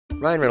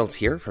Ryan Reynolds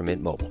here from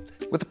Mint Mobile.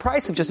 With the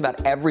price of just about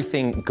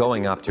everything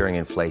going up during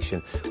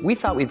inflation, we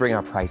thought we'd bring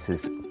our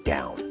prices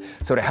down.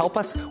 So to help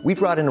us, we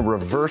brought in a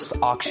reverse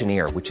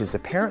auctioneer, which is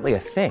apparently a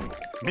thing.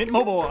 Mint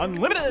Mobile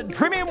Unlimited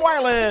Premium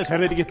Wireless. How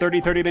to get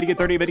 30, 30, bit to get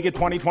 30, bit to get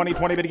 20, 20,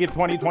 20, bit to get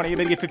 20, 20,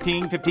 bit to get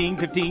 15, 15,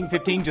 15,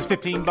 15, just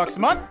 $15 a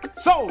month?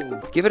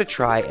 Sold! Give it a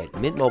try at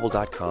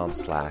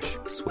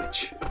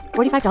mintmobile.com/switch.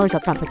 $45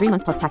 up front for 3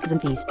 months plus taxes and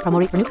fees. Promo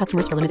rate for new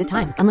customers for limited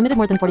time. Unlimited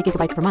more than 40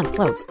 gigabytes per month.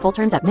 Slows full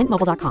terms at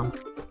mintmobile.com.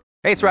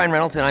 Hey, it's Ryan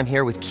Reynolds, and I'm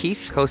here with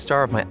Keith,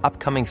 co-star of my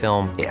upcoming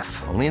film, If,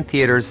 only in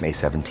theaters May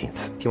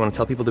 17th. Do you want to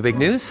tell people the big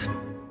news?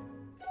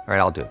 All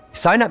right, I'll do it.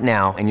 Sign up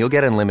now and you'll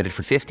get unlimited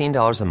for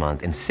 $15 a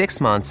month and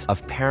 6 months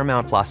of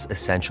Paramount Plus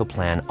Essential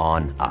Plan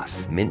on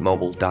us.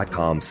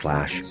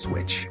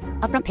 mintmobile.com/switch.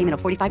 Upfront payment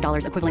of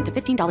 $45 equivalent to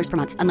 $15 per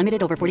month.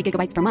 Unlimited over 40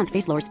 gigabytes per month.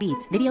 Face lower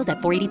speeds. Videos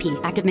at 480p.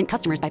 Active Mint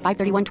customers by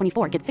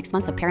 531.24 get 6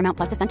 months of Paramount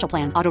Plus Essential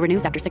Plan. Auto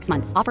renews after 6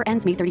 months. Offer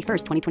ends May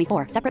 31st,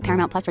 2024. Separate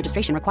Paramount Plus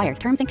registration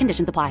required. Terms and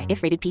conditions apply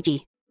if rated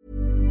PG.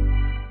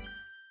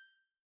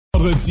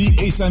 Vendredi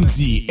et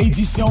samedi,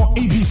 édition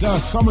Ibiza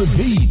Summer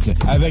Beat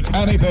avec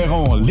Alain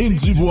Perron, Lynn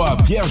Dubois,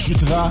 Pierre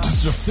Jutras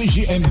sur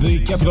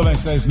CJMD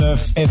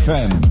 96.9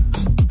 FM.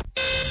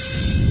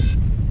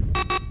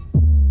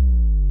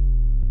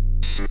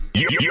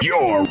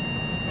 Your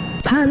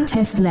pan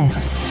test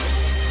left,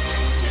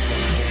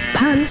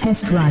 pan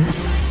test right.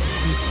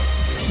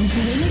 Vous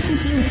pouvez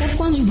m'écouter aux 4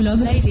 coins du globe.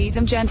 Ladies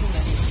and gentlemen,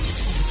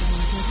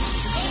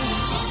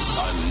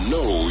 I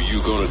know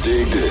you're gonna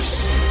dig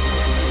this.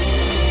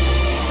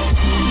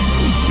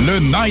 Le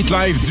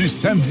Nightlife du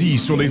samedi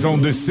sur les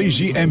ondes de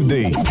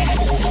CJMD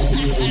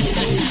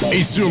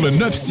et sur le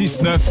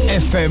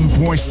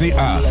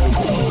 969fm.ca.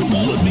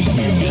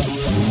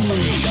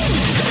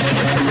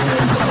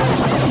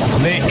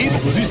 Les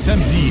hits du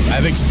samedi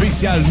avec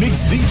spécial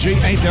mix DJ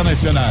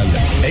international,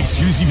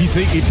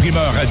 exclusivité et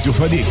primeur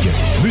radiophonique,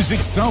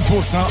 musique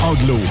 100%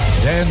 anglo,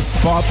 dance,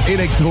 pop,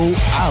 électro,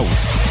 house.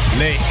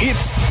 Les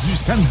hits du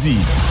samedi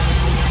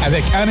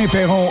avec Alain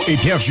Perron et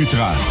Pierre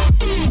Jutras.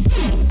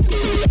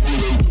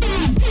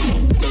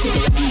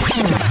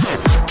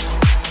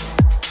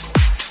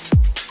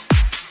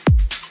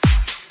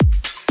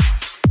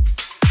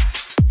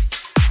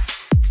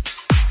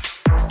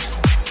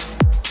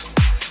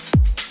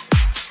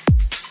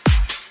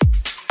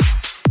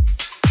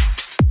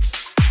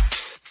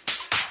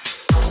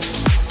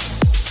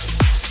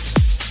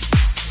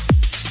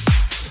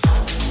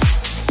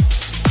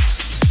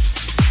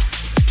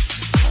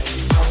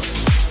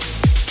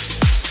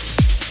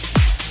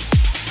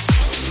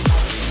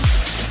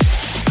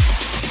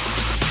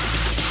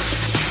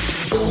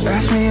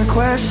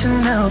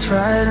 Question, I'll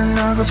try to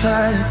not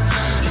reply.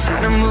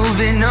 Instead of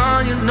moving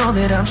on, you know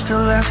that I'm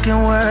still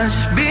asking why.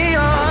 Just be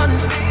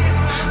honest,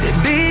 yeah,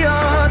 be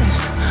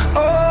honest.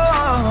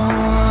 Oh,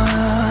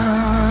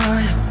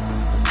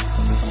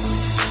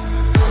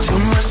 too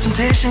much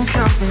temptation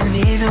coming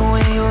even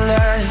when you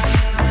lie.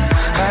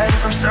 Hiding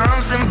from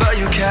something, but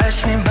you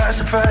catch me by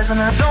surprise,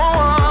 and I don't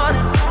want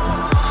it.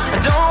 I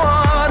don't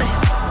want it.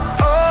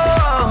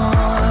 Oh,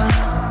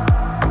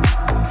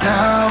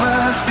 now I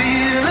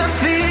feel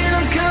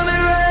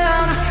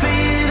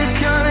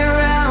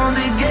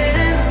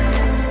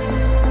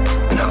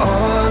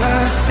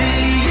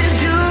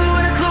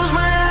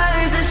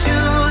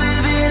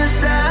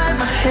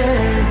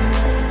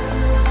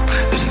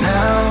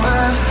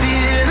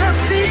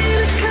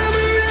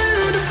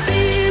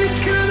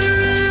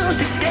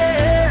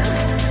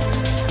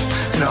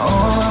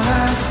all I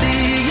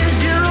see is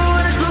you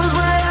when I close my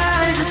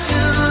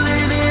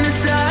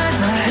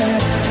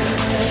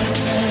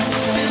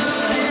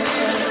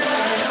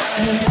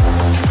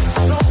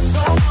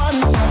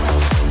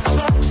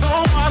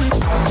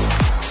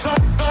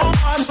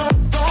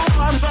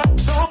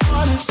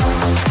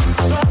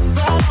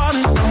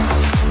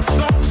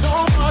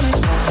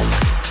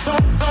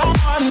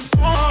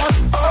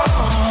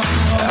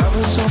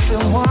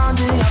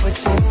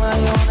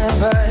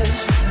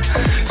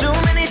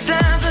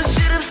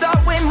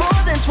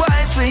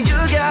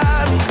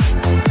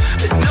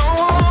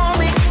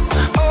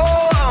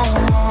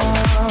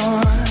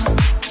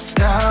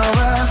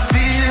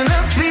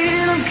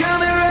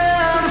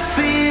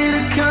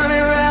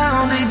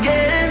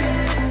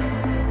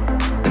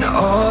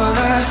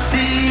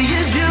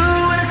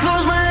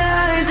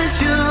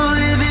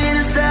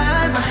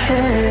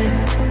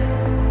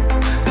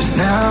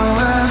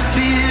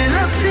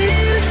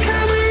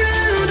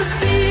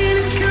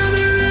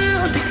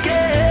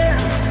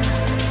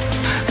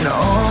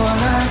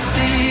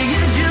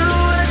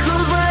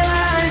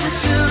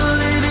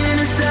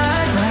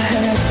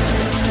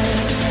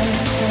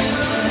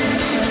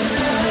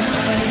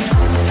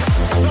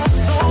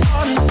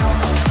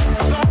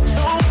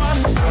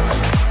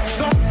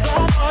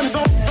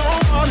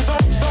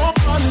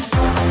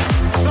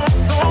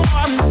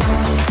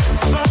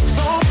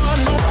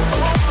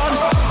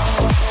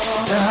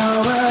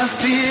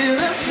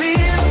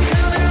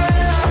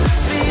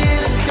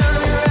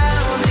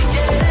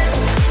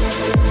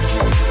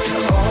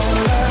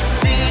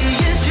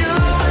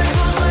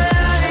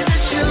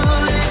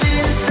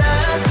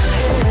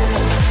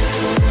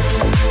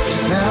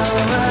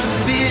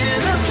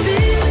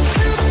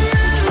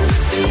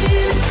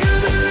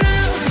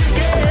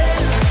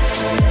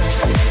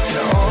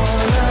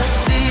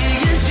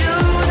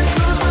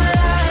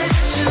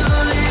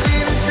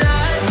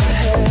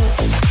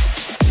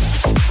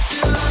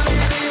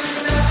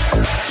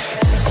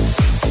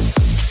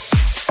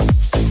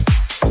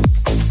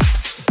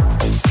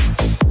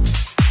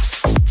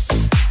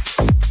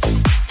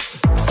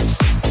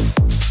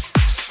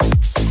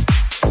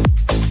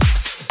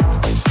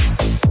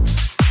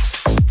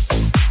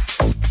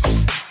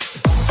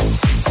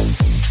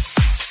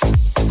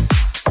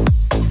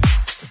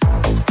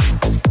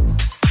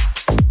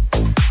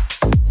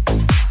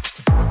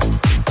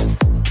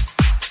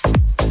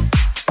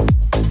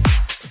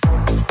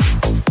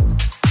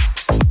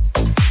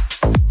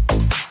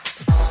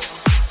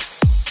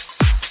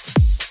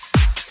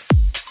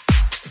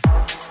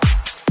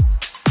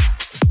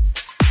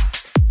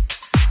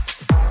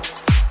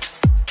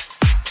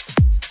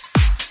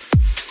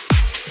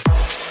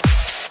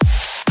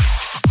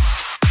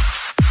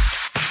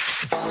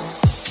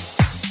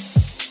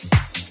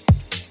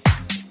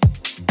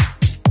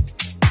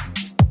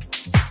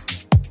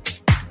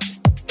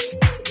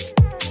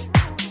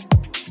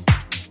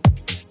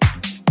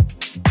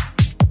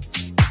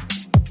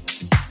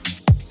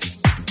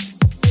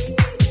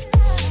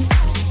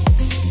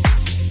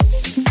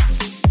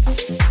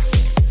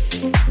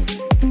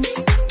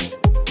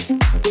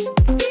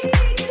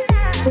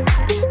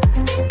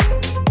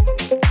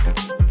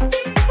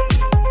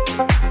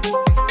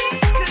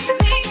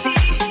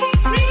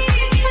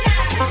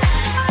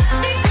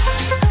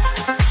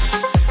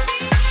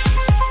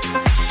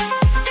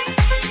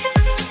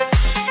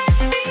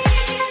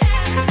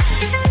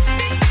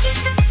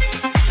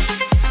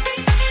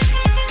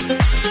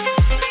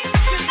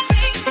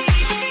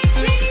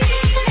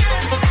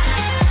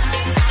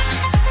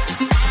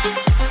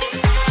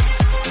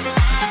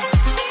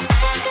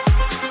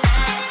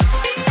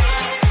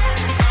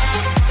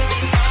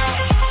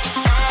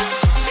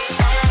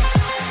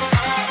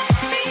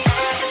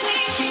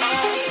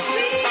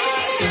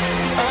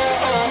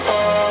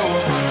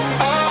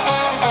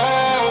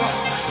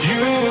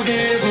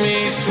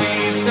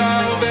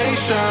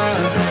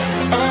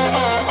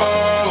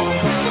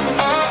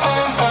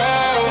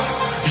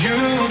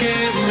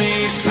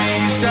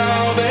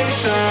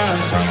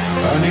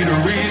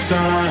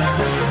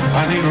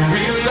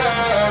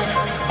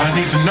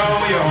to know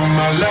you're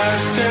my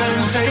last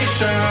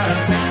temptation.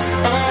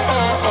 Oh,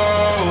 oh,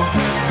 oh,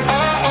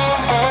 oh,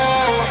 oh,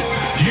 oh.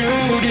 You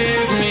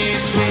give me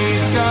sweet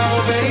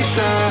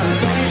salvation.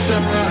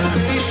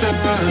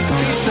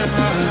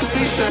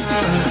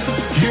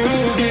 You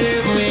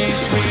give me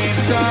sweet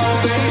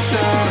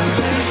salvation.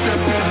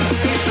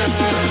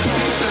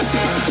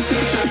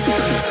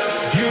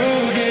 You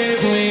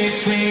give me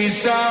sweet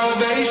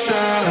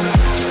salvation.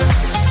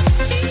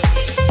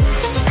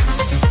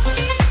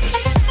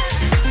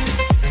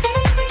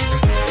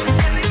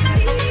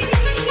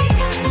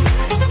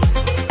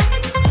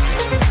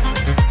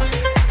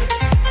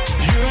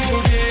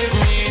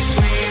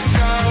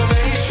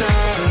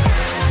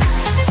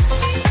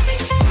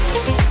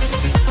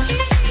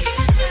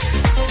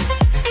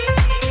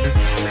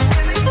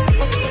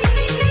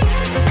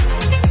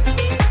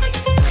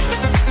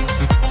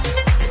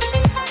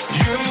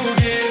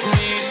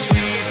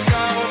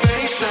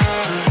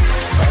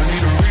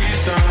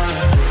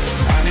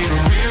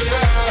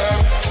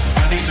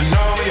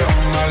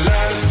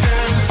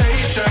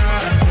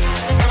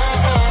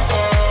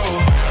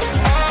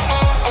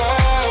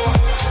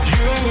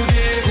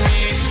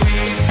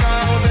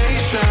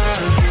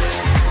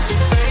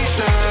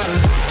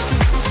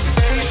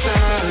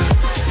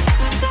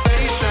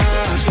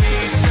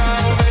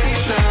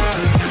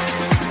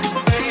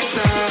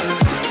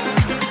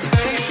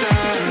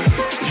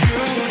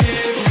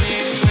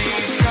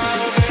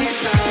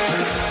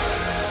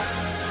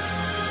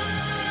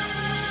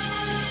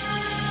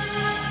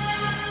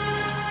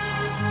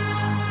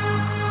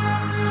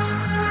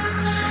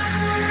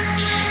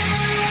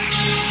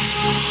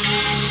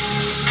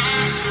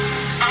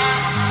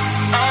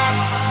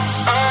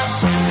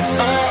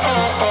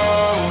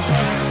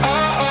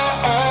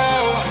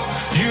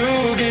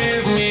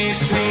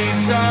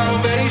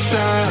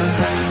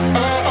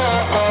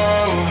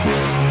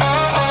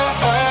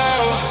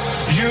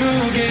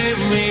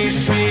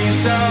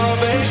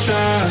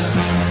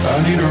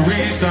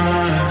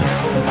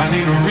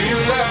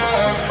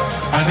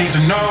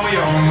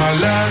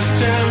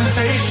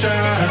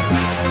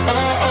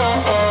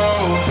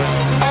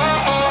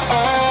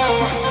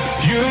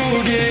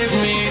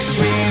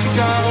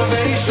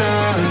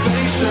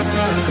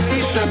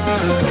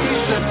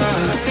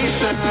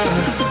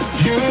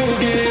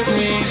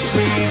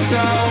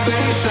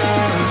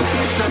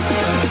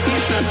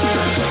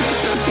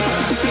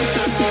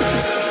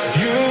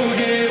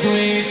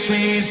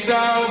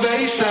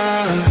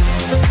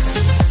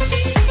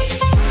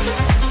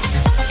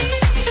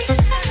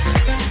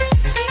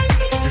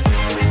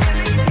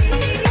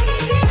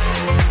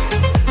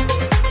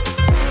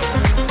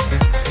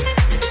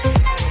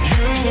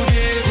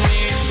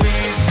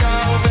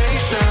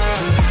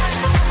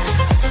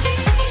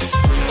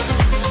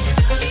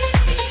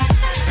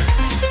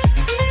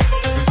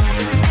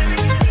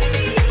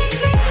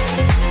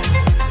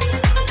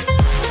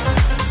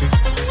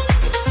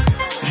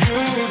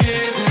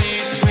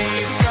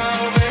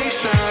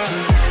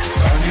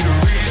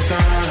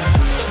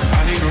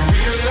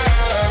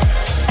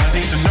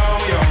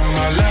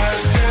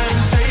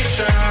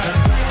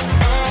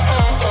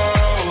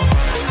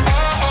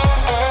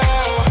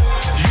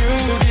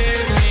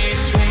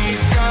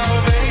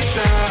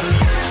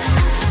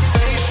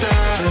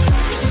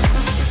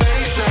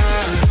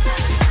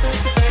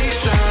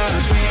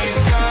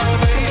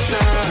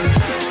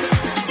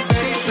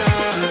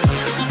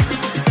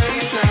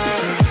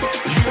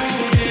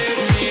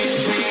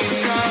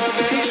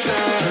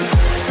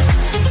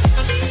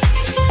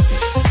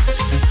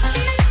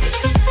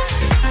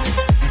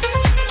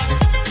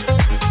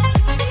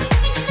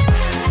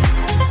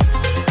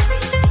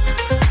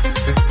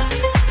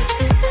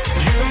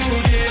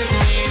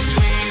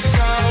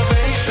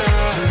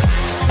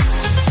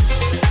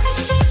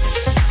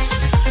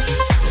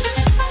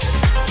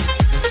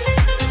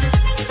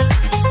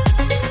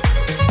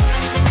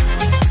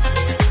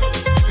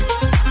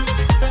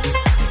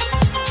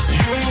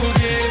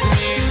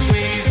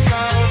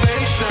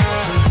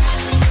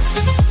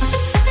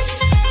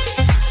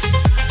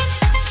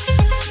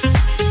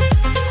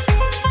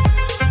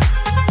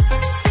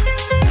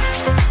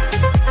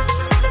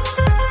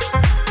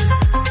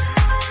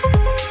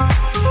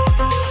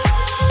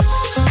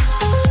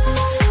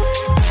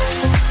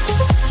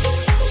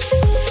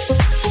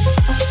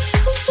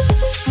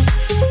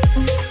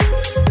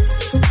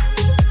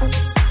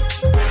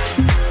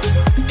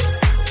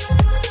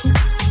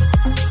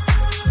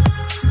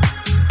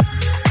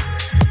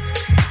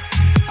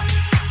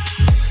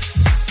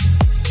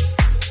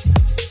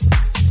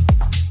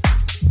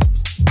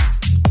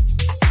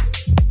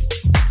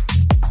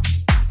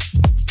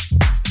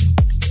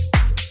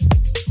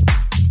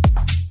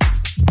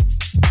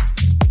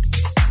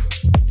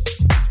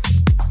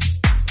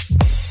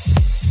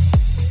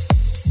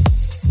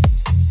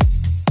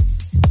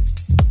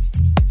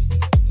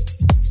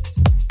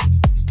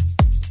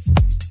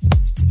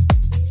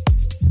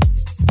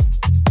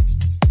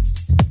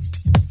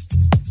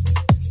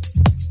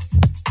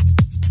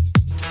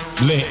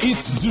 Les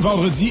hits du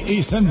vendredi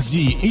et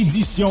samedi,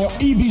 édition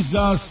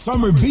Ibiza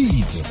Summer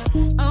Beat.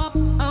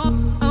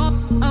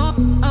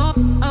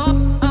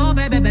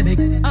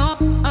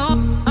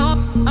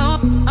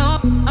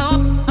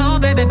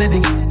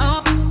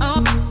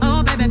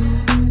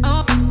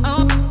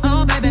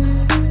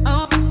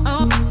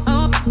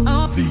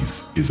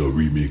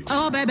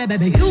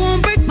 baby, you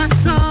won't break my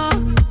soul.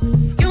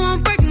 You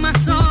won't break my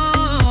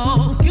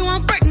soul. You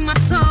won't break my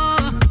soul.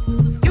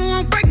 You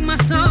won't break my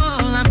soul.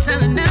 I'm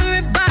telling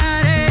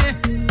everybody,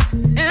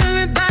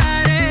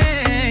 everybody,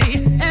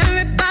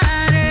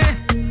 everybody,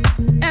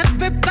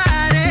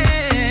 everybody.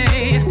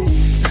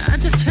 I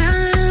just fell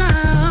in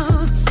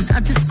love. I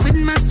just quit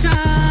my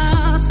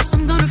job.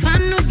 I'm gonna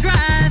find no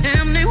drive.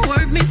 Damn, they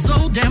work me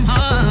so damn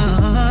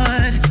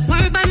hard.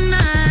 Work by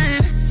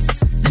 9,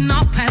 then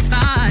off past 5.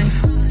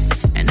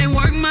 And they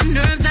work my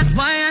nerves, that's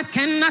why I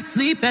cannot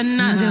sleep at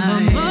night.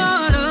 I'm looking for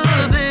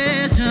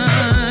motivation.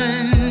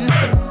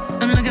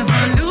 I'm looking for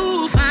a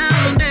new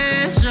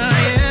foundation,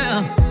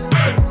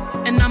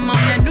 yeah. And I'm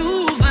on that new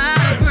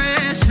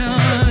vibration.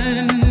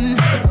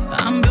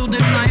 I'm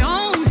building my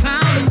own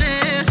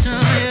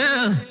foundation,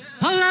 yeah.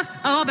 Hold up,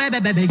 oh baby,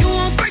 baby, you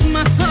won't break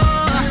my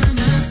soul.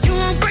 You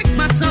won't break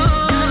my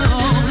soul.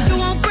 You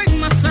won't break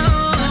my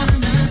soul.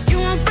 You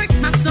won't break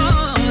my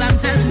soul. I'm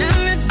telling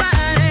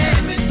everybody,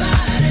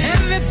 everybody,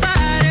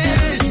 everybody,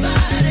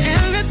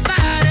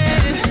 everybody,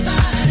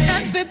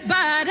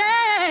 everybody.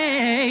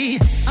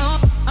 Oh,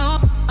 oh,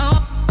 oh,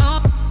 oh,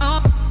 oh,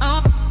 oh,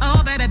 oh,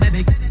 baby,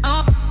 baby.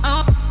 Oh,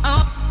 oh,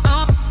 oh,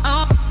 oh,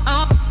 oh,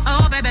 oh,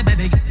 oh, baby,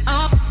 baby.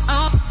 Oh,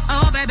 oh,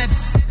 oh, baby.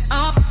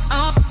 Oh,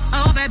 oh,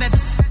 oh, baby.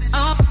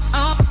 Oh,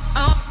 oh,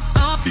 oh,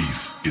 oh.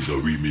 This is a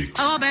remix.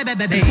 Oh, baby,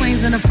 baby. The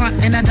queens in the front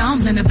and the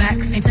doms in the back.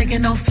 Ain't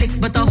taking no flicks,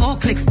 but the whole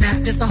click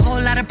snap. Just a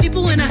whole lot of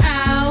people in the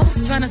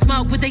house. Trying to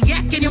smoke with the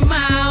yak in your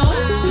mouth.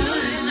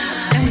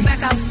 And we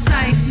back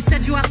outside. You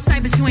said you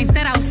outside, but you ain't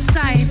that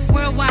outside.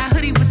 Worldwide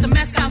hoodie with the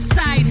mask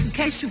outside. In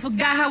case you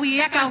forgot how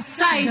we act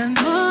outside.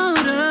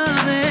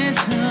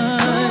 Motivation.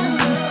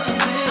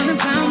 I'm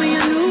found me a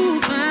new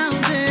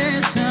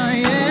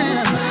foundation,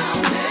 yeah.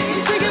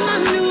 Taking my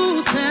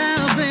new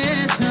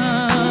salvation.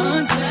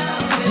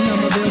 And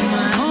I'ma build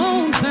my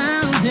own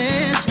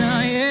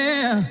foundation,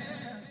 yeah.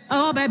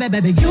 Oh, baby,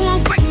 baby, you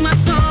won't break my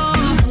soul.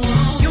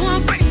 You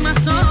won't break my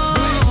soul.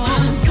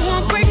 You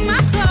won't break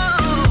my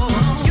soul.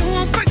 You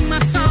won't break my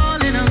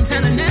soul. And I'm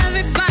telling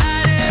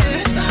everybody,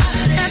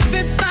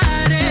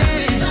 everybody,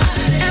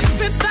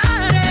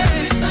 everybody,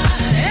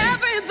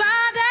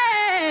 everybody,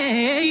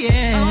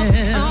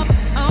 yeah. Oh,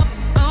 oh,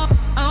 oh,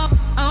 oh,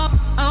 oh,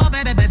 oh,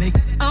 baby, baby.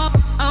 Oh,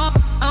 oh,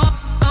 oh,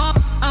 oh,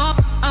 oh,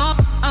 oh,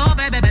 oh,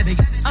 baby, baby.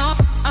 Oh,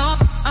 oh,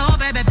 oh,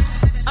 baby.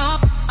 Oh,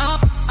 oh,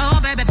 oh,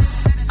 baby.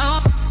 Oh,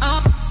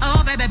 oh,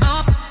 oh, baby.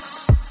 Oh,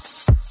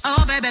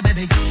 oh, baby,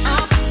 baby.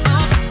 Oh,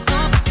 oh,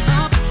 oh,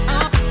 oh,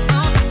 oh,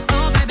 oh,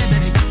 oh, baby,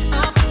 baby.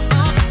 Oh,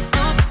 oh,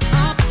 oh,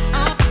 oh,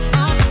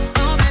 oh,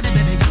 oh, baby,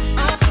 baby.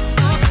 Oh,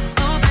 oh,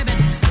 oh, baby.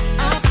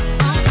 Oh,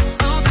 oh,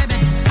 oh, baby.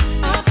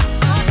 Oh,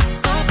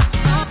 oh,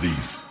 oh,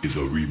 This is a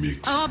remix.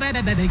 oh,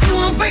 baby, baby. You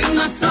won't break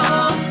my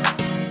soul.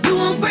 You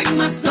won't break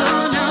my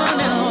soul. No,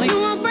 no. You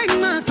won't break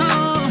my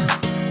soul.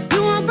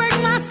 You won't break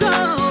my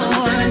soul.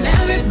 Telling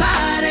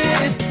everybody.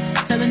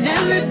 Telling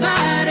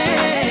everybody.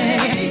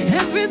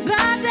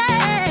 Everybody.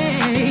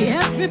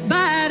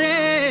 Everybody.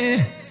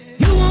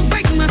 You won't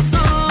break my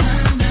soul.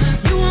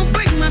 You won't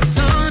break my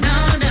soul. No,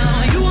 no.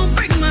 You won't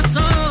break my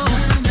soul.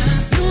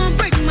 You won't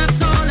break my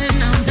soul.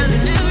 And I'm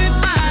telling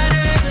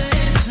everybody.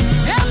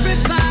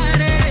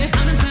 Everybody.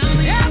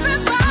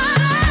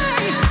 Everybody.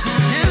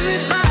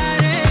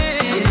 Everybody.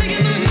 I'm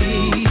taking my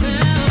new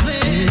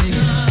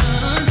salvation.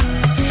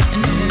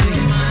 And I'm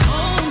building my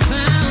own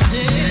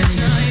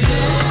foundation,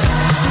 yeah.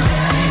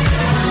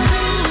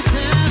 New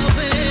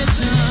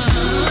salvation.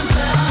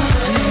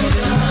 And I'm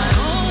building my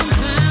own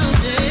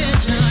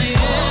foundation,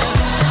 yeah.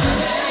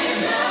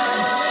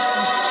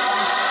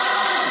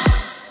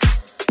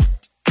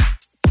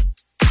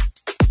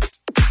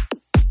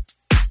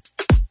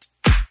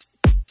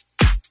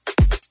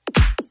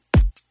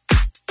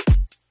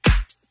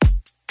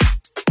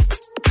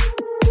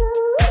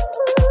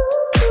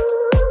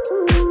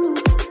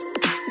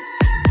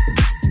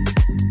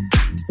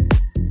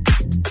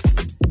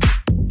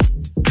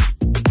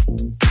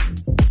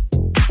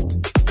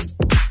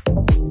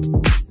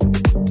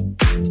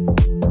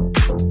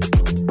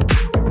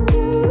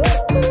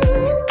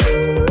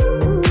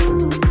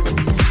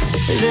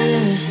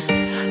 This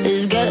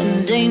is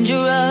getting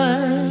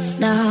dangerous.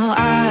 Now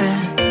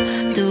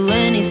I do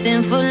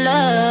anything for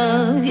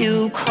love.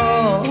 You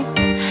call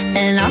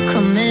and I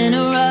come in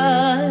a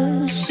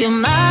rush. You're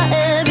my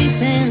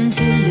everything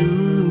to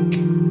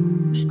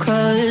lose.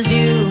 'Cause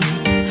you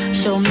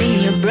show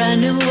me a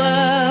brand new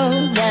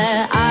world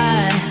that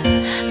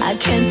I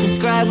can't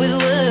describe with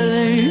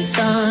words.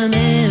 I'm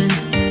in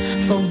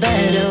for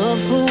better or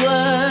for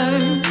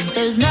worse.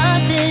 There's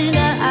nothing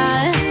that I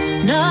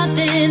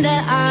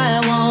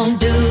won't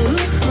do.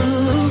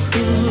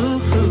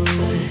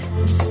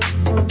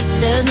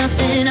 There's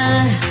nothing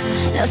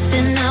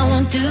I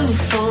won't do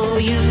for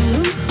you.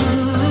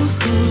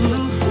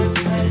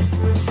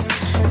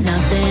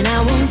 Nothing I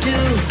won't do.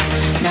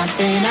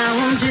 Nothing I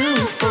won't do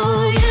for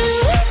you.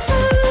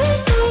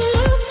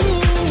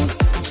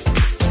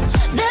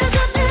 There's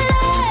nothing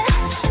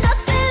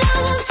I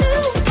won't do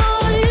for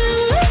you.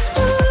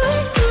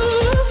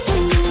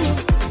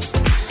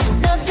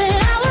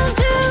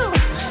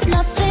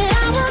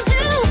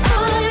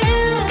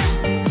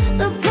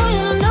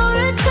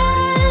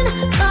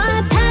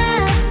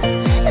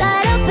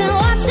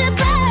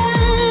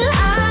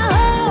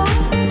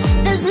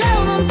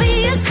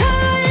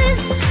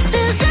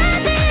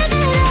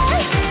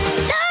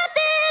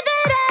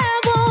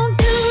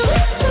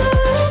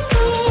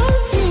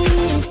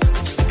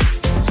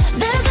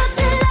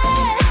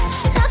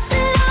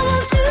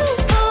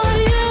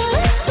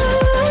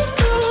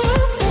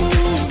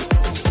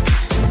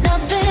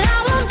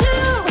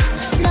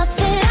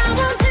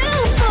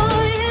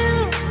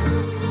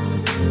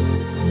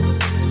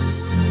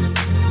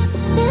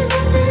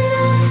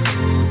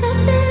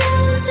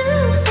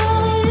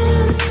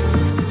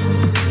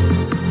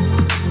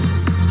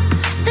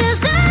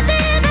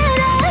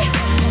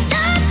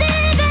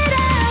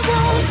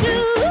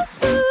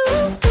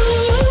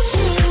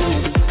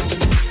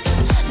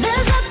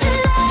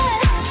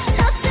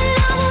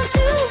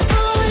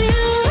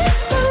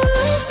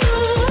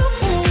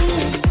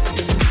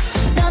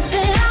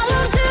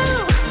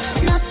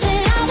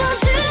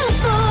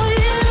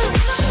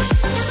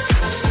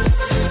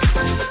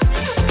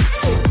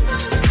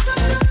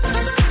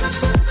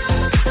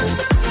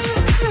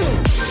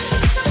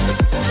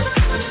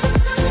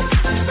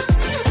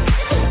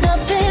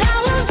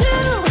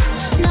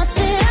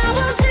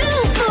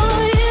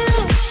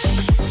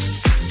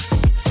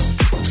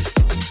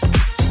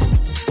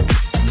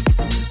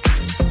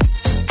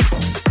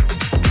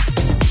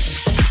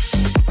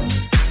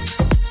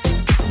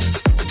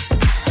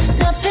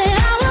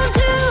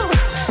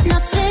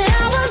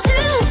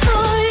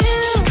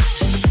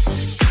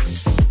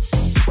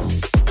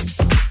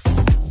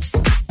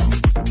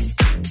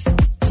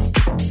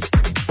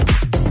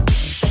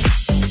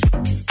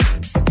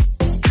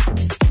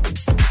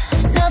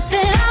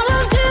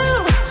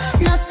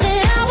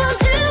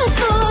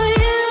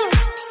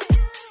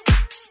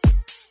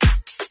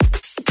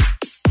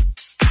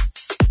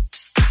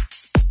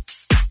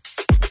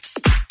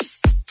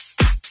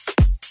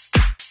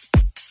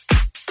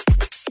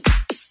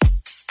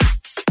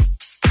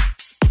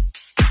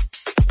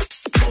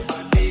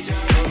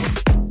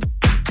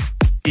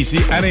 Ici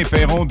Alain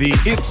Perron des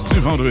hits du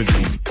vendredi.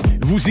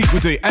 Vous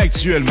écoutez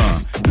actuellement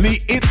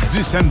les hits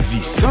du samedi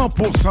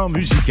 100%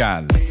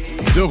 musical.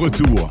 De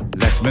retour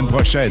la semaine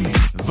prochaine,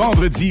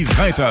 vendredi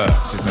 20h.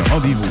 C'est un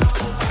rendez-vous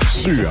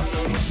sur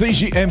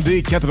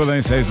CJMD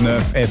 96.9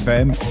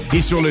 FM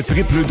et sur le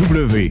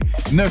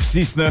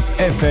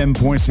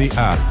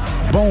www.969fm.ca.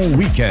 Bon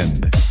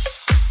week-end!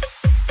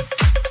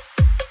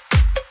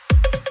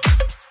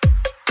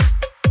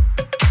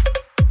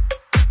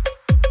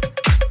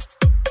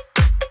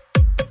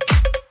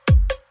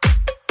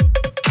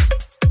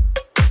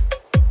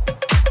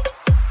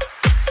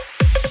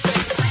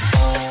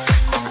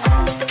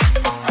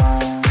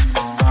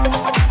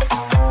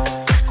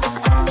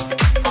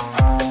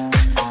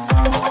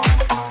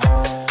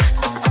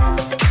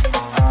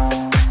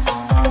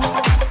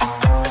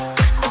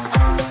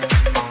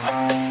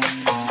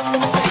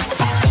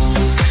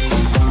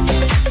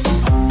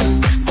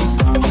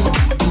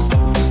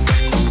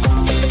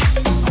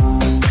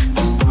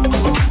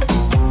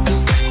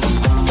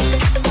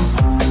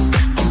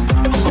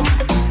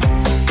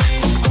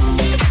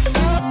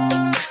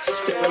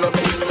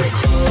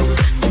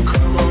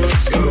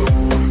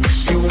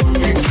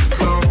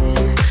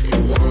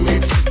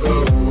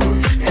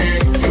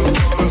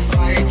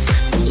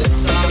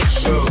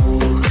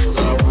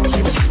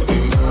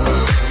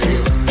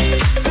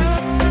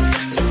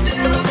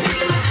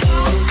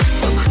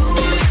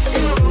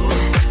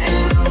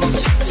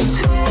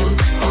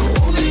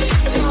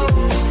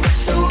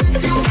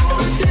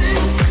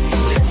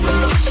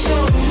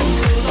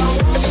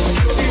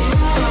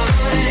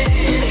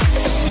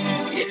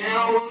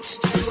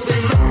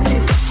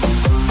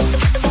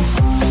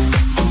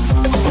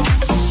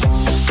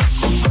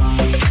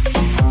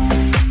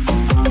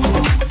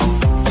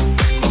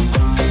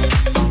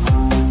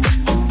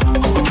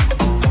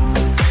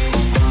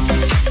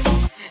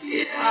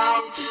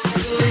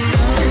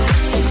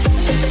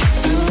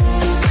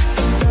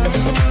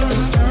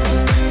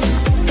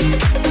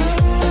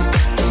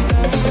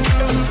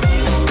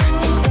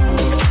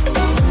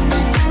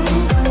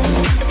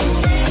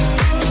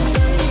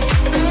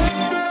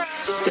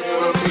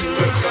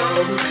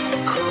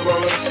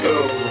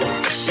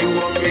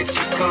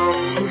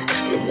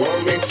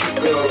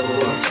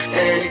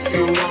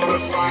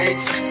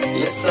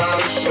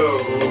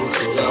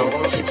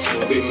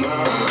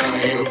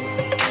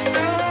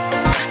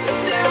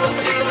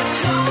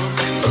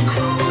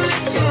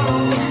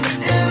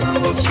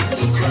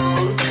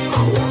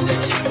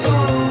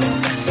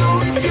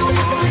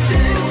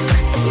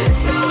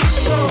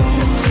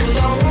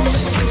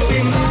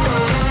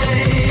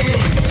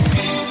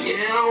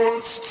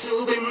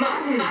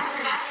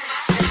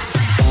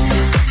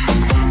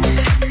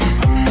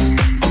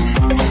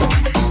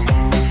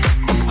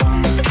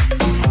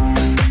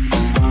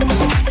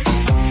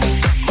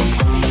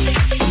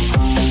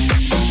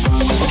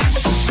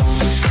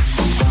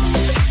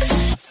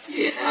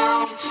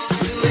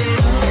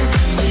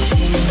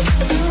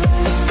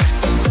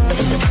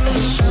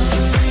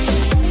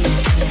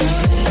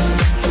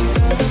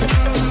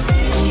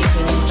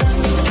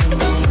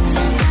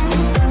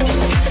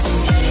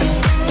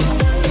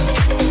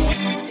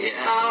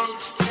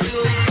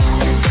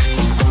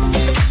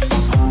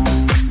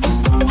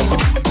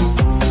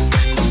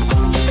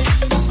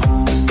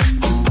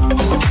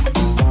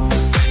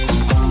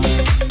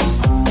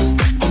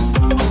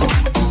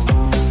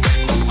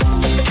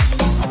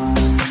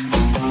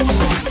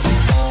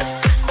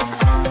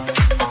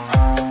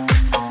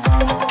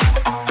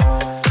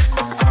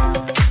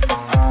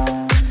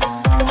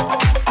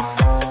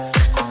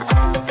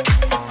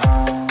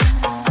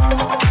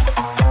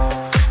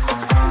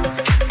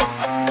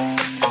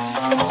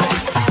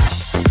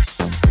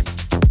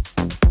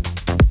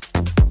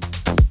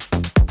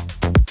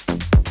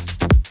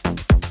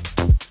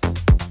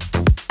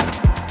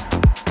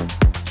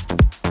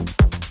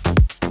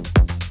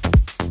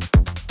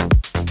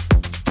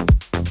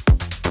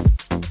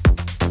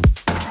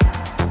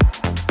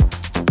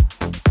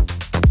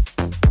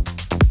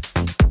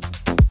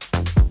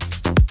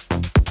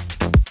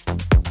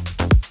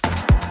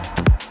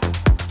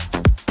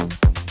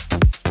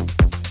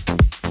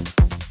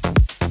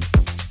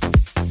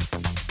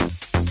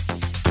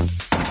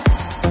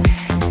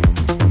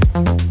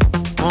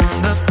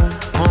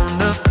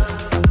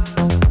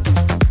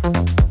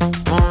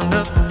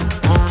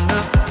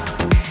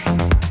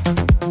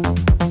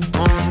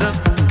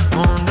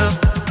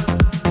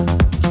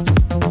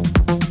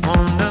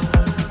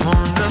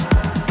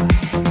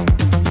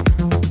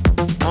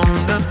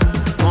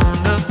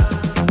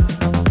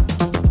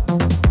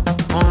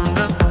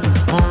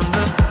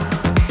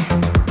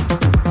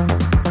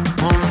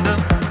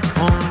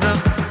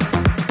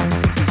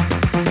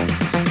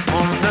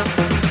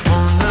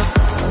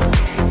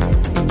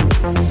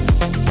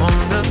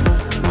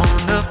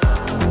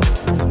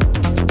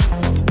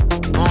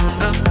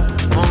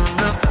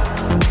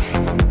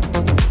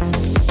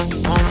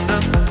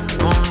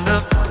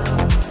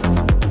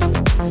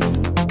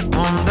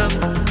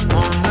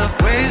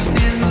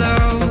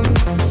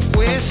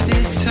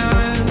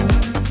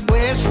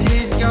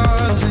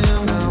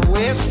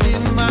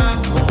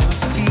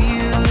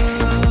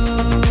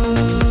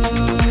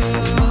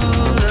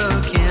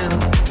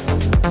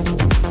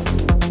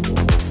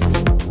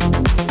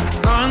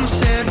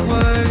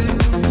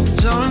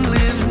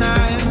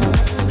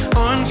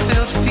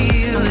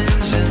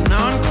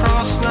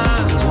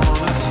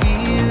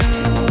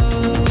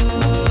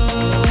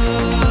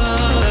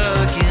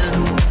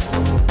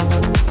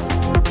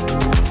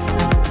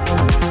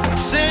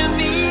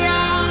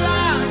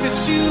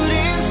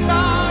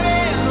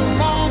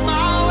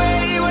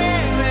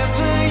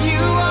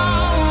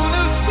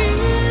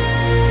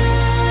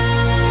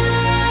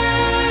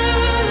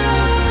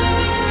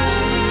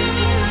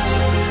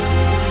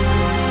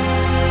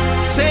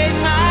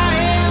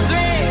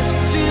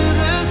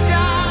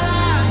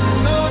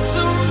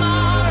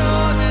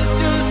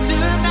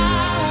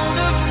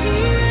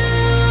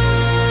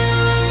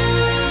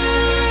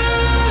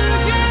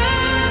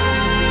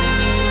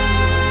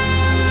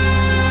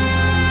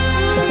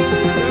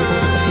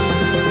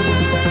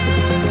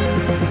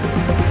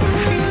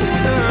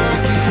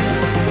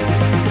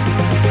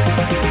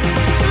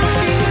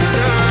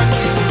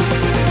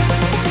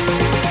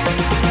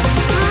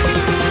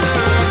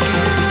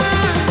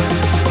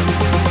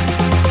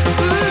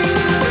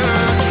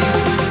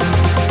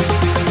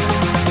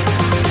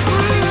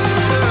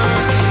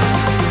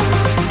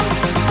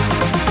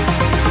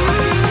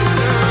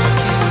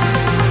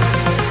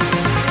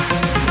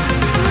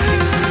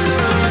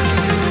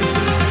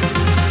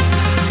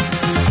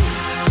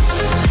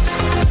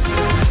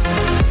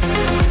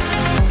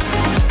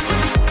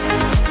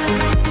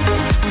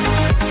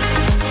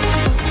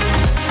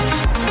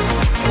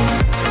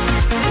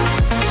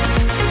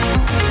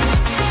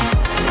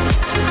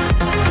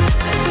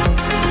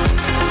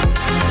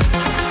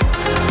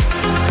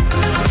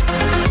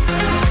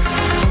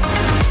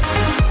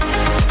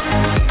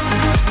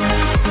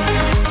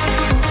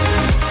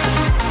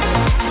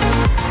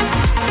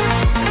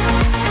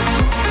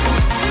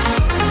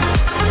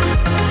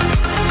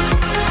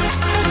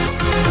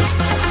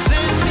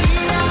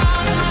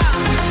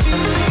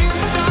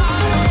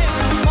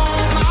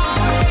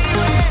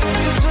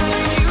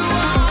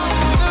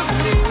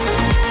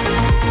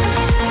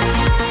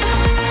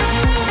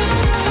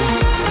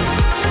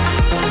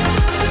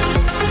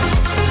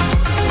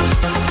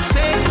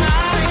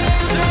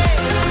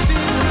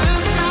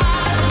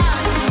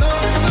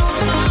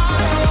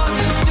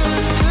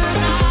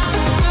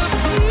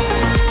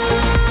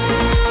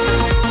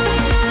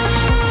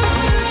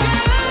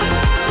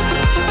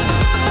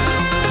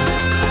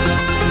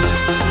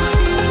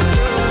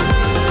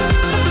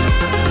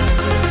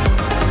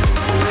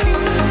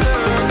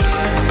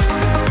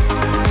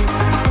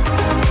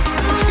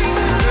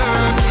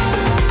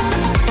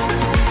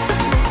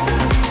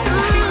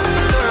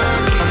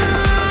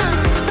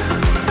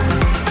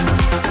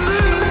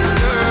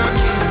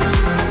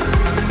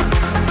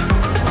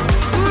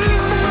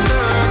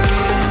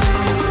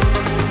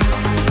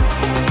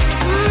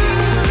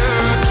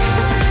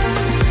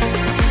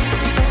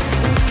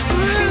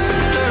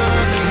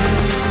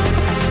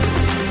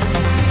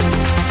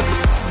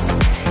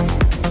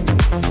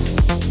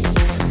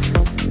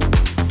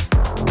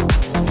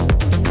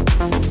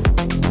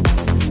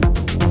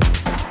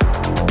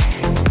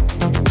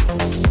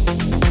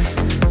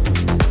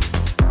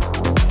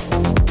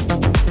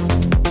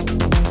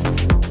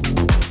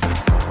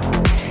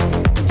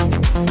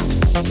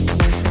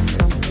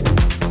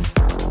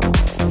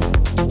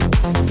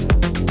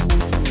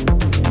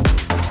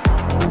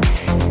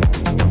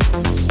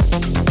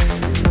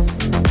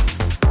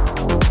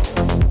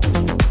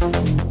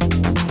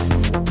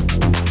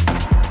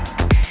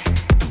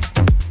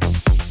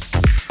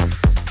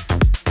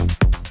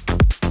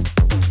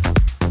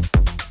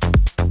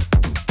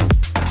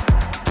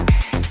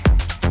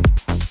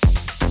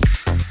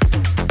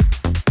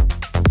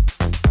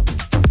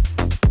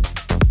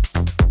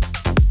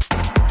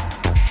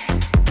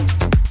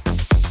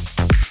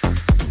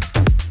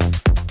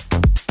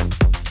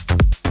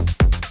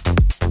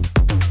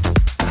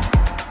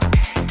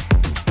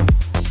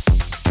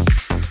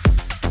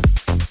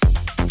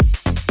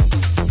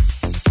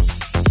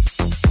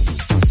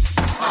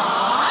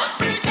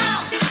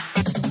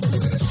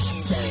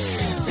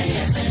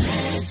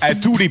 À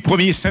tous les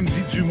premiers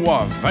samedis du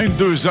mois,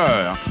 22h,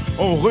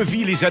 on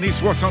revit les années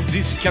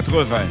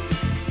 70-80.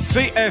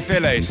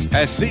 CFLS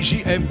à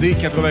CJMD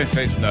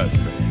 96.9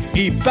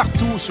 et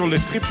partout sur le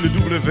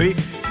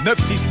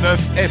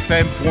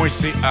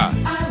www.969fm.ca.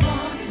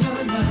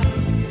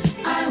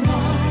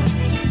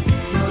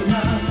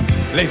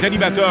 Les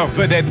animateurs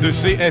vedettes de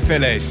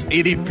CFLS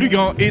et les plus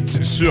grands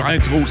hits sur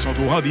intro sont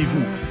au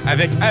rendez-vous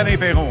avec Alain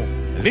Perron,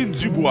 Lynn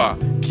Dubois,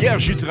 Pierre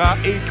Jutras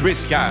et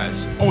Chris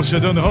Caz. On se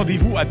donne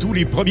rendez-vous à tous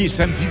les premiers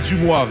samedis du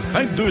mois,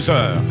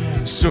 22h,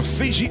 sur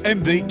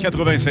CJMD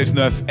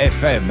 96.9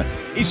 FM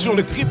et sur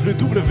le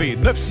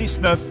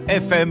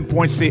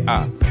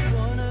www.969fm.ca.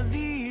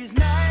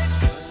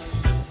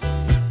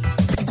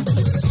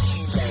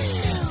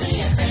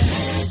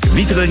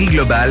 Vitrerie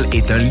Globale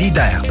est un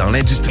leader dans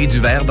l'industrie du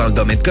verre dans le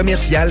domaine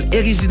commercial et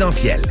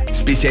résidentiel.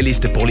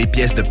 Spécialiste pour les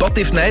pièces de portes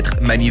et fenêtres,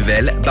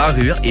 manivelles,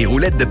 barrures et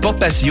roulettes de porte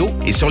patio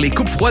et sur les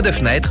coupes-froids de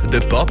fenêtres, de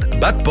portes,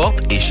 bas de porte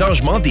et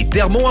changement des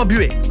thermos en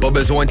buée. Pas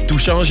besoin de tout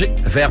changer.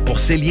 Verre pour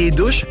cellier et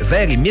douche,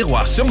 verre et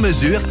miroir sur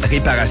mesure,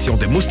 réparation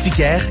de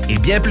moustiquaires et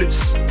bien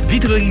plus.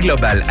 Vitrerie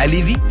Globale à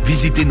Lévis,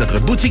 visitez notre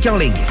boutique en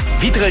ligne.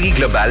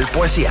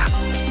 vitrerieglobale.ca.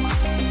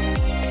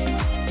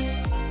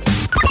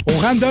 Au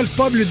Randolph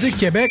Pub Ludique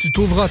Québec, tu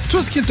trouveras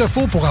tout ce qu'il te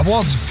faut pour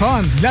avoir du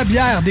fun, de la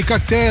bière, des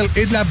cocktails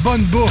et de la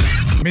bonne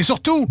bouffe. Mais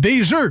surtout,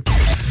 des jeux.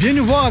 Viens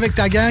nous voir avec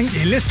ta gang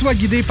et laisse-toi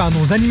guider par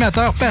nos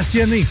animateurs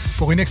passionnés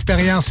pour une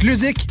expérience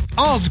ludique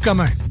hors du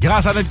commun.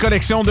 Grâce à notre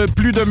collection de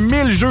plus de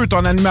 1000 jeux,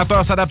 ton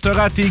animateur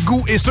s'adaptera à tes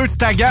goûts et ceux de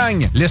ta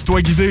gang.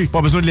 Laisse-toi guider. Pas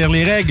besoin de lire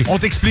les règles. On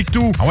t'explique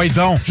tout. Ah ouais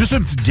donc, juste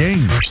une petite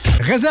game.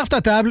 Réserve ta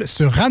table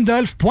sur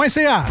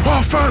randolph.ca.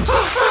 Offense!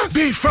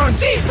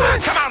 Defense!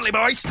 Come on, les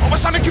boys! On va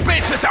s'en occuper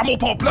de ce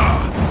thermopompe-là!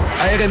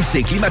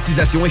 RMC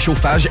Climatisation et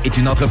Chauffage est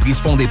une entreprise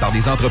fondée par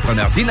des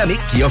entrepreneurs dynamiques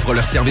qui offrent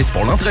leurs services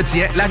pour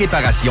l'entretien, la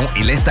réparation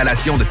et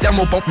l'installation de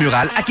thermopompes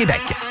murales à Québec.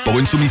 Pour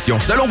une soumission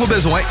selon vos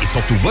besoins et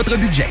surtout votre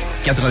budget.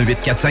 88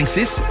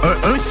 456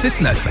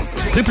 1169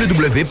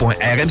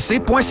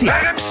 www.rmc.ca.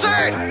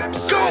 RMC!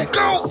 Go,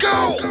 go,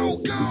 go!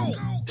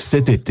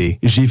 Cet été,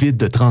 j'évite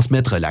de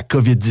transmettre la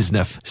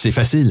COVID-19. C'est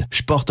facile,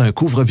 je porte un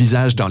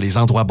couvre-visage dans les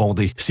endroits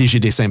bondés. Si j'ai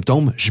des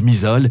symptômes, je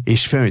m'isole et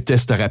je fais un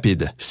test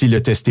rapide. Si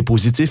le test est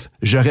positif,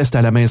 je reste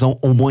à la maison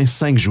au moins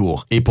 5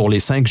 jours. Et pour les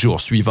 5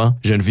 jours suivants,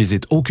 je ne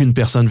visite aucune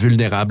personne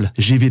vulnérable,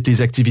 j'évite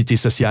les activités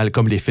sociales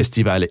comme les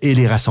festivals et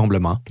les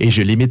rassemblements, et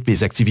je limite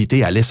mes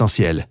activités à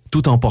l'essentiel,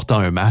 tout en portant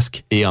un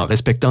masque et en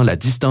respectant la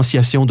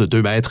distanciation de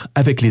 2 mètres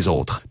avec les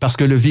autres. Parce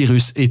que le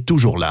virus est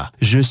toujours là.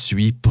 Je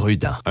suis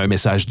prudent. Un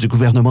message du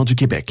gouvernement du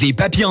Québec. Les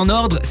papiers en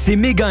ordre, c'est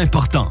méga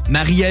important.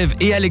 Marie-Ève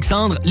et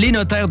Alexandre, les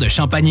notaires de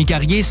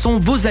Champagne-Carrier, sont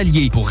vos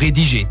alliés pour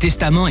rédiger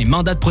testament et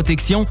mandat de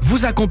protection,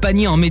 vous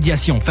accompagner en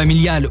médiation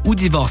familiale ou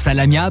divorce à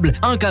l'amiable,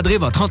 encadrer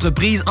votre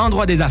entreprise en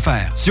droit des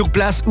affaires. Sur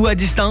place ou à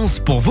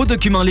distance, pour vos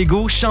documents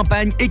légaux,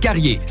 Champagne et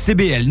Carrier.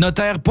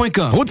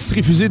 cblnotaire.com.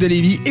 Rôtisserie Fusée de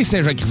Lévis et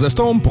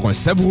Saint-Jean-Chrysostome pour un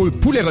savoureux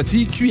poulet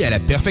rôti cuit à la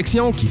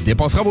perfection qui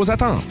dépassera vos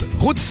attentes.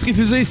 Rôtisserie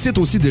Fusée cite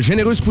aussi de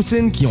généreuses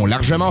poutines qui ont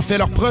largement fait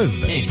leurs preuves.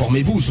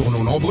 Informez-vous sur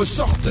nos nombreuses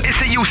sortes.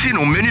 Essayez aussi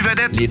nos menus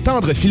vedettes. Les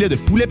tendres filets de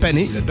poulet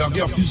pané, le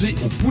burger fusé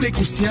au poulet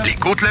croustillant, Les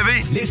côtes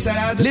levées. les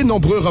salades, les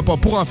nombreux repas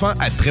pour enfants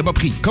à très bas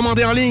prix.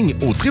 Commandez en ligne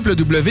au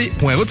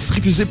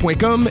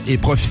www.rôtisseriefusée.com et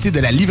profitez de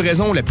la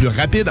livraison la plus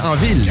rapide en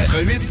ville.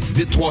 88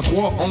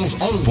 833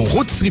 1111. Vos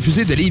Rôtisseries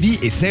Fusées de Lévis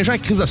et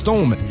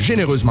Saint-Jean-Chrysostome,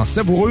 généreusement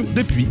savoureux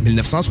depuis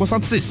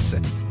 1966.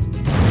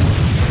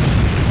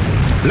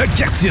 Le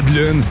quartier de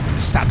lune,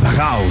 ça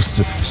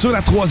brasse. Sur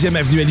la 3e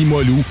avenue à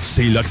Limoilou,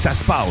 c'est là que ça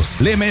se passe.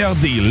 Les meilleurs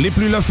deals, les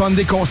plus le fun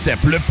des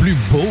concepts, le plus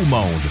beau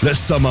monde. Le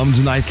summum du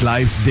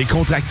nightlife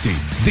décontracté.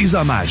 Des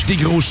hommages, des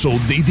gros shows,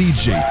 des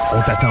DJ.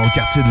 On t'attend au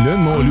quartier de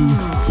lune, mon loup.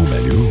 Au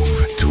Malou,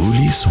 tous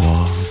les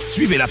soirs.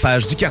 Suivez la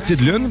page du quartier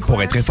de lune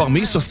pour être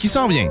informé sur ce qui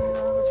s'en vient.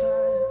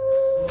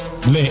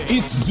 Les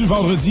hits du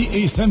vendredi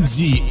et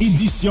samedi,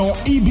 édition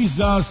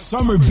Ibiza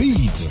Summer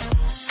Beat.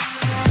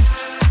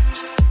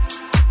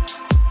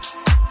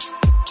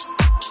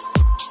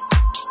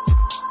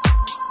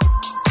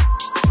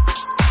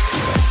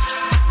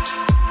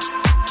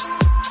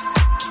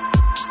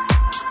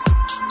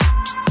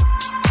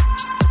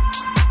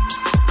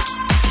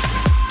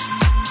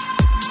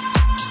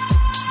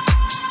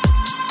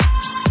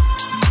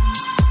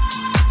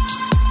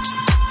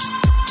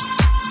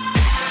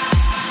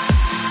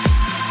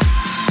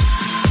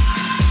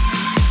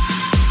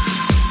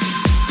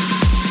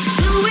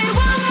 Do it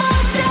one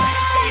more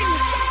time.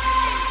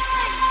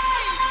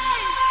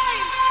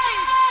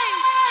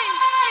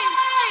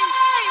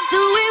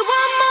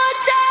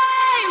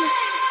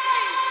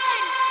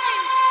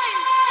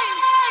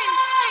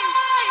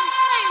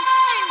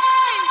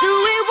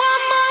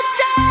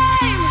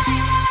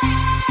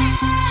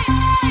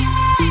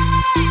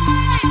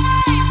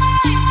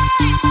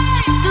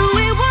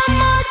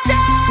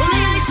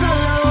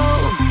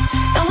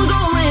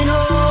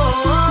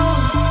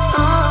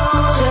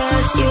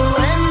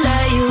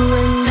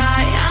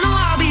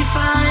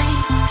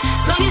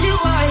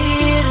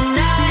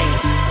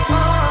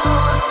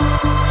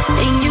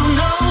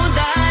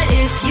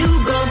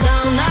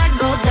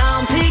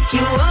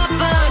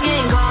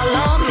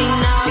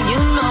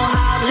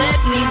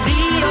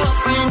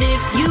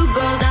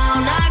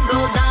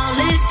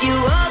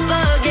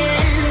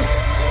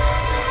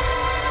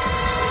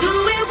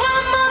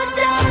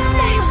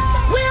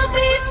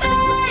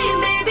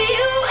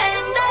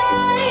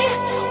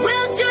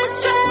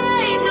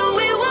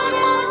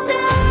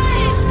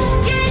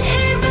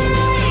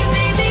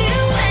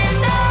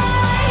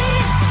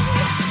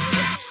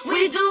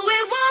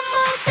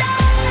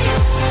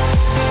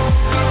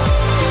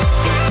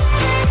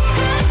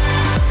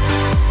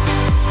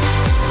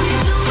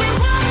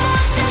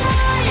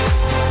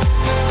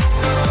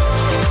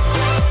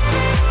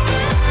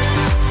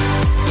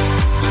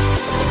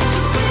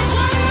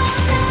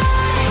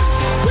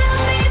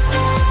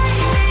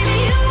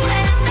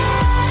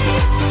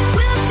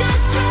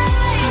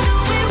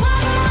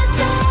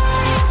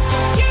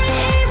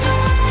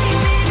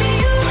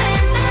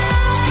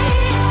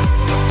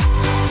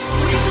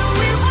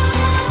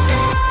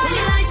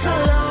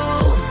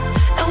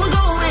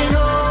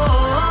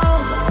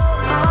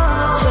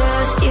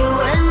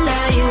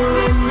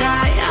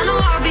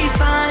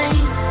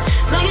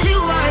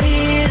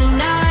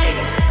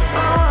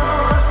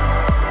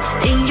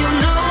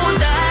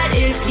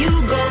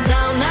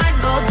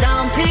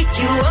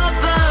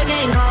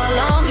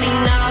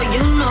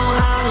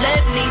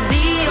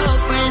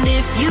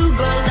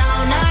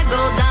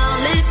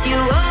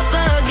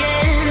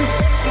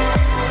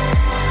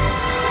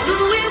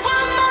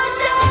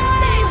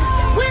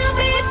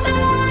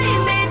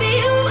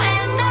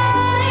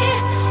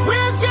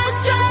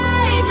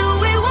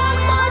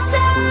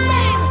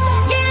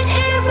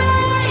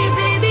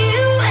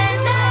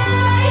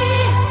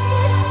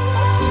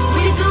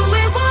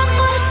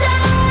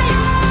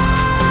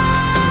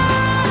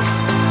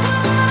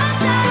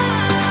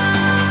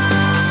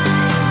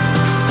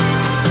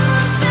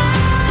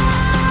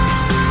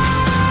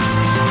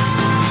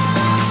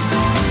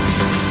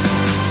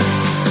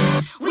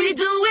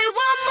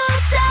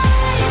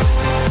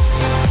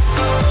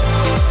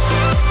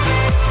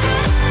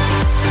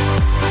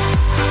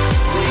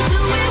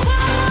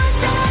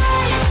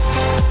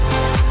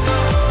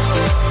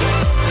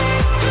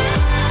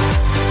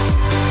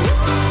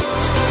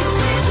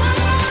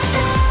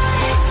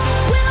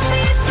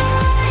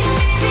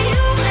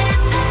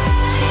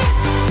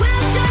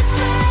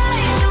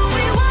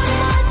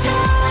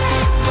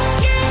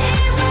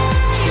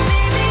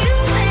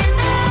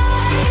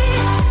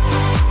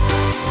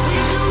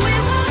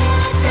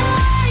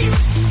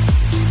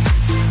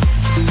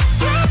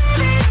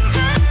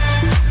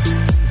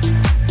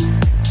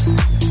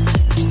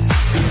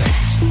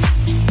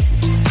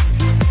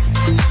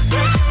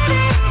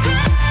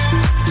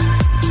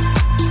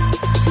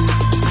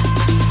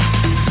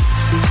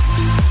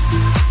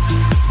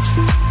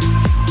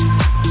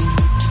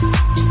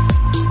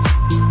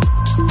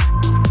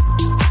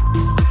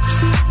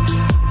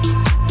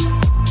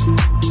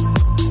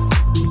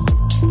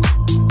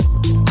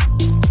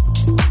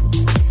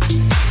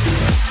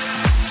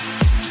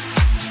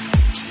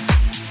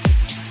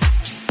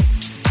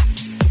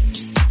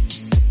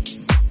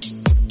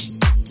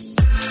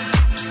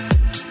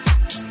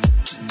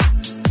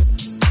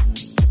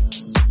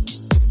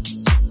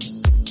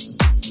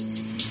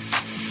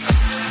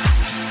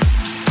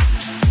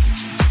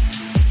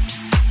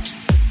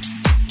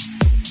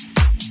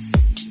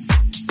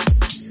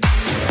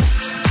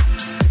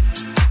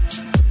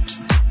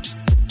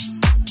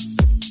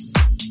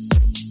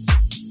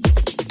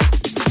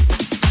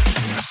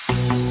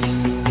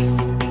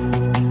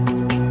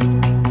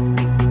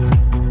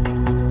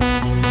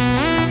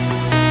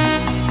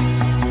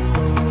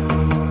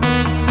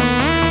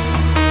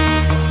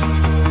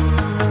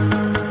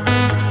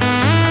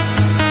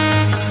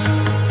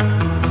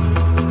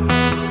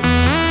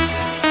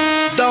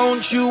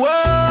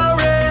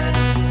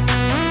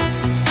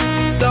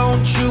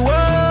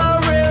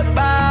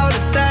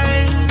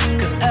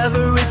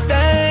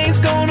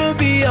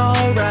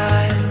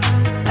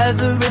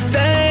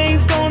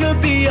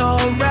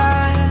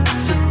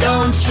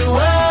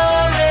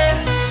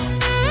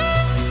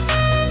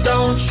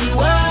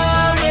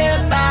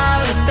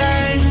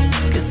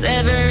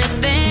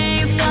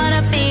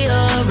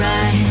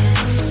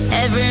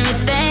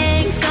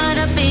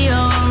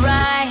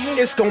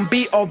 It's gonna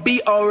be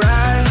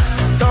alright.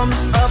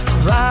 Thumbs up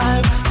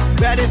vibe,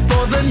 ready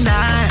for the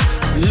night.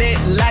 Lit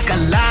like a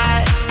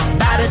light,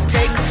 about to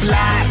take a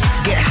flight.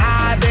 Get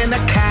high than a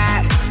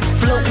cat,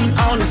 floating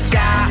on the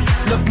sky.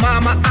 Look,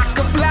 mama, I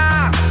can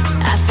fly.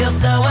 I feel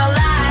so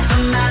alive,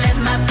 and I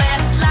live my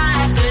best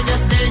life. Do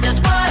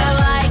just what I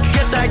like.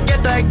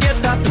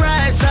 Get that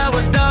price. I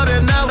was down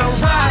and now I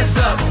rise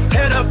up.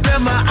 Head up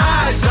and my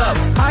eyes up.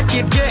 I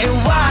keep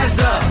getting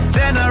wiser.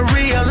 Then I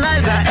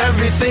realize that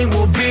everything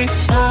will be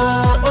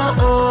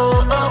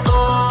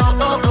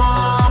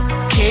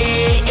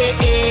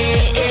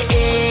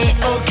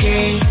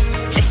okay.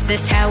 This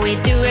is how we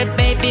do it,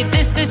 baby.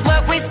 This is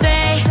what we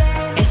say.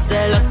 It's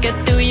a look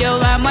at through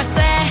your arm, I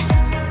say.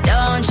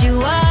 Don't you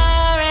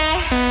worry.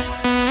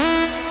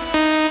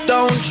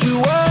 Don't you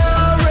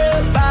worry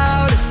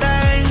about a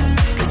thing.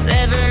 'Cause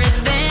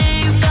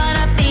everything's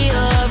gonna be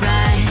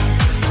alright.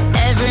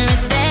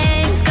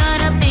 Everything's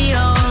gonna be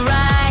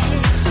alright.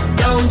 So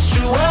don't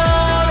you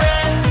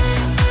worry.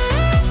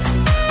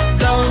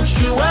 Don't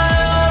you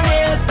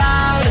worry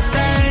about a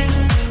thing.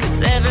 'Cause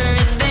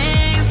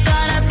everything's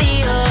gonna be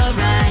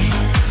alright.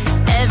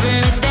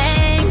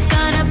 Everything's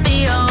gonna be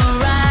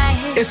alright.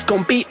 It's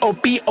gonna be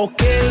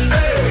okay.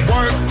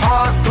 Work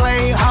hard,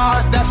 play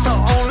hard, that's the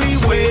only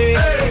way.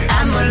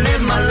 I'ma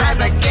live my life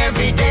like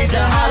every day's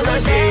a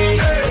holiday.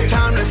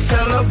 Time to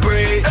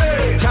celebrate,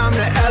 time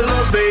to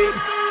elevate.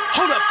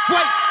 Hold up,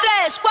 wait.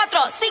 3, 4,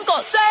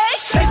 5, 6.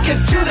 Take it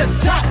to the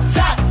top,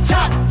 top,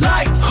 top,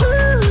 like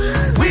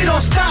we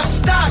don't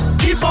stop,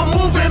 keep on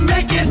moving,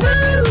 make it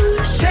move.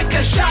 Take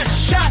a shot,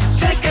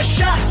 take a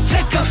shot,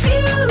 take a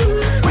few.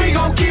 We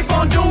gon' keep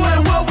on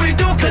doing what we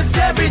do, 'cause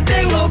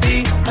everything will be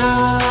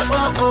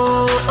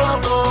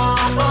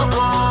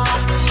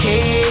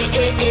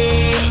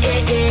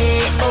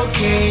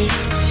okay.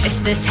 This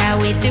is how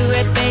we do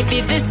it,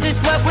 baby. This is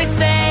what we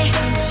say.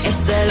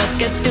 It's a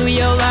look at through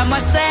your arm, I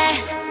say.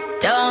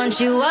 Don't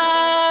you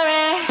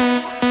worry.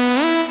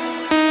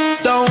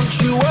 Don't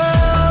you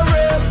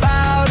worry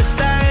about a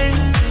thing.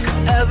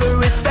 'Cause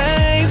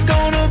everything's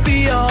gonna be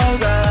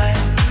alright.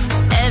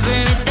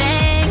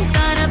 Everything's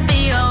gonna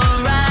be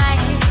alright.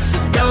 So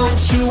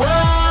don't you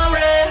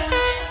worry.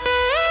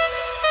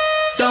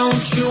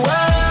 Don't you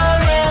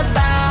worry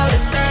about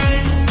a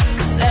thing.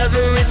 'Cause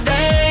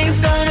everything's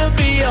gonna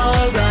be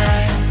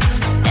alright.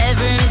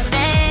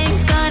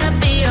 Everything's gonna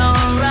be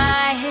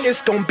alright.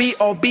 It's gonna be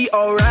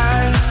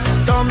alright.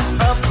 Thumbs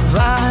up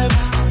vibe,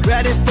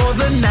 ready for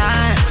the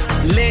night.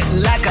 Lit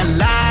like a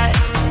light,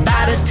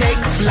 about to take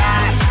a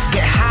flight.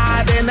 Get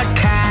high than a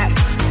cat,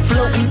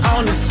 floating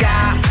on the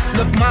sky.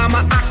 Look, mama,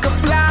 I can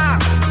fly.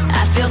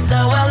 I feel so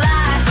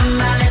alive,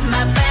 and I live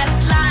my best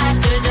life.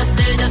 Do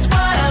just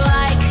what I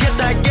like.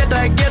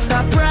 Get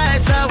that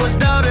price. I was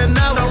down and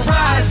now I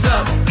rise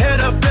up. Head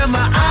up and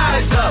my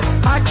eyes up.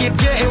 I keep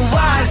getting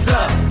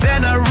wiser.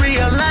 Then I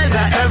realize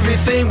that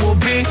everything will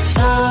be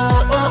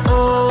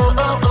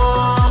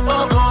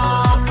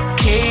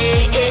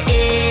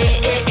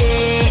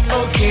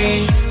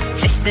okay.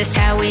 This is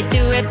how we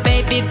do it,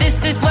 baby. This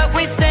is what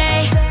we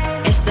say.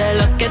 It's a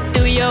look at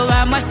through your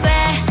arm, I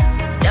say.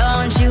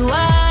 Don't you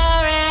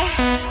worry.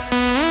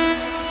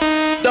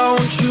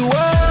 Don't you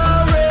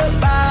worry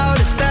about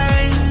a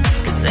thing.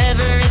 'Cause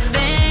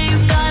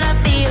everything's gonna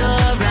be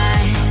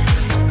alright.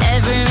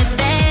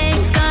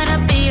 Everything's gonna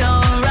be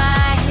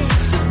alright.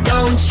 So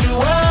don't you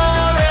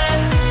worry.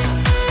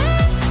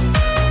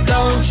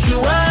 Don't you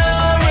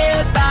worry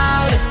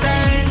about a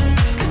thing.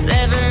 'Cause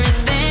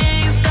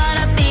everything's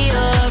gonna be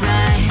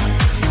alright.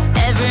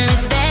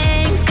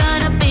 Everything's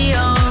gonna be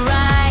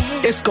alright.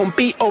 It's gonna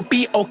be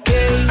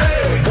okay.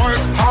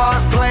 Work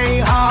hard, play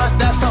hard,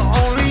 that's the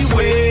only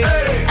way.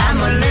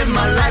 I'ma live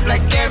my life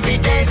like every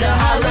day's a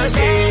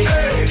holiday.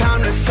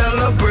 Time to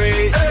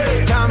celebrate,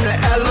 time to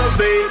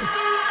elevate.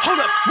 Hold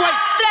up, wait.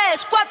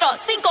 3, 4,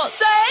 5,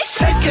 6.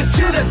 Take it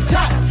to the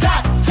top,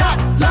 top, top,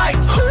 like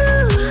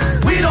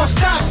we don't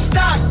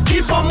stop,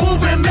 keep on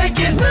moving, make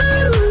it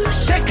move.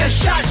 Take a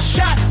shot,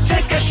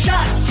 take a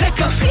shot, take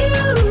a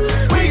few.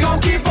 We gon'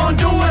 keep on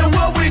doing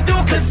what we do,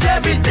 'cause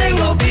everything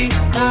will be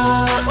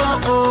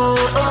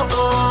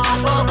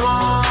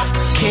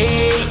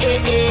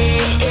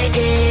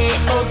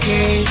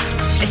okay.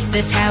 This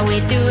is how we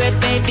do it,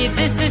 baby.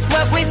 This is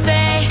what we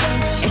say.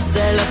 It's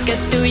a look at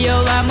through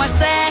your arm, I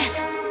say.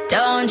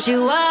 Don't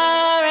you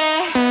worry.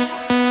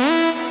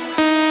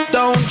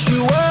 Don't you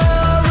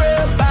worry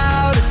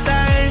about a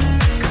thing.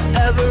 'Cause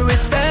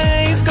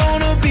everything's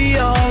gonna be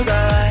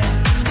alright.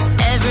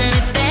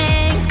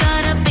 Everything's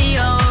gonna be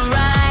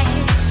alright.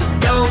 So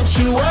don't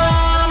you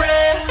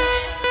worry.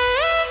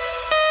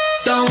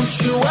 Don't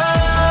you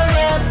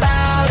worry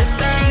about a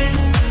thing.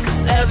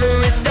 'Cause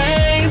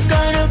everything's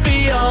gonna be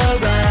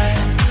alright.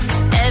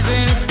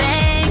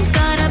 Everything's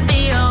gonna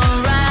be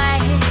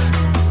alright.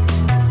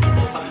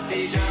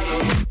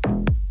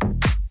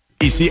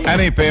 Ici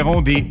Alain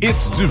Perron des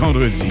Hits du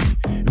vendredi.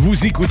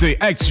 Vous écoutez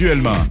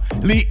actuellement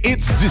les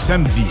Hits du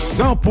samedi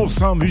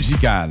 100%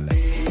 musical.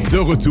 De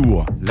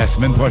retour la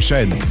semaine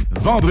prochaine,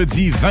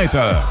 vendredi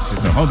 20h.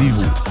 C'est un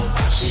rendez-vous.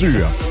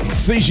 sur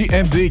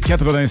CJMD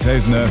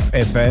 96.9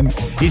 FM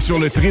et sur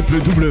le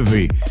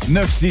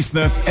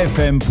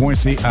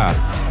www.969fm.ca.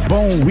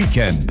 Bon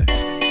week-end!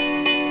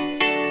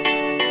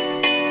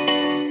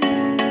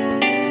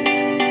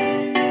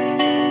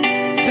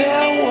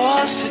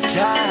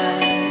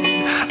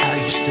 Time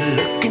I used to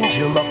look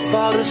into my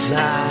father's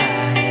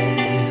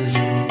eyes.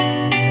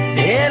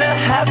 In a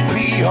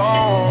happy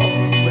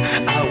home,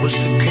 I was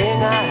the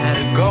king, I had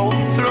a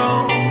golden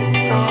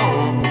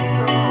throne.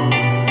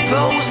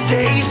 Those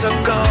days are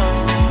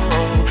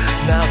gone,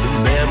 now the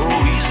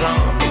memories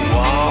on the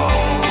wall.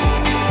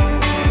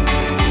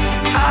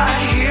 I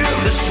hear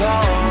the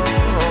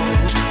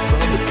songs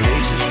from the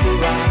places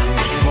where I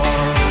was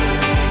born.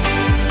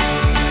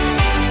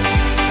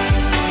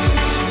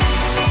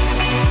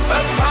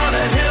 Upon a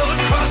hill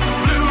across the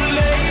blue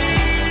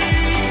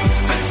lake,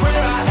 that's where I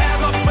had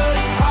my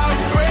first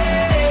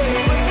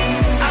heartbreak.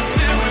 I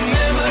still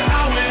remember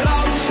how it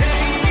all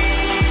changed.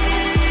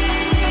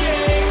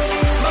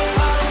 My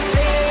father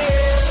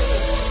said,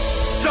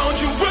 don't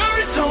you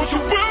worry,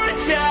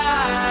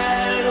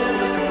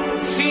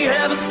 child. See,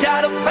 heaven's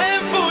got a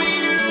plan for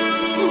you.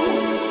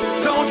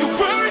 Don't you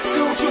worry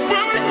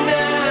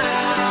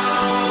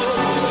now.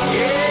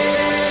 Yeah.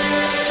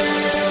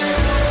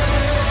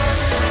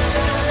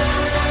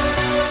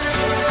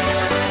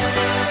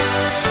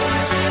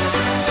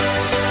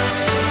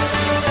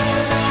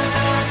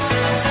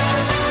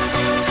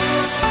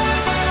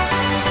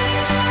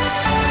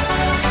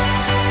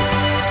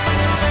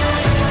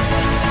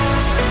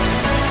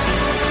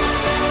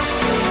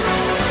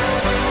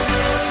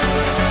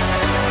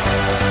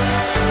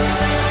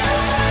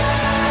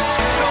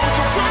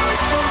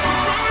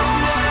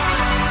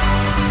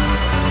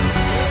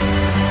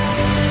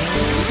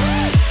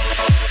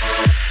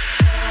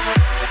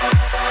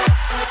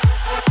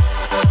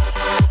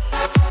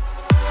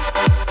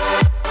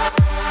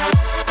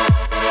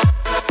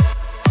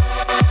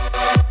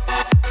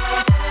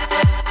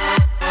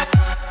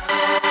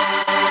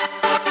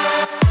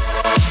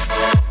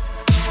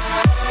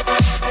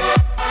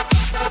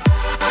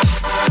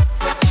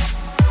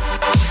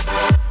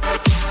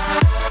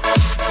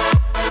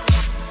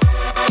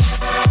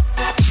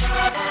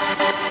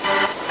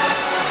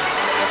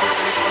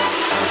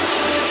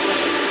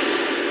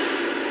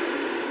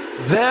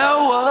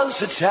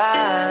 A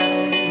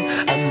time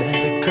I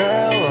met a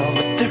girl of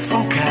a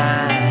different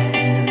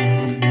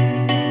kind.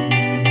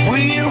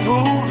 We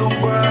ruled the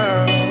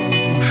world. I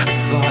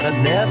thought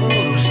I'd never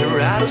lose her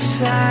out of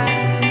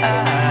sight.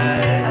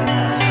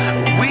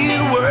 We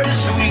were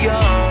so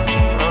young.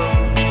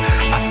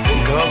 I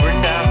think of her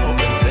now and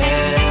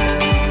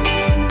then.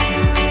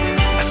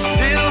 I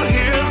still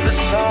hear the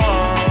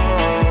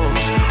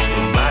songs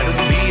reminding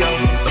me of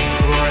a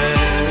friend.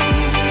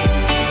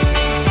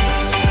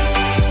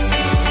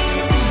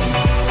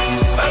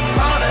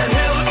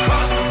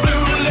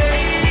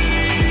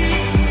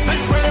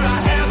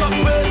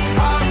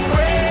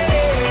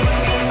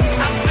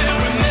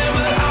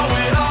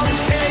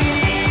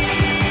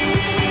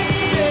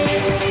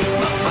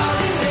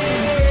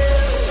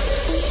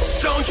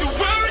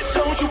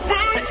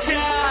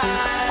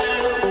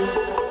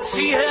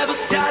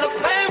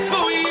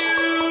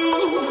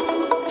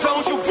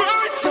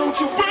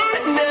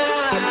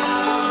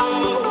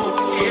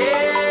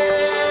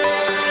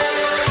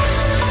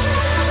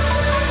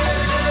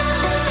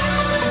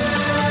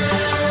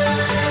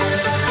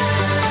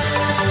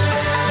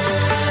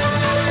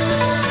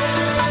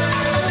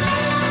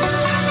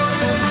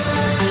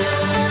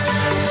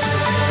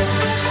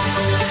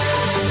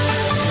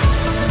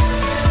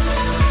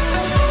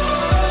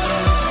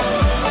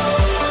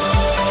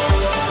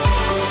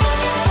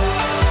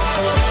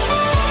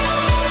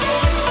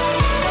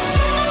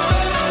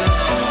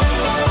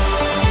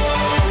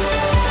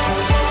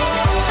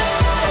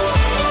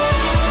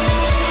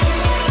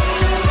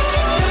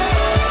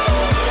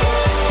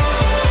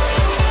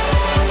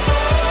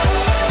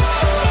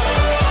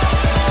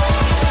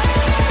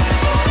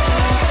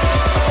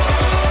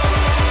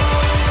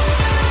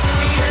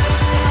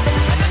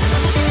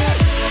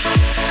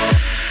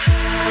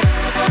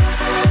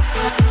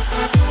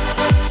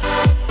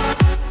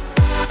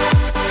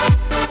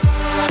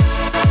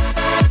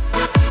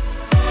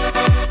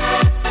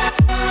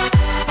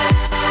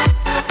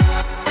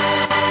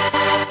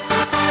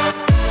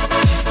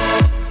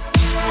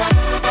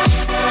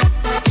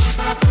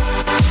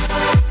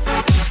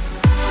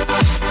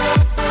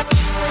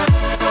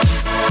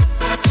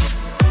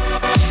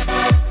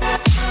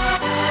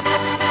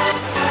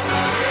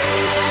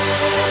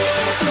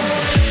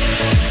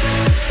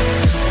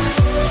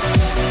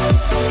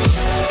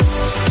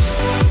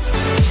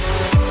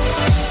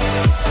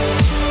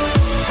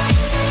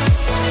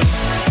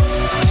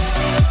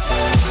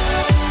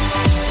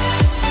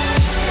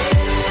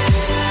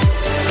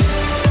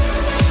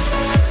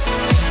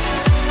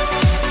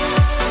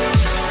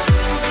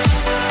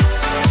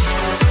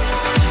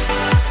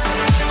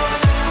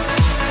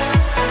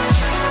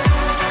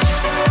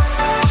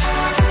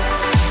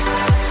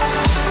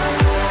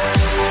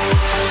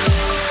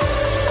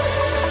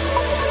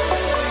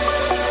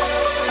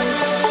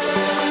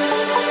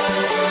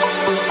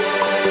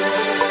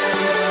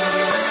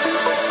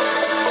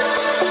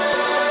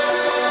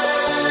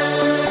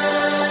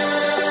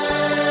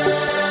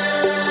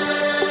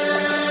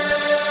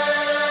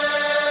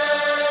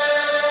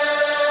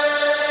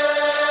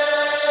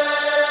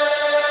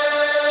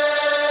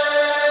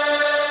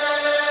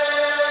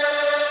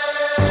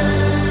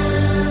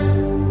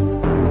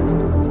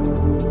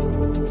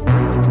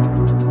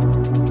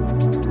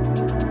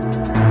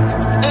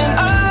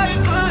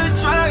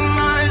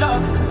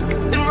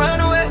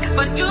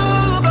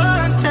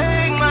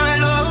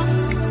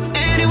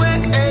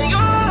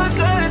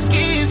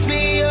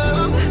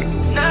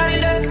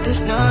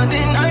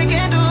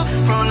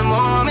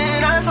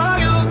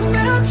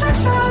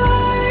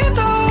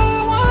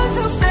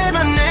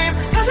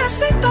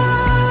 Necesito,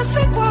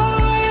 c'est quoi?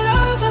 Your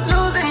love's a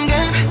losing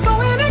game.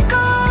 Going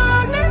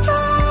incognito,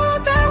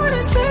 that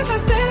wouldn't change a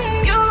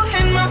thing. You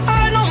in my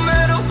heart no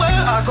matter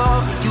where I go.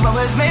 You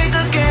always make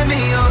a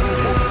cameo.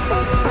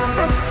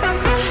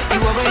 You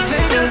always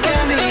make a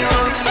cameo.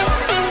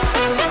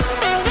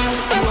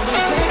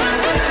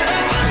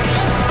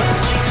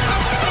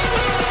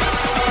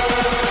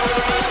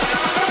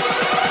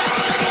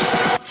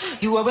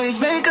 You always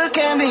make a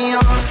cameo.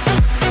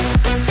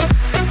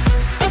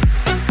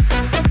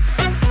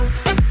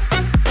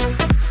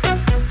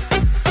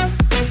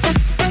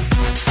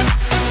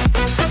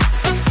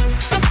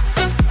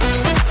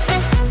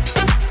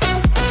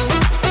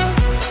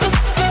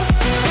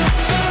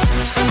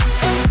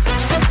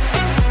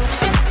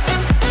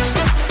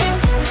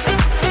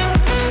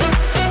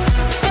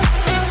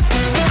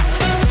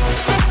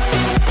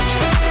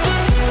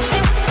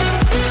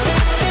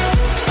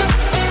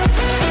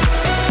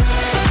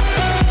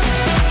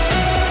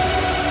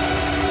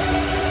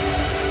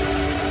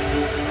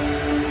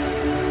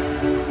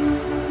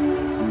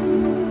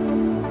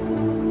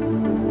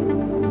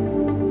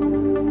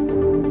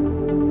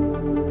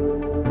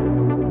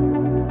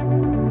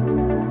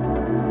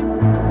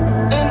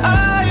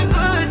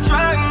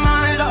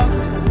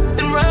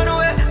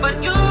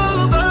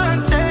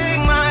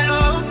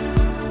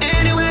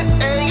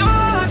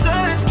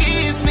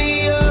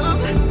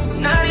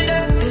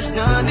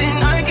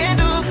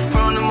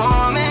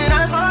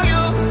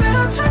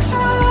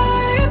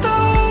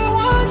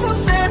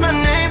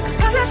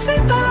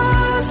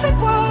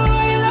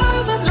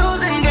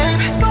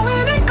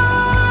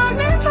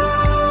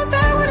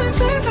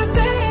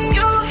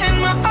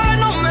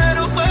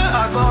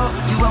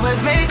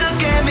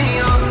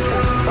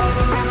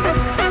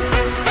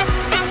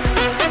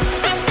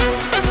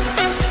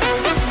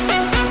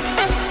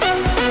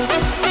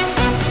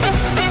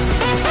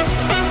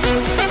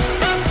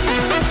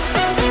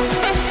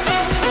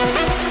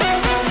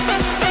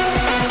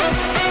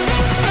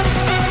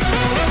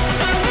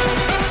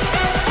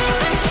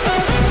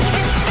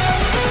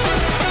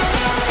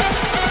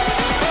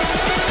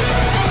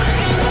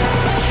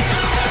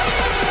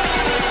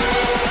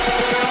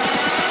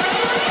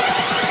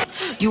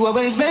 You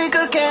always make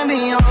a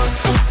cameo.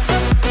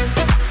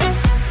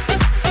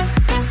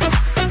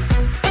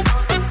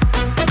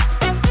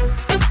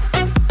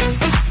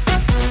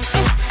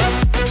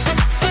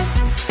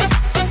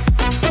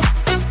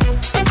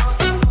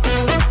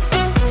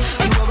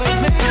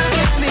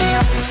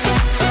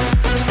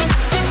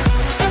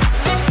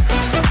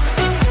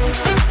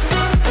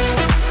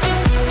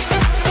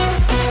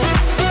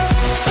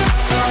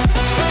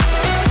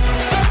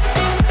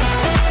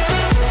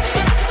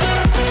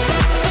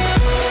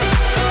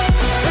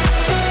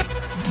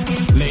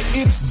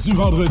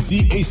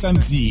 Vendredi et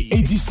samedi,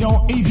 édition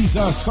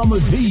Ibiza Summer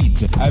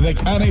Beat avec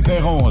Alain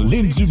Perron,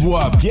 Lynn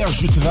Dubois, Pierre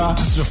Jutras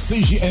sur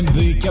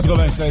CJMD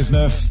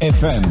 96.9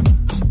 FM.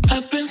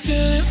 I've been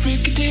feeling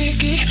freaky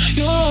dicky.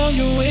 You're on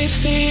your way to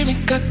see me.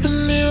 Got the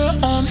mirror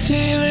on the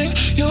ceiling.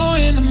 You're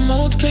in the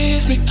mood to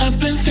please me. I've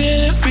been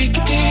feeling freaky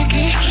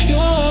dicky. You're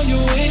on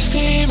your way to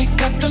see me.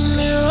 Got the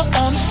mirror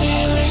on the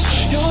ceiling.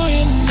 You're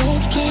in the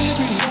mood to please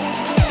me.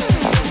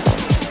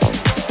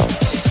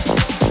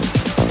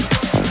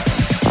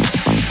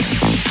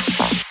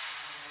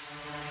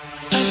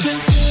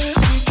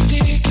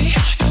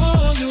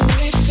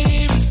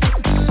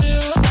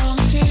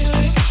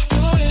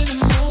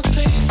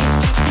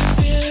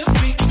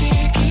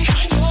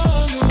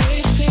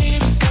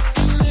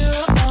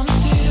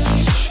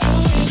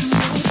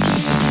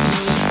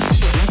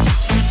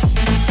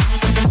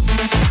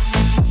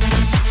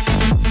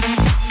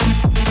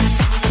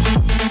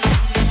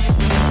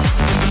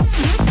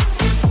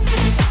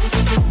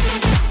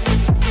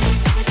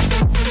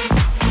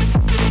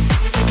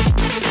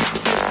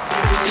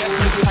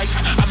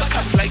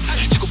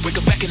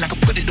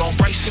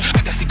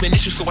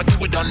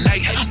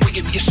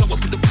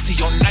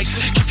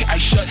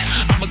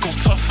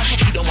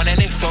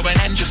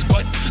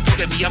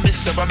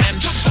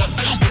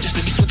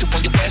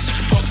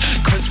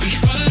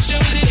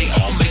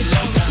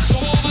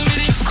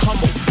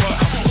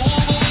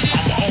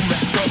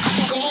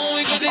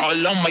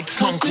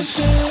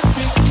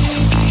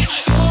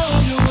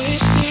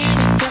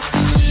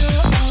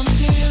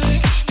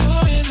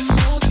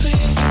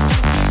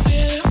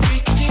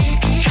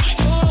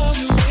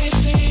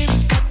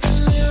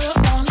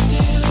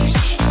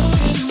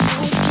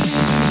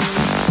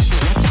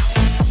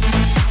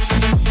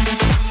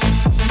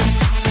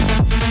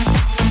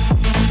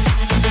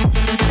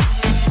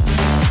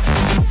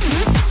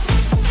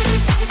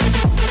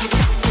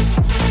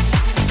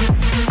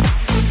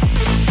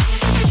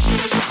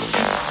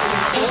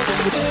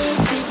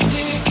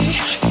 Freaky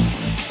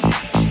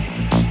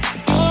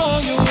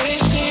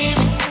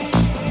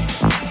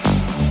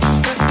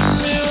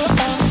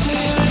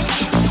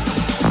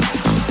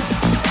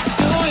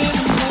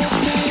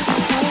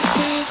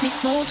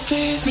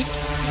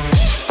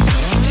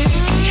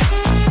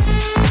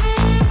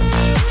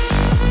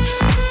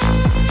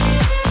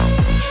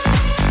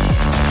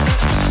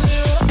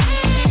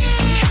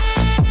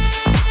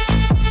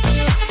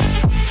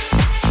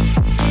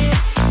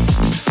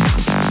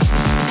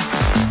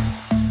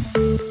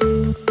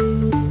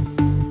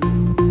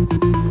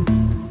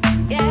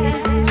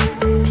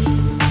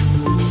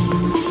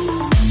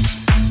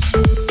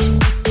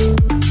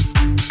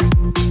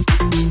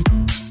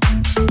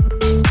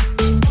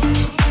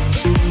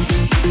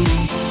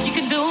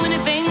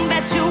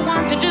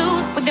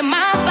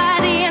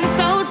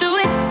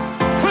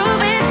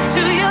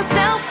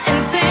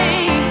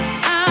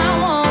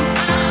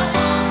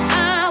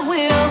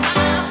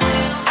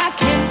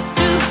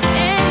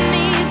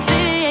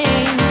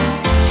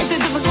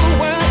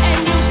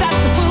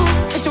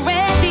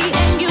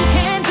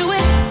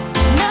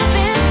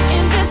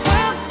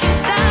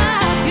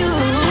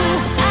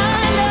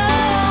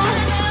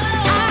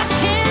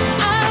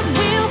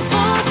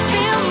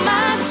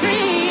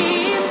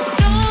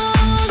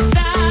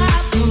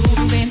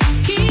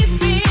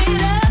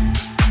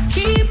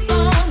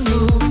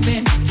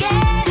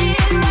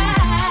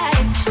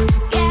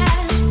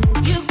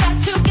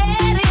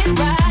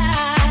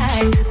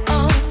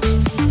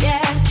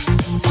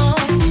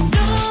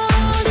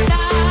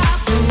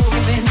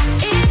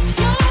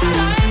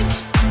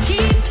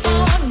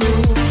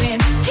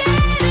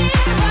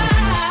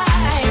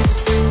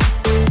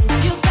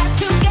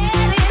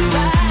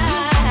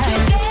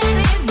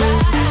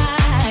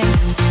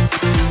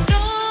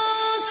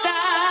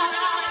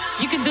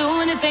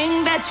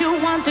that you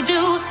want to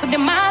do with your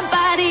mind,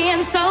 body,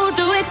 and soul.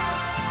 Do it.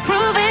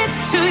 Prove it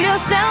to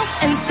yourself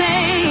and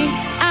say,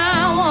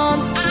 I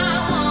want,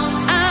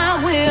 I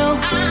will,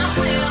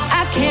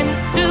 I can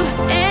do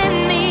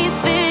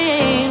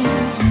anything.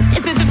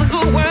 It's a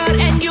difficult world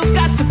and you've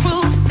got to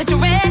prove that you're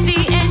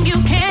ready and you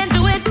can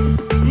do it.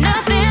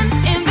 Nothing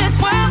in this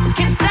world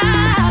can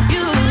stop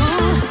you.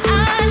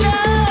 I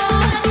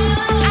know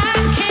I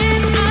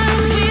can, I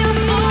will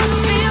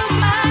fulfill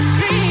my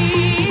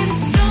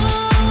dreams.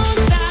 Don't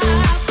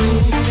stop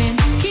moving,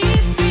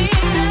 keep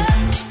it up,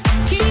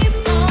 keep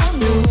on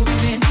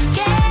moving,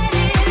 get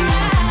it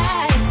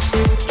right.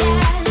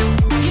 Yeah,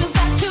 you've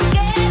got to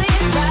get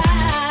it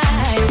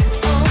right.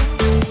 Oh,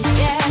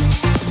 yeah.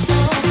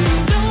 Oh,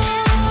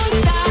 don't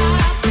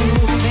stop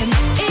moving,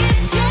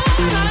 it's your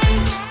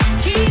life.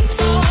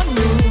 Keep on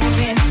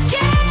moving,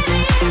 get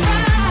it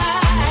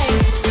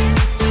right.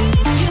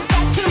 You've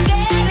got to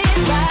get it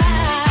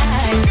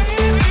right.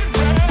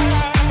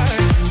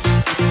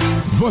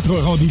 Votre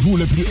rendez-vous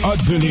le plus hot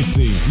de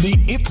l'été. Les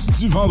hits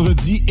du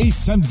vendredi et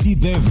samedi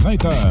dès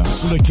 20h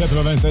sur le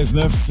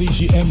 96.9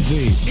 CJMD.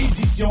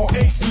 Édition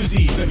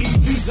exclusive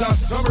Ibiza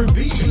Summer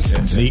Beat.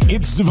 Les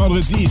hits du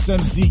vendredi et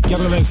samedi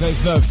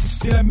 96.9.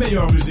 C'est la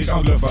meilleure musique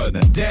anglophone.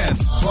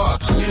 Dance,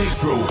 pop,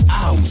 electro,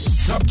 house,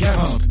 top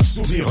 40,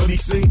 sur des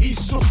remixés et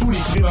surtout les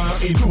primeurs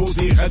et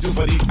nouveautés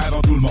radiophoniques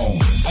avant tout le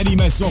monde.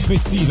 Animation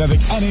festive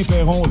avec Alain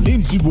Perron,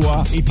 Lynn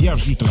Dubois et Pierre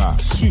Jutras.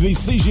 Suivez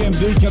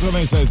CJMD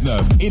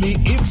 96.9 et les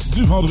hits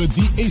du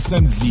vendredi et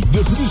samedi, de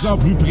plus en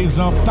plus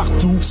présents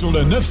partout sur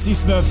le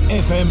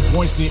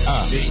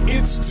 969fm.ca. Les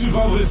hits du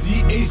vendredi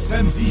et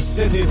samedi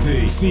cet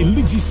été, c'est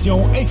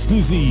l'édition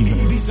exclusive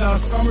Ibiza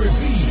Summer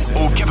Beat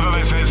au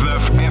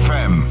 96.9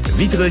 FM.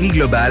 Vitrerie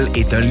Globale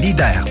est un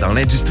leader dans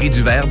l'industrie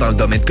du verre dans le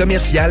domaine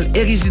commercial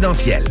et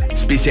résidentiel.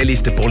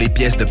 Spécialiste pour les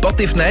pièces de portes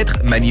et fenêtres,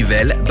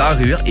 manivelles,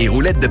 barrures et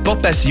roulettes de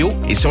porte patio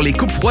et sur les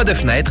coupes froides de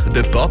fenêtres,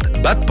 de portes,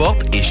 bas de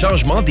porte et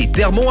changement des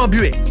thermos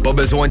embués. Pas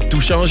besoin de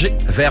tout changer.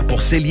 Verre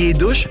pour cellier et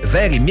douche,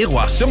 verre et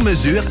miroir sur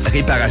mesure,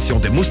 réparation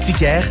de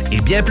moustiquaires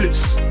et bien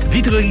plus.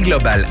 Vitrerie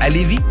Globale à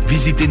Lévis,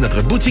 visitez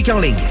notre boutique en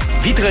ligne.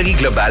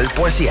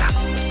 vitrerieglobale.ca.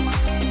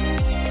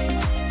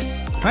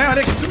 Hey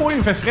Alex, tu vois, il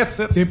me fait frais de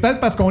ça. C'est peut-être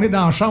parce qu'on est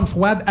dans une chambre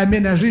froide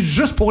aménagée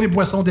juste pour les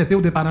boissons d'été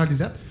au dépanneur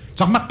Lisette.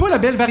 Tu remarques pas la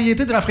belle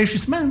variété de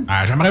rafraîchissement?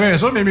 Ah, j'aimerais bien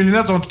ça, mais mes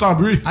lunettes sont toutes en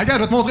bruit. Ah, regarde,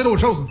 je vais te montrer d'autres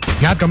choses.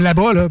 Regarde, comme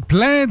là-bas, là,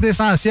 plein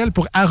d'essentiels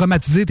pour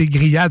aromatiser tes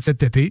grillades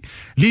cet été.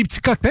 Les petits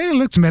cocktails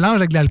là, que tu mélanges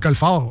avec de l'alcool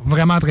fort,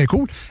 vraiment très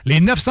cool. Les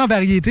 900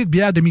 variétés de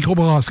bières de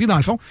microbrasserie, dans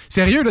le fond.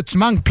 Sérieux, là, tu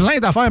manques plein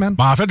d'affaires, man.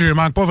 Bon, en fait, je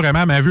manque pas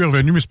vraiment. Ma vue est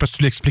revenue, mais c'est parce que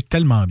tu l'expliques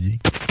tellement bien.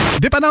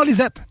 Dépanneur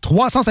Lisette,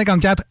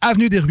 354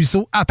 Avenue des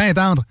Ruisseaux, à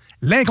Pintendre.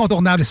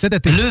 L'incontournable cet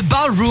été. Le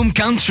Ballroom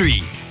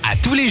Country. À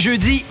tous les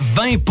jeudis,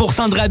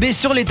 20% de rabais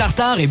sur les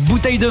tartares et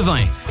bouteilles de vin.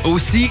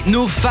 Aussi,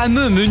 nos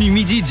fameux menus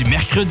midi du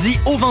mercredi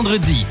au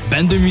vendredi.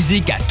 Bande de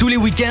musique à tous les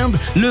week-ends,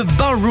 le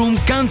Ballroom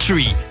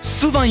Country.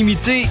 Souvent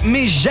imité,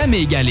 mais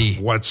jamais égalé.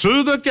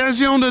 Voiture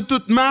d'occasion de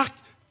toute marque,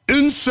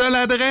 une seule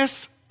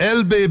adresse,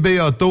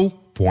 lbbauto.com.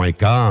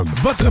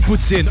 Votre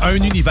poutine, un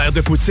univers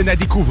de poutine à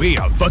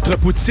découvrir. Votre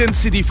poutine,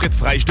 c'est des frites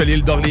fraîches de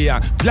l'île d'Orléans,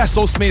 de la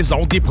sauce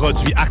maison, des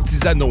produits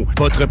artisanaux.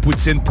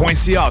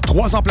 Votrepoutine.ca,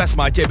 3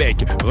 emplacements à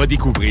Québec.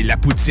 Redécouvrez la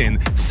poutine,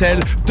 celle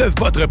de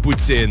votre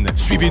poutine.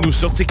 Suivez-nous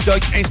sur TikTok,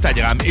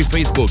 Instagram et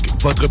Facebook.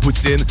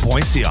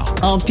 Votrepoutine.ca.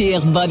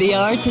 Empire Body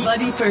Art,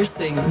 Body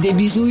Pursing. Des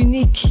bijoux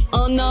uniques,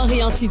 en or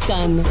et en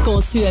titane,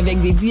 conçus avec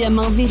des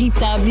diamants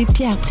véritables et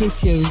pierres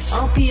précieuses.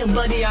 Empire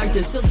Body Art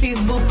sur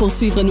Facebook pour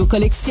suivre nos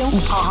collections ou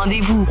prendre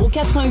rendez-vous au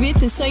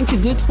 88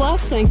 523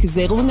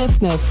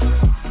 5099.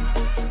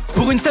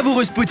 Pour une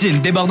savoureuse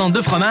poutine débordante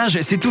de fromage,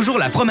 c'est toujours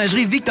la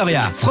Fromagerie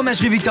Victoria.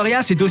 Fromagerie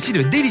Victoria, c'est aussi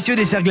de délicieux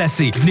desserts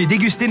glacés. Venez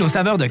déguster nos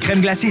saveurs de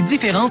crème glacée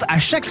différentes à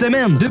chaque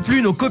semaine. De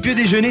plus, nos copieux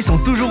déjeuners sont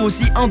toujours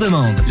aussi en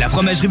demande. La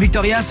Fromagerie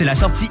Victoria, c'est la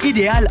sortie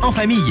idéale en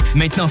famille.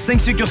 Maintenant, 5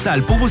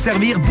 succursales pour vous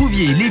servir: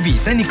 Bouvier, Lévis,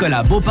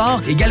 Saint-Nicolas,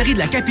 Beauport et Galerie de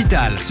la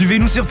Capitale.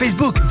 Suivez-nous sur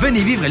Facebook.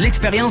 Venez vivre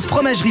l'expérience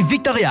Fromagerie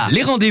Victoria.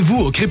 Les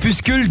rendez-vous au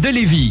Crépuscule de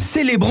Lévis.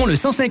 Célébrons le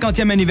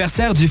 150e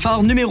anniversaire du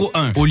phare numéro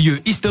 1 au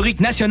lieu historique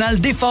national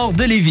des forts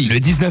de Lévis. Le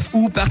 19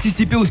 août,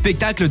 participez au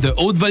spectacle de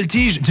haute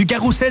voltige du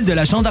Carrousel de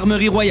la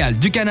Gendarmerie royale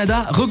du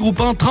Canada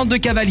regroupant 32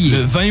 cavaliers.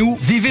 Le 20 août,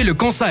 vivez le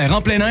concert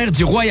en plein air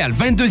du Royal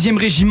 22e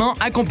Régiment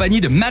accompagné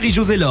de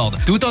Marie-Josée Lord,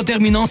 tout en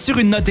terminant sur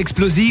une note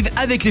explosive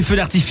avec les feux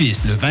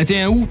d'artifice. Le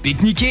 21 août,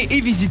 pique-niquez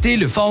et visitez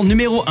le fort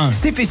numéro 1.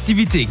 Ces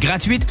festivités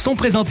gratuites sont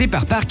présentées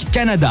par Parc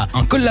Canada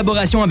en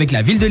collaboration avec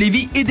la Ville de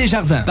Lévis et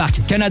Desjardins.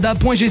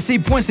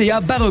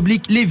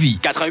 parccanada.gc.ca/Lévis.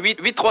 88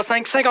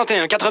 835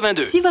 51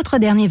 82. Si votre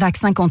dernier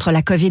vaccin contre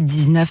la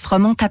COVID-19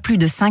 remonte à plus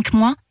de 5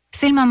 mois,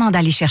 c'est le moment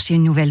d'aller chercher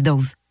une nouvelle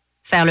dose.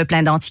 Faire le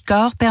plein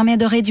d'anticorps permet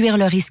de réduire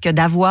le risque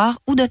d'avoir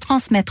ou de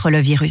transmettre le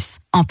virus,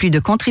 en plus de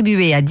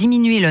contribuer à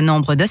diminuer le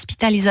nombre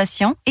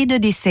d'hospitalisations et de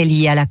décès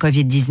liés à la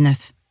COVID-19.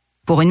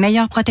 Pour une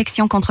meilleure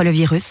protection contre le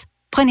virus,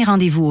 prenez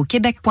rendez-vous au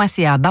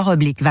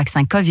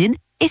québec.ca/vaccin COVID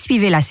et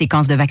suivez la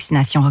séquence de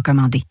vaccination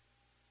recommandée.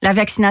 La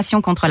vaccination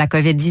contre la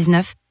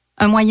COVID-19,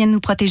 un moyen de nous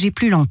protéger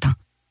plus longtemps.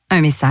 Un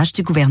message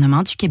du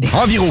gouvernement du Québec.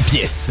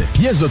 Enviropièces.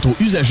 Pièces d'auto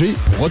usagées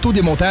pour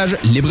autodémontage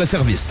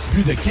libre-service.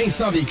 Plus de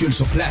 1500 véhicules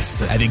sur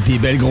place. Avec des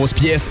belles grosses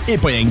pièces et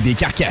pas rien que des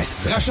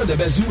carcasses. Rachat de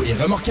bazou et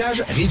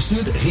remorquage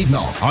Rive-Sud,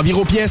 Rive-Nord.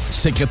 Enviropièces,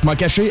 secrètement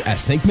caché à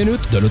 5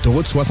 minutes de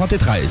l'autoroute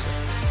 73.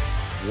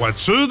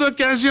 Voiture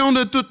d'occasion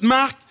de toute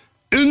marque,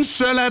 une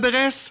seule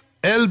adresse,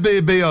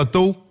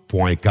 lbbauto.com.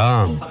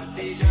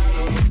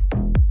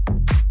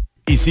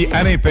 Ici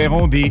Alain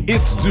Perron des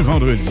Hits du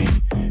vendredi.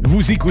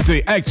 Vous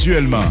écoutez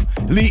actuellement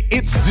les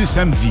Hits du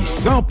samedi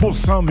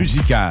 100%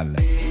 musical.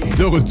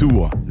 De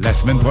retour la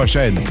semaine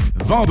prochaine,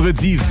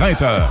 vendredi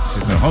 20h.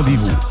 C'est un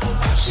rendez-vous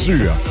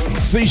sur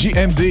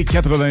CJMD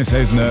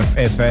 96.9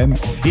 FM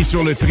et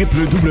sur le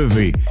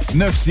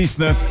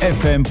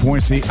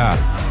www.969fm.ca.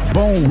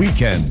 Bon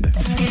week-end.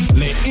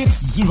 Les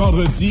hits du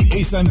vendredi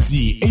et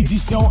samedi,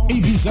 édition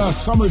Ibiza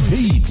Summer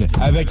Beat,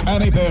 avec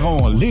Alain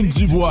Perron, Lynn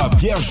Dubois,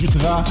 Pierre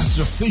Jutras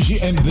sur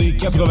CJMD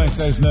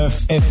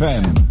 96.9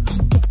 FM.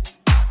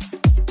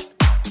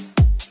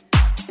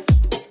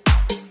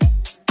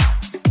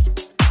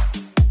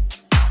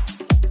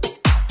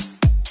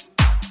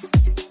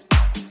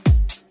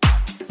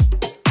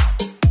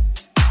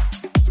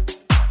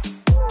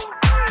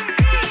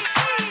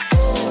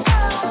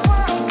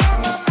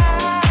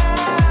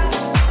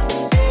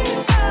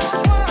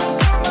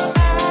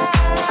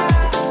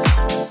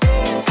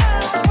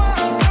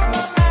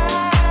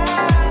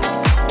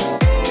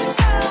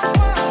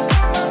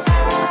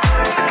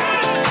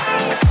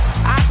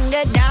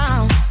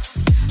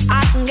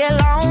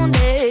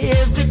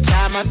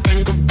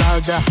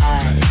 The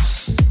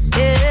highs,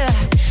 yeah,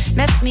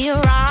 mess me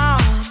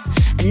around,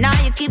 and now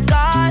you keep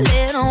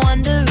calling,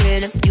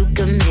 wondering if you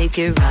can make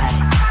it right.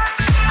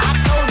 I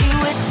told you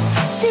it's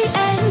the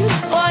end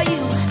for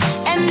you,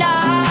 and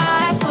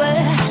I swear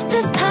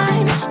this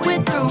time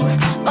we're through,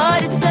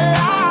 but it's a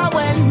lie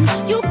when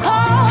you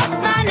call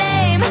my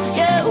name.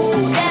 Yeah,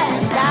 ooh,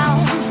 that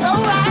sounds so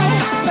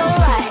right, so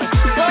right,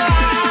 so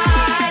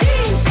right.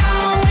 Deep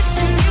down,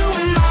 wishing you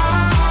were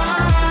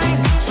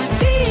mine.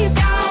 Deep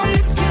down,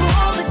 miss you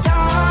all the time.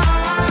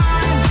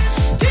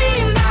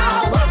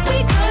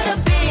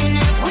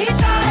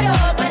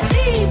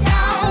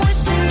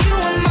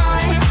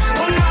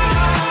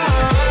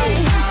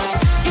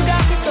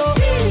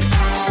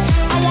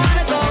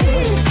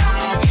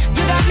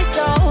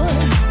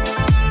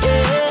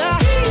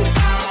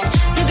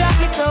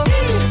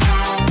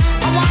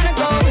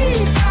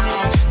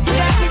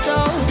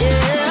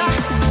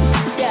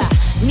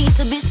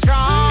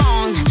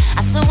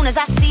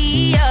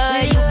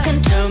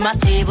 My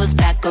tables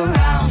back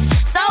around.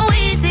 So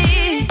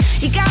easy,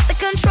 you got the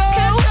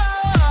control.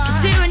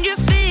 Just hearing your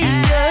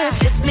speakers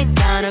gets me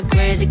kinda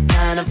crazy,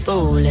 kinda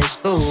foolish.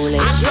 I know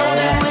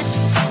that it's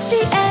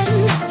the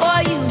end for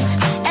you,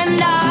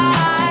 and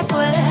I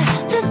swear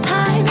this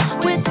time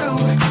we're through,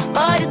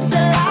 but it's a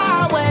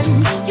lie when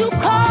you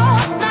call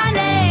my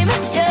name.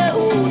 Yeah,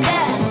 ooh,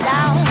 that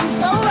sounds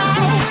so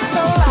right,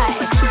 so right,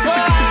 so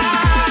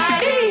right.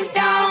 Deep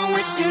down,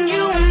 wishing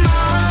you were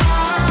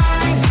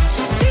mine.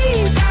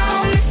 Deep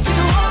down, miss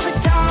you all the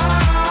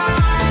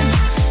time.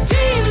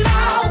 Dream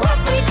about what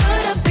we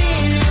could have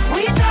been if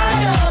we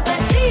tried up.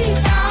 But deep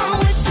down,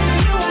 wishing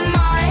you were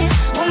mine,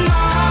 were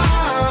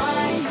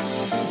mine.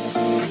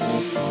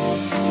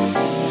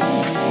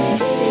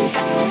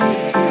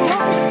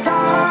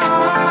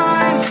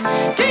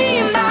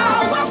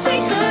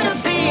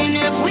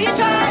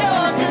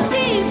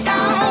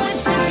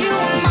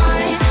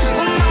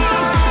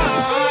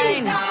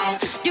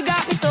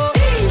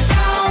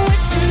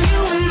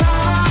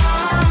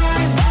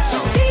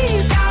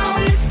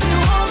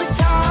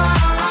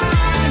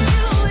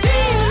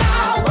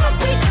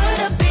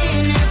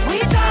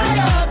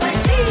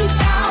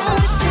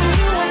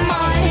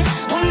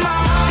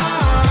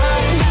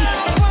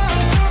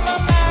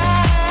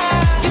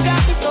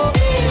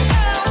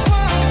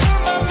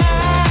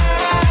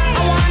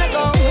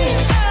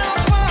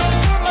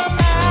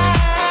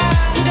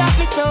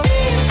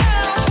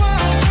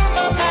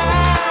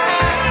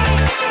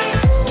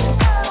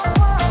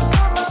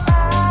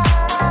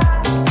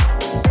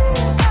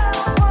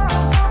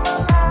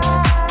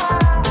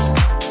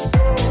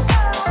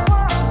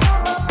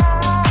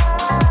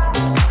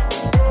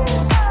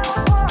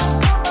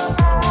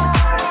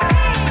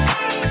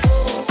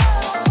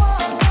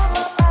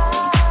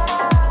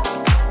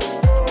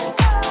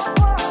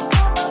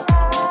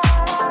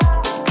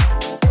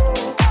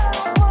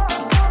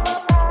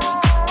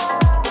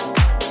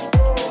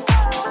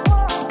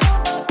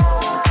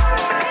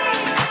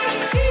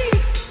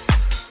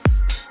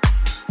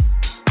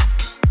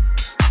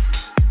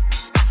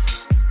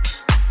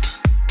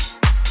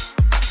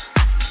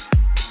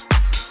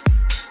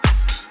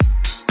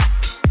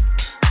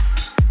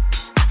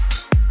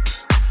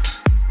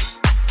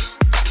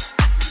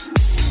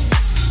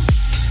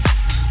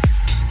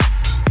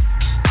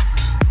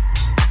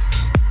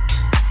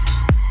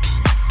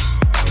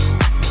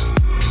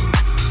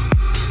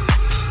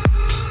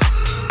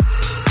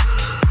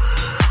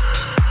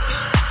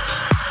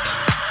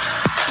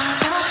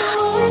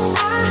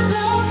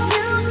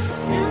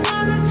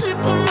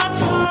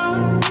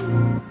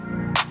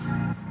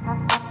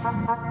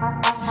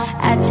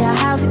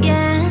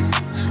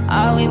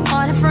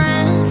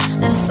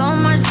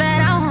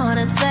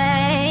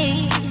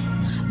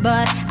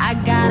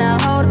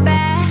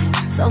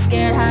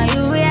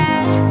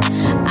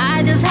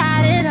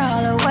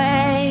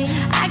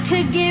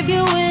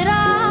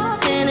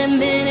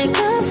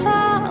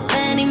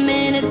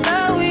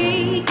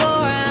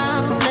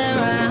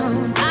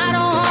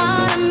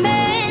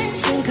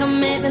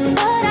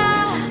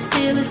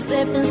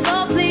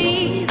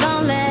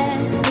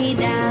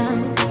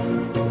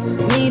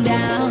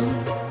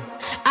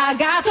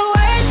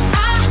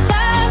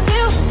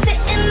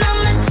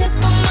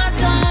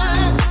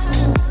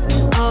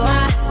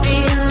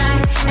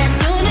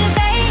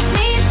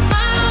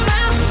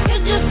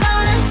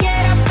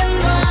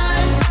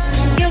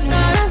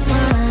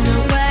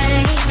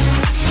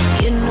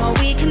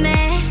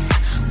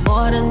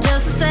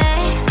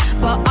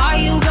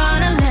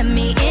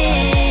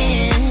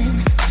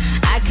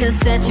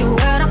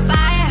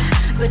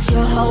 but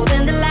you're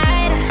holding the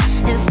light.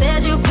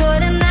 Instead, you're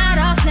putting out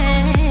a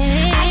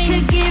flame. I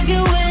could give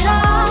you it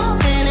all.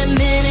 Any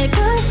minute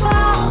could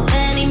fall.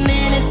 Any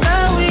minute,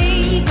 but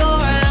we go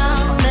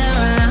round and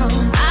round.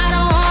 I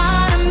don't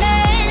wanna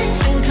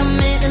mention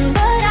committing,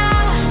 but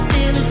I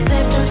feel it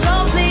slipping. So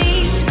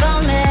please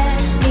don't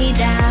let me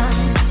down.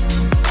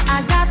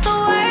 I got the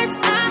words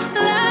I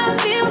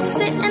love you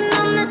sitting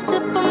on the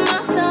tip of my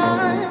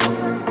tongue.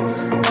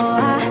 Oh,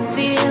 I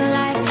feel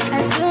like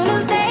as soon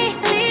as they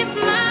leave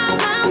my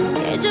mouth,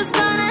 you're just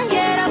gonna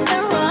get up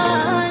and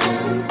run.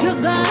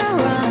 You're gonna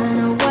run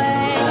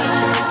away,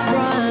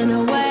 run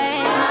away,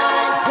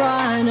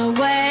 run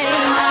away.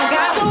 I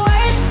got the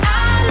words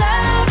I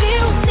love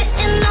you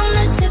sitting on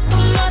the tip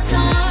of my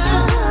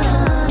tongue.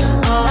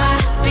 Oh, I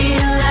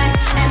feel like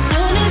as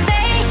soon as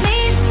they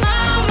leave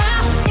my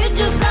mouth, you're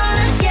just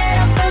gonna get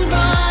up and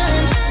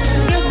run.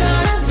 You're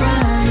gonna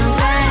run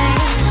away.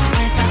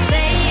 If I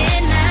say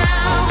it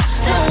now,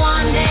 then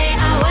one day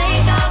I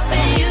wake up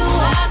and you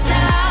walked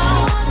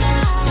out.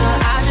 So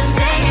I'll just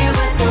say it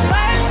with the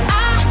words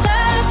I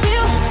love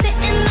you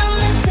sitting on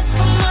the tip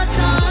of my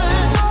tongue.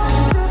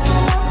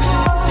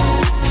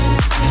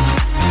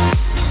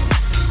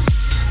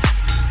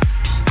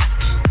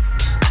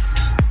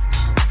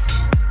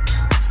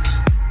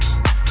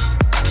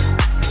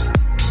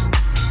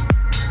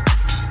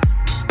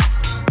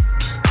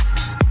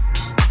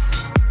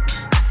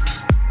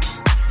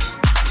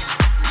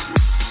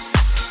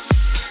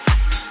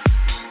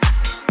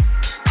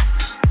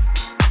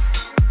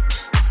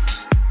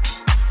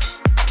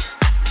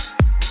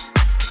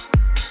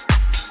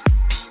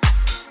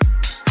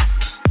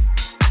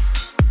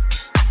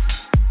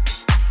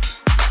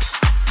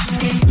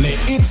 Les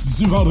hits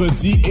du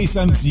vendredi et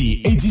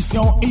samedi,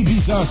 édition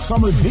Ibiza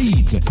Summer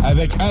Beat,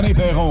 avec Alain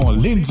Perron,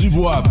 Lynn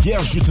Dubois,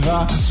 Pierre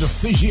Jutras, sur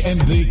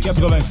CJMD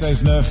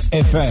 96.9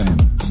 FM.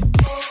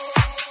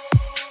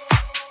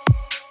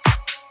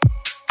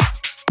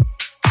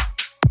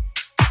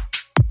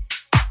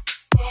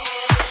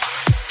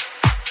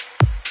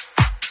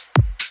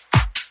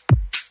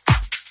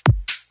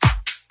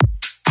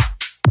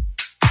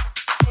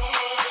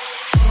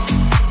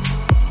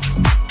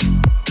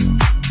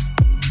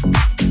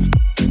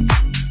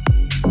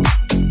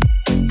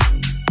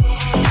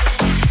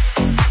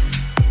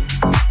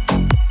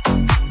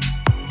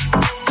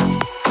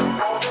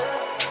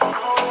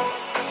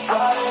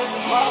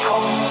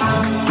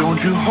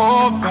 Don't you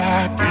hold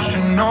back, you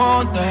should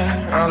know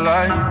that I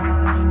like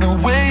the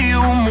way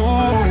you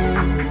move.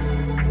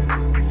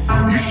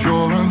 You're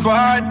sure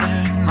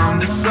inviting, I'm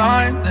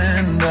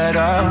deciding that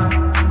I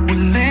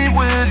will leave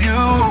with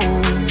you.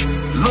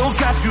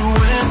 Look at you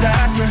in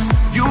that dress,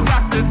 you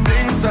got the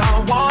things I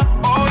want.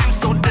 Oh, you're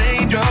so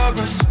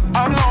dangerous,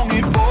 I'm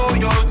longing for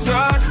your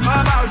touch.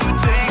 Love how you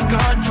take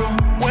control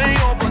when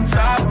you're on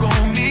top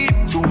of me.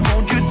 So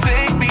won't you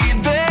take me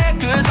there,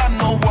 'cause I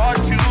know what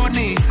you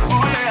need.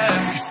 Oh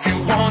yeah, if you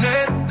want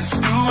it, let's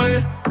do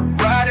it.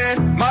 Ride it,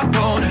 my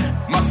pony,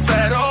 my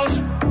saddle's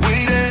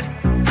waiting.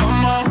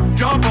 Come on,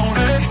 jump on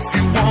it. If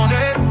you want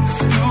it, let's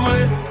do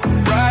it.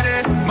 Ride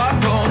it, my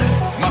pony,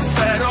 my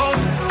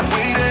saddle's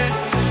waiting.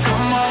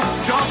 Come on,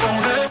 jump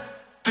on it.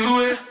 Do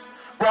it,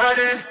 ride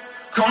it.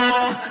 Come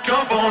on,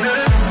 jump on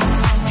it.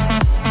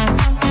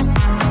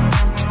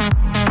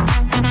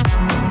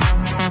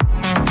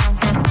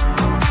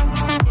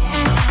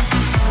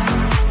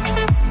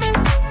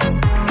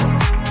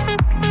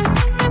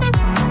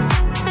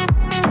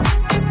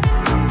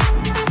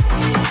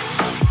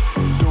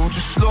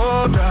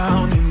 Slow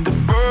down in the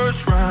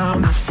first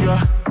round, it's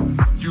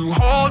you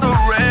hold the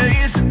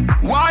reins,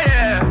 why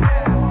yeah,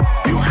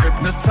 you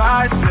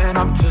hypnotize and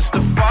I'm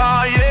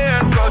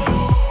testifying, 'cause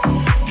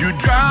you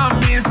drive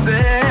me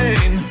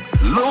insane.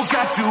 Look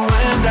at you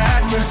in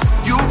that dress,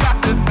 you got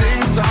the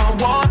things I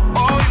want.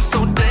 Oh, you're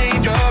so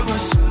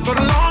dangerous, but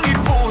I'm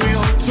longing for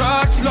your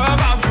touch. Love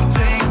how you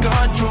take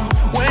control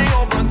when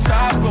you're on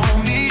top of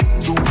me.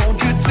 So won't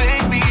you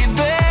take me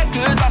there,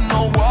 'cause I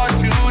know what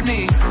you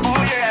need.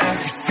 Oh yeah,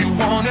 if you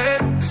want it,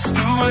 let's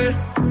do it.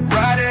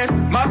 Ride it,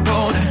 my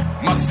pony,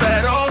 my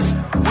saddle's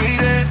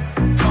waiting.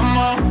 Come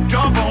on,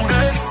 jump on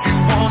it. If you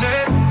want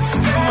it, let's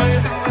do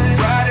it.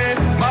 Ride it,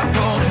 my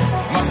pony,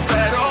 my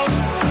saddle's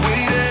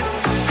waiting.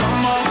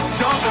 Come on,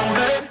 jump on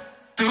it.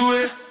 Do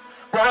it,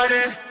 ride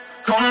it.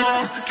 Come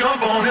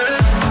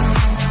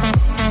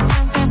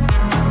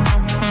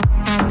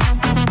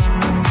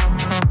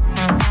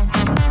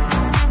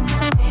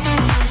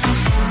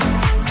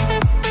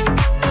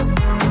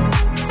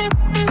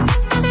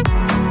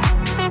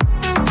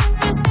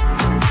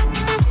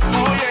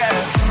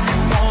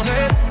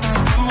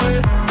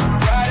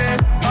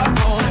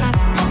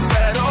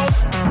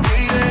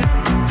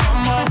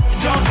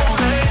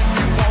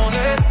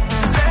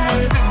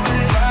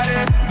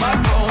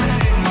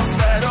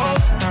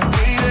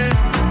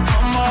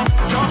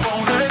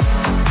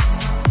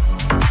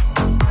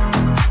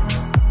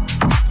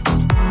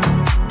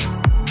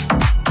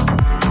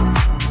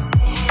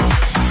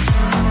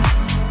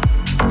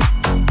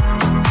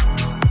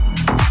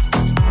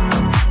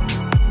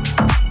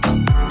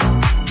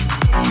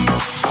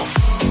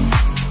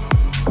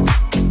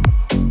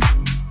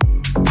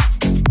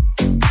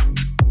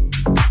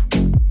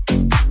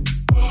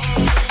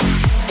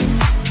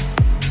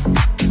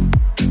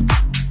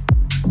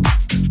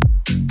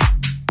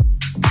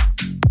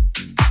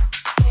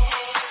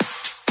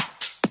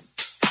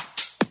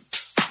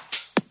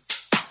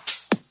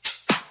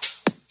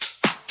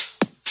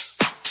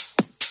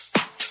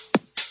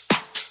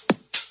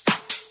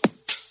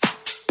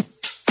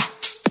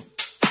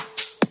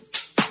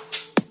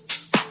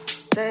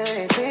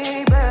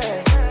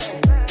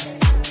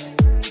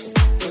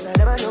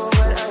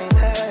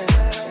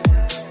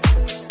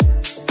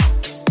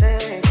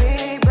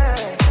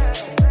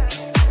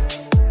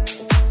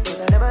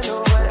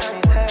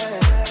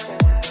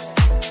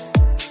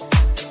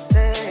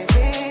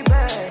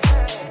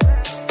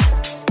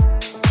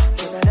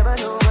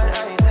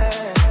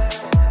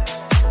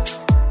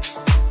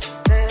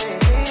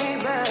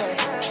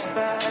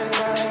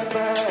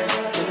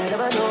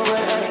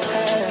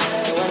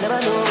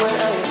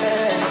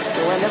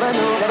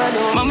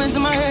Moments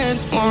in my head,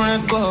 won't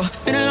let go.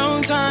 Been a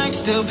long time,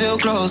 still feel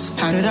close.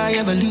 How did I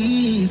ever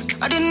leave?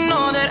 I didn't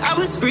know that I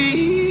was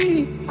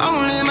free.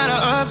 Only a matter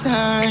of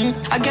time.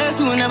 I guess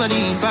we will never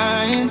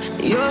define.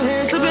 Your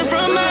hair slipping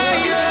from my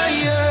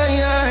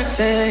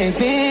Take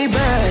me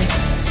back,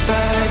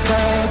 back,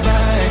 back,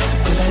 back.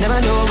 Cause I never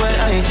know what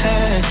I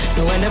had.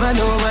 No, I never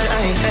know what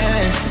I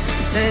had.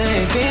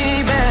 Take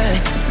me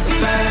back,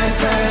 back,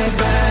 back,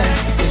 back.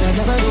 Cause I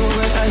never know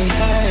what I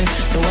had.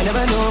 No, I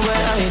never know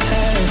what I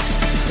had.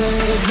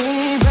 Take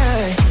me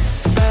back,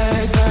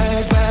 back,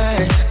 back,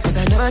 back. Cause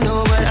I never know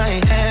what I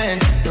had.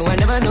 No, I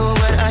never know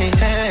what I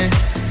had.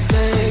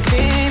 Take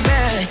me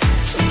back,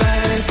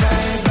 back,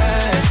 back,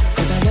 back.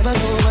 Cause I never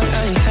know what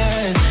I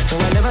had. No,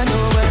 I never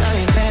know what I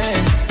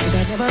had. Cause I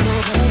never know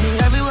what I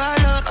had. Everywhere I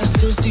look, I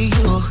still see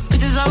you.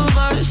 Bitches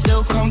over,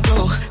 still come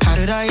through. How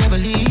did I ever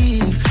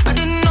leave? I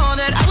didn't know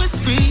that I was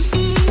free.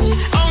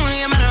 Only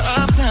a matter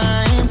of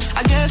time.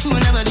 I guess we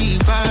will never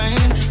define.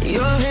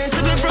 Your hair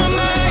slipping from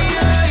my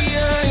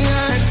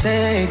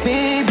Take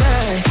me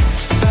back,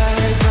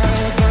 back,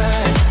 back,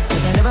 back.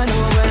 Cause I never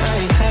know what I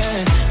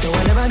had. No,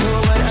 I never know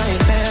what I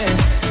had.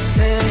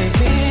 Take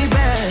me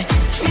back,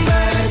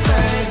 back,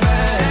 back,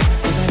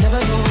 back. Cause I never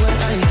know what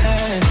I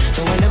had.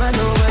 No, I never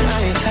know what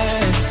I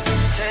had.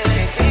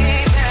 Take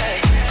me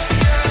back,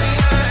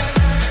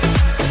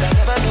 cause I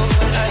never know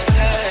what I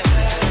had.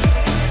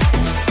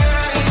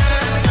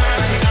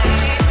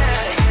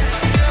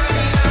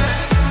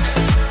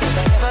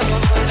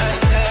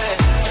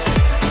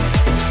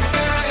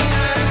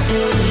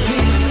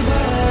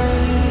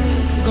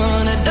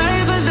 Gonna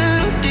dive a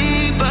little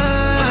deeper.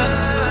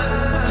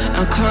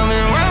 I'm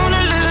coming round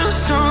a little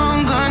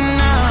stronger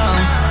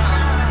now.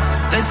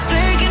 Let's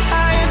take it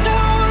higher,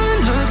 don't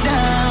look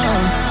down.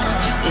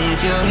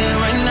 If you're here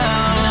right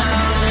now,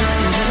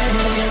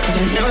 cause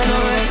I never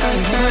know what I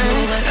had.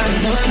 I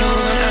never know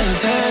what I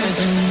had.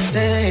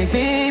 Take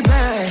me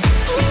back,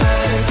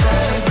 back,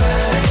 back,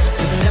 back.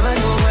 Cause I never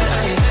know what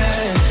I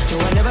had. No,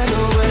 I never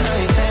know what I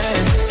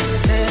had.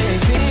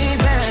 Take me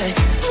back,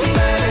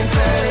 back,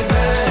 back,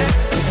 back.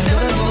 Cause I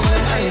never know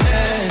what I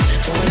had.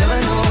 No, I never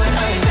know what I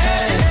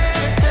had.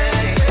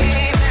 Take me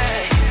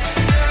back,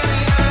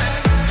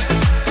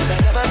 cause I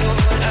never know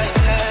what I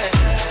had.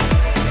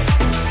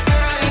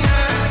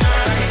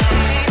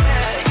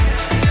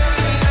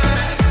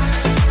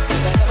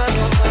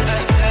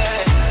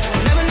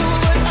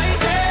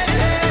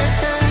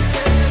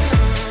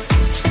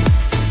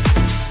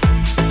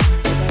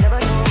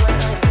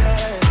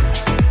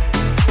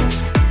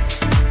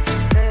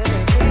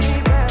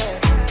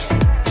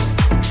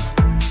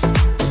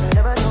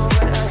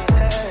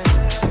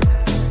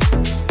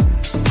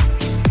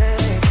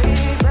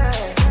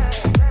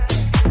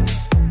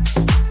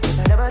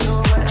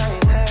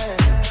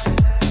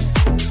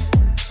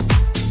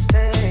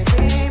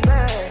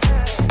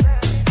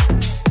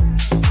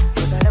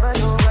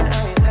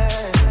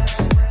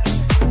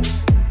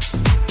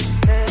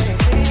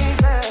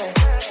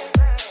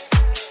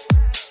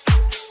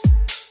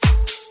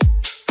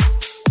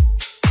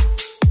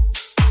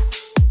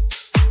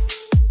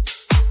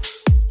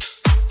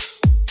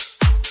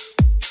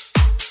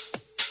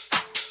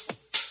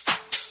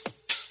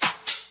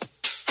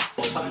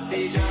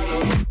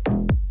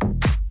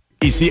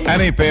 Ici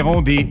Alain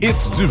Perron des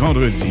Hits du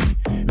vendredi.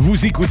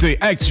 Vous écoutez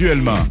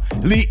actuellement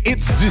les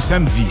Hits du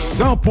samedi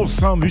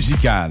 100%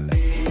 musical.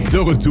 De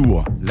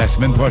retour la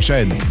semaine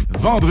prochaine,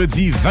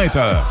 vendredi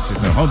 20h.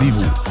 C'est un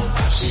rendez-vous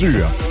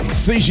sur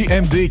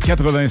CJMD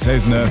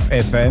 96.9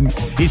 FM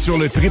et sur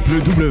le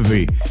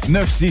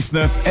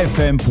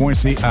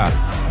www.969fm.ca.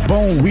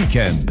 Bon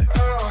week-end.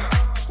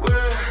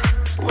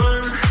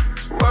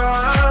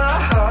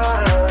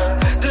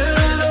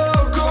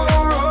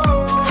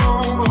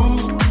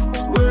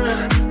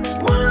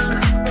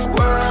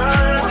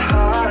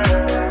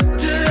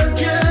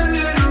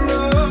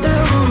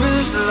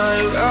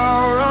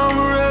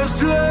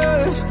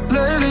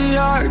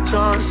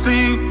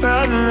 Sleep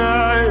at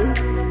night,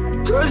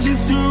 cause you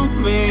threw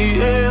me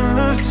in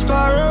the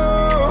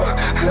spiral,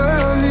 and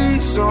I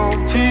need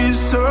some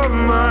peace of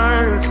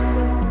mind.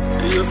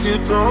 If you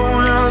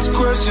don't ask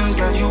questions,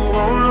 then you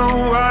won't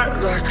know why.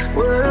 Like,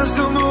 where's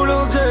the moon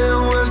all day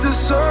and where's the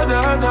sun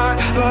at night?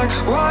 Like,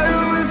 why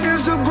are we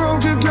things so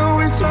broken, girl,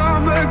 we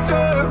turn back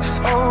time?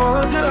 I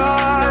wonder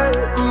why.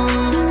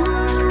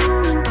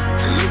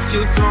 If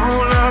you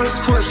don't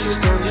ask questions,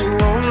 then you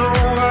won't know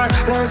why.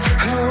 Like,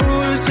 how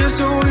is it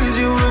so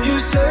easy when you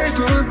say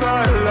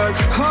goodbye? Like,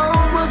 how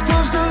am I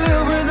supposed to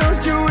live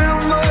without you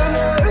in my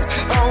life?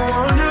 I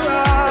wonder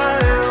why.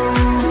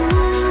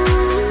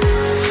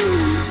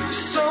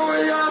 So I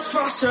ask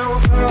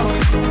myself, why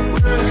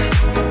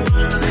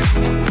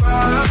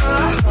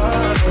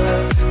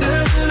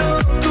did it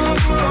all go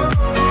wrong?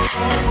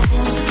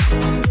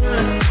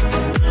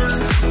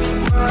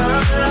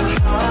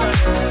 Why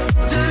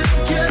did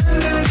it get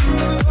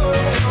wrong?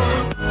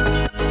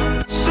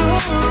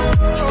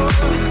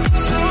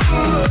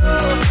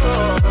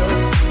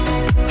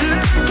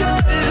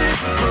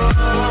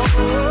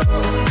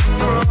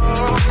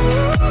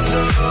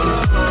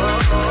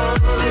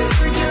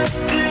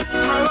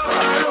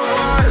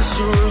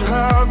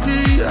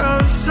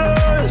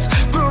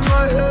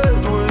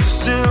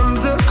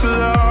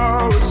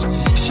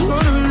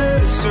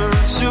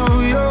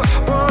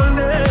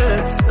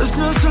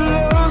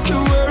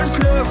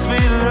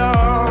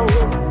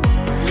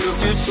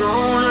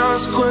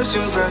 ask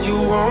questions and you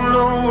won't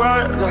know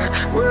why. Like,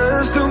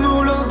 where's the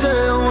moon all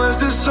day and where's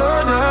the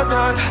sun at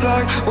night?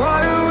 Like,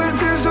 why are we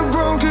things so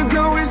broken?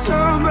 Can we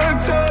turn back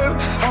time?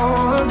 I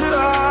wonder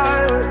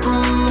why.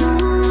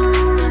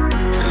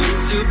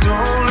 If you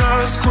don't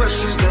ask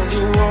questions, then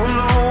you won't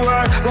know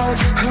why. Like,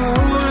 how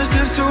is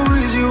this so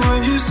easy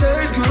when you say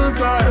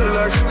goodbye?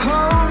 Like,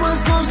 how am I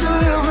supposed to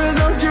live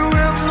without you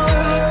in my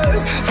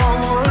life? I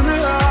wonder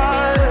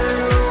why.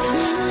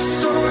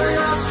 So I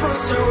ask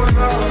myself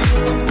why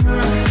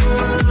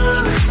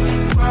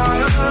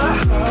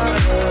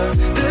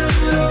did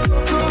it all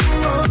go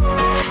wrong?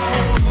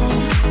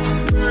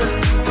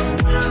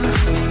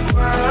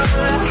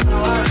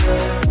 Why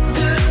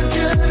did I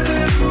get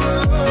it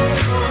wrong?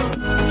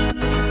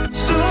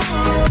 So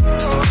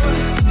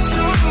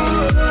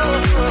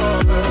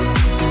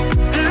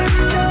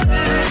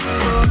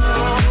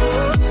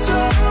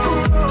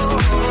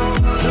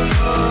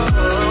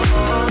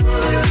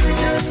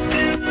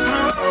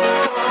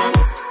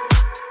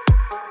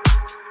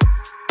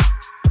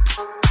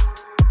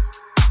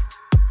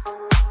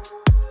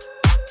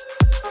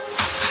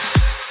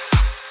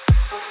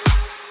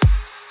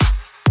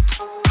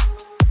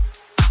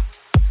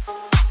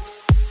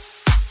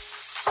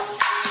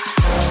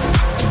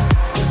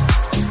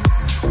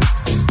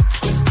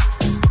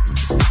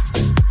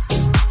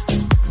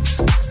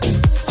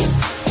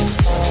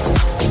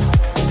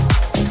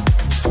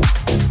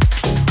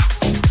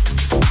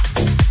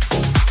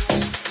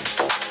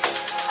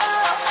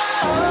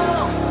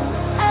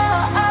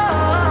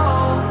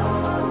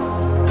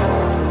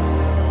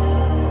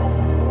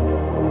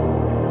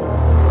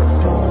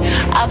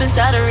I've been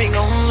stuttering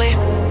only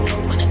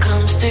when it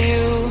comes to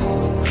you.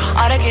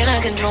 All that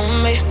cannot control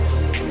me,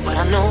 but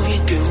I know you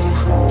do.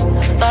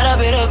 Thought I'd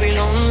better be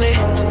lonely,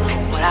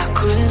 but I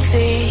couldn't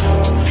see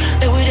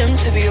that we're doomed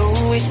to be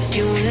always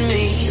you and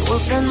me. We'll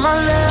send my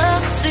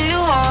love to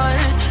your heart,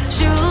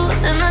 shoot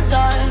in the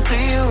dark to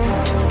you.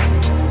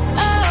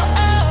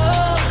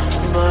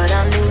 But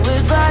I knew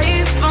it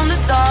right from the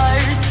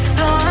start,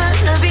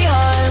 gonna be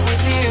hard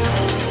with you.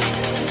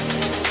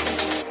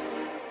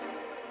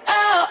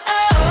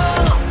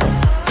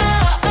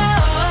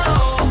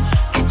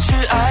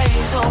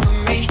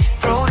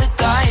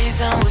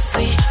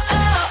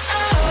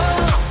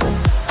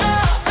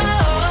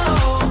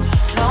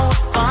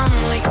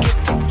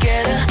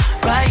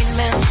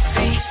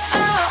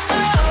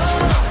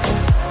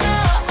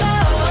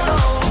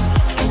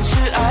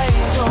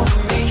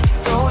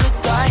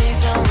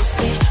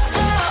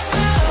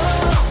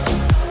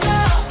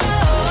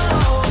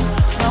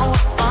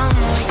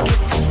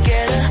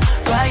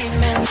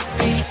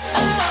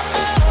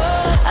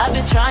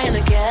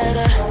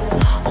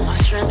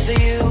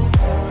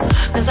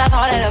 Cause I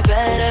thought that I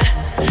better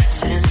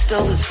sit and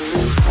spill the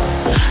truth.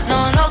 No,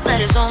 I know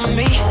that it's on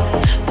me,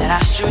 that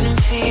I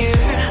shouldn't fear.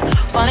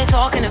 Finally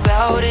talking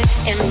about it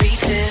and be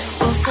clear.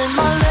 We'll send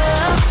my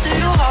love to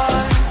your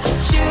heart,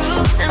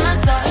 shoot in the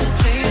dark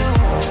to you.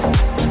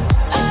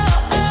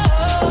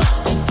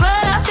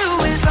 But I do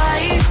it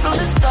right from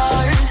the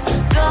start,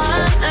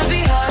 gonna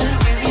be hard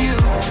with you.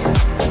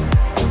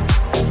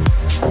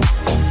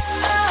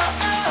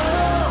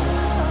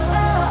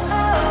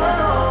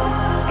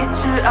 Get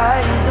your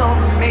eyes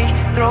over me,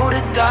 throw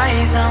the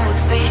dice and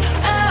we'll see.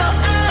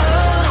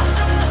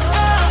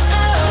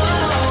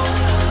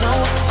 No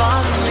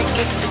fun, we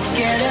get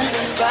together,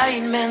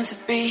 right meant to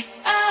be.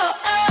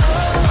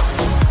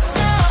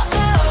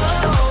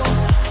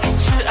 Get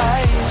your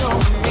eyes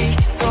over me,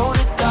 throw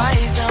the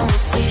dice and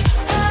we'll see.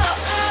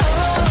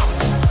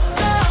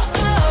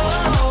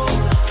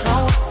 No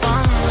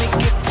fun, we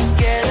get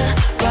together,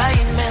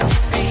 right meant to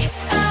be.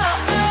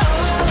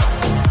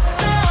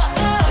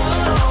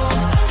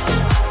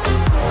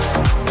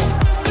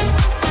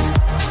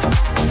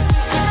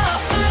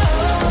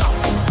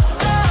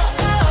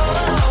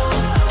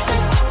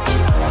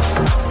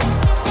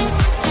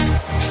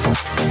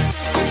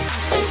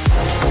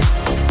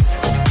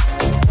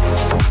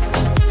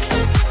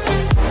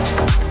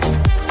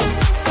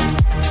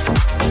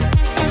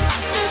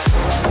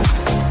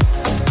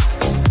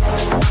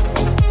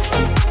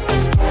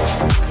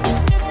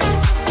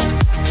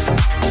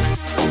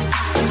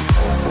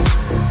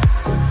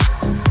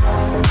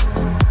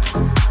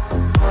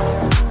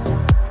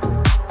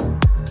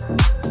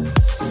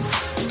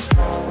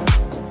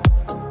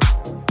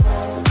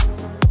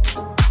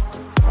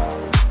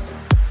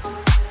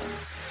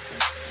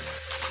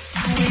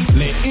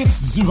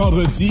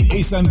 Vendredi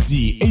et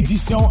samedi,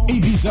 édition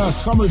Ibiza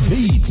Summer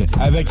Beat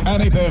avec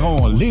Alain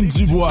Perron, Lynn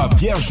Dubois,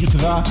 Pierre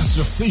Jutras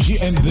sur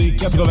CJMD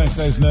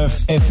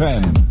 96.9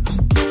 FM.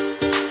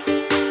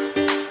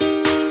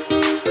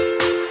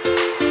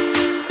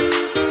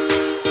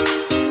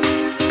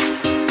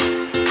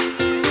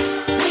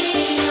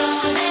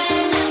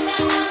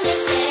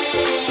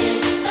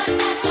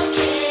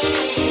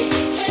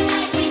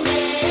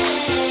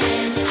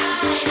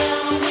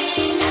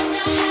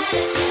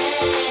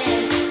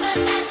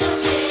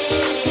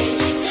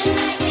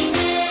 Tonight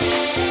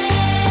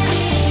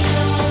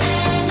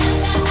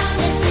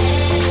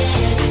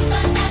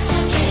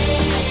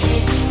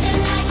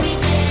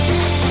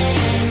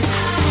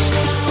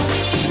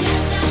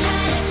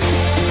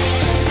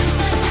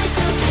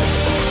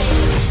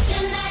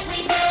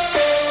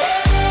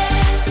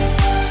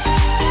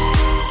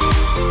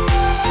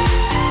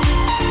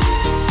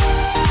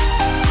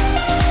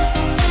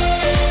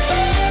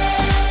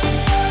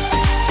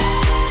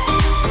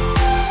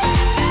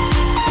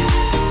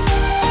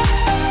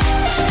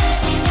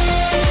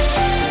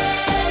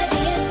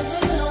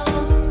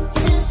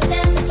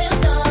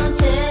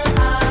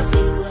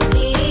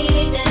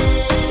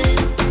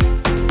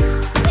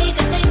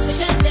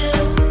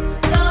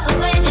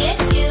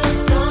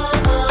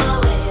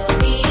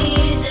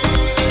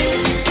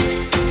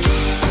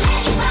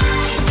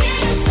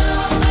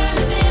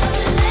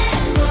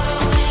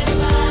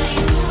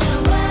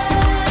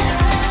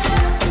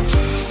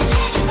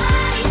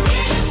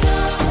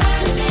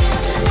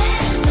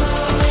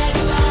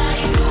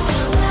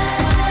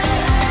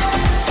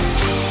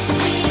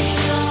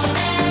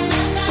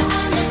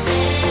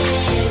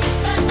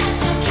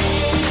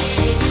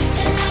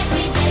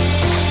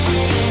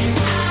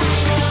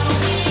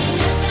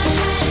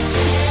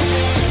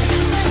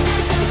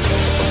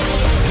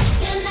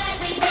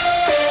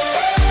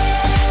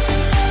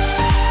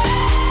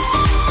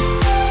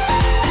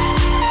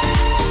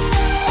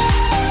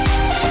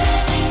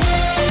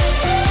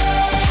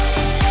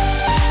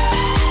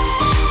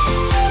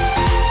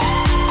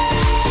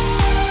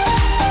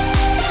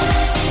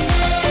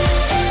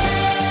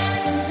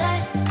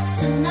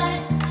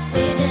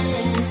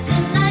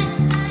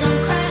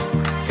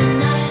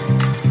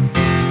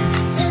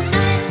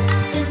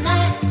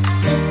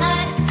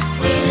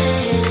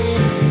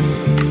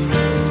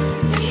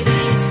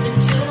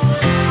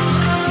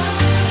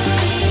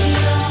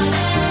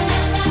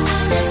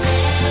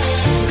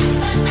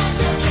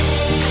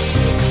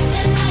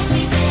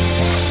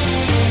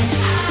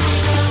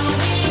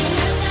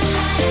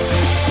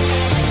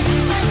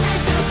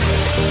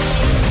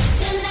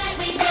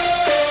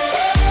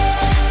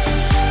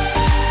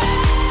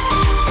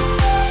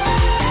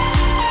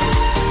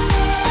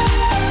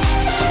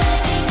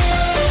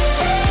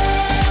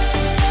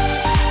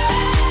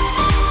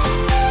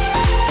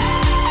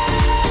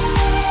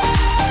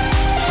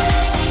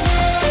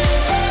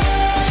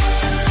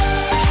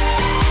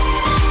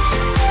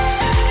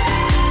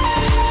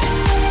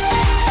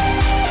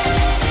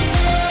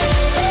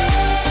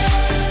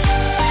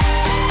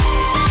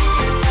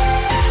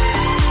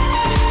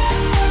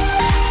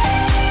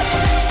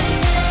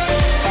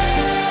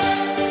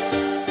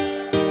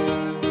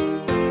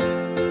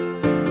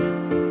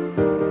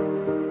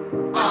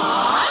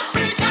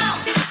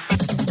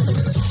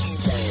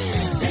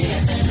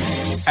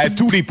À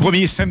tous les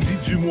premiers samedis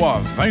du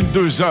mois,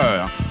 22h,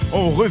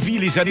 on revit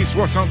les années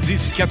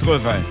 70-80.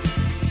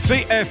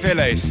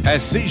 CFLS à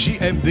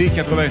CJMD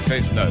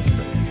 96.9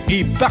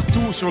 et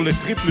partout sur le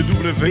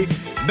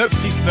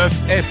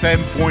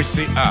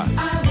www.969fm.ca.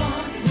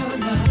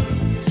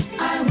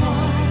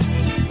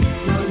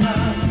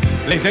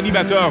 Les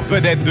animateurs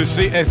vedettes de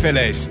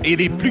CFLS et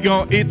les plus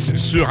grands hits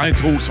sur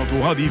intro sont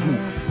au rendez-vous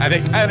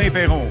avec Alain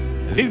Perron,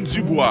 Lynn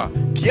Dubois,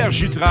 Pierre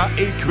Jutras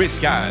et Chris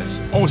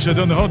Caz. On se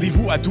donne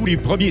rendez-vous à tous les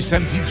premiers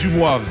samedis du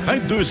mois,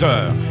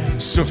 22h,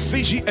 sur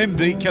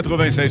CJMD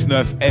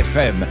 96.9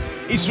 FM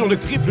et sur le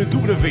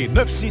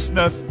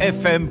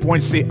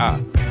www.969fm.ca.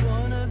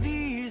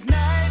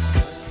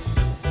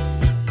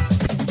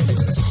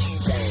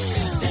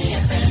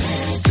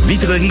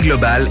 Vitrerie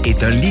Globale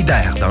est un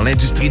leader dans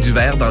l'industrie du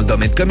verre dans le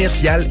domaine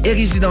commercial et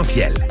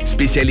résidentiel.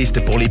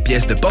 Spécialiste pour les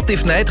pièces de portes et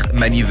fenêtres,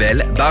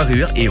 manivelles,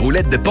 barrures et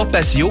roulettes de porte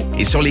patio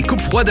et sur les coupes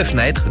froides de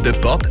fenêtres, de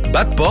portes,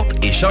 bas de porte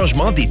et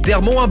changement des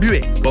thermos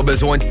embués. Pas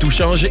besoin de tout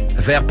changer.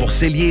 Verre pour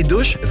cellier et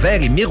douche,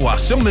 verre et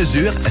miroirs sur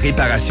mesure,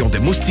 réparation de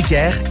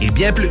moustiquaires et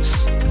bien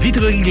plus.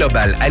 Vitrerie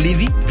Globale à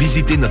Lévis,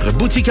 visitez notre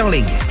boutique en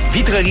ligne.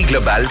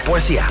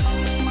 vitrerieglobale.ca.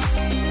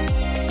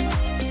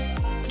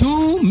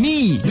 To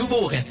Me,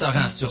 nouveau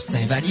restaurant sur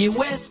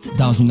Saint-Vallier-Ouest,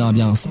 dans une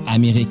ambiance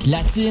Amérique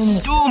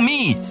latine. To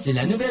Me, c'est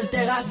la nouvelle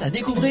terrasse à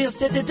découvrir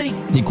cet été.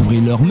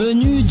 Découvrez leur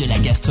menu, de la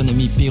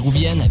gastronomie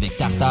péruvienne avec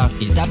tartare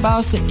et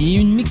tapas et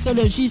une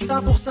mixologie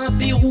 100%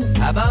 Pérou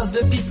à base de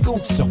pisco.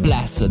 Sur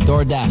place,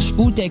 DoorDash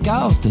ou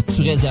Take-Out,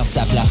 tu réserves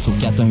ta place au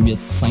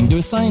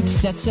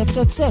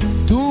 418-525-7777.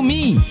 To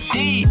Me,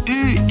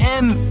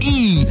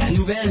 T-U-M-I, la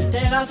nouvelle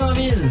terrasse en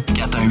ville.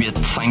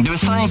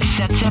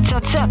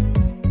 418-525-7777.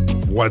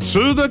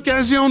 Voiture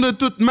d'occasion de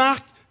toute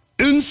marque,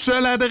 une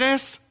seule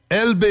adresse,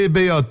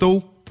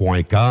 lbbauto.com.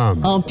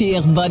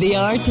 Empire Body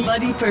Art,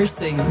 Body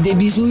Pursing. Des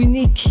bijoux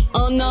uniques,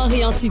 en or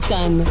et en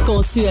titane,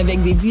 conçus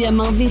avec des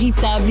diamants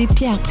véritables et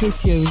pierres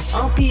précieuses.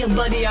 Empire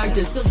Body Art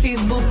sur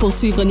Facebook pour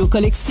suivre nos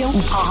collections ou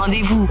prends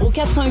rendez-vous au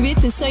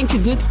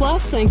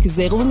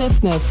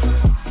 418-523-5099.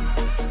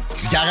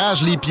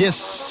 Garage les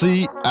pièces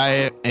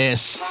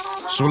CRS.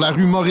 Sur la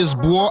rue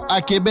Maurice-Bois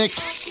à Québec.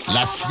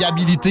 La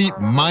fiabilité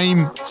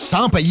même,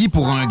 sans payer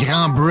pour un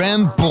grand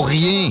brand pour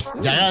rien.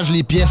 Garage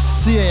les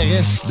pièces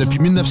CRS. Depuis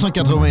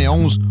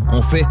 1991,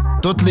 on fait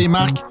toutes les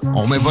marques.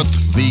 On met votre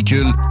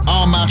véhicule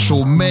en marche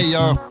au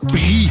meilleur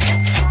prix.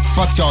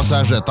 Pas de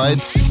cassage de tête.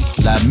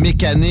 La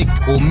mécanique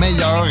au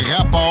meilleur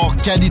rapport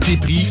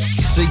qualité-prix.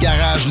 C'est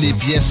Garage les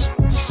pièces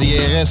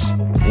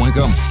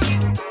CRS.com.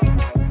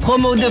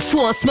 Promo de fou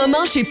en ce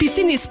moment chez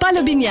Piscine et Spa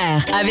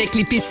Lobinière. Avec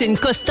les piscines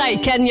Costa et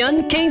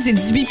Canyon, 15 et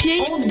 18 pieds,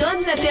 on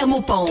donne la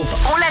thermopompe.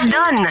 On la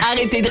donne!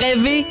 Arrêtez de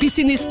rêver.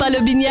 Piscine et Spa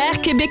Lobinière,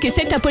 Québec et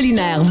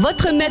Saint-Apollinaire.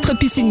 Votre maître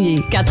piscinier.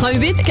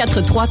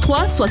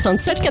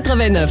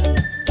 418-433-6789.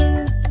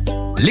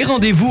 Les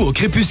rendez-vous au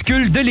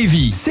Crépuscule de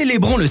Lévis.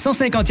 Célébrons le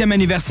 150e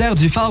anniversaire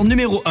du phare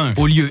numéro 1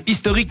 au lieu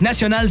historique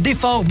national des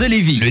phares de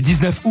Lévis. Le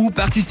 19 août,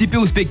 participez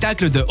au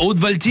spectacle de haute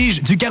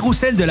voltige du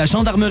Carrousel de la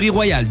Gendarmerie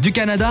royale du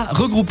Canada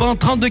regroupant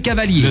 32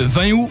 cavaliers. Le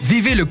 20 août,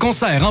 vivez le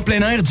concert en plein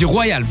air du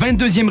Royal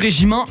 22e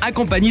Régiment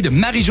accompagné de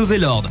Marie-Josée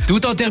Lord,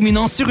 tout en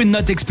terminant sur une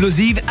note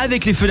explosive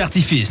avec les feux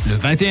d'artifice. Le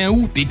 21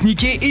 août,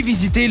 pique-niquez et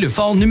visitez le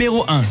phare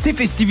numéro 1. Ces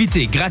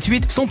festivités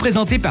gratuites sont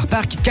présentées par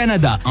Parc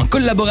Canada en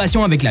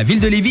collaboration avec la Ville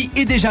de Lévis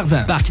et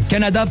Desjardins.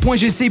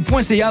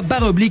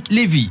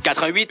 parccanada.gc.ca/Lévis.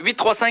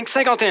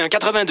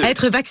 88-835-5182.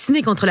 Être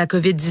vacciné contre la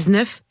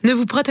COVID-19 ne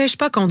vous protège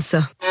pas contre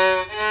ça.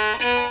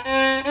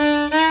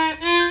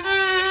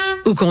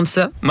 Ou contre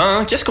ça.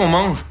 Maman, qu'est-ce qu'on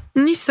mange?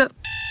 Ni ça.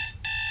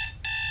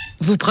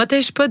 Vous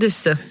protège pas de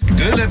ça.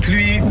 De la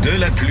pluie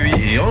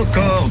et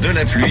encore de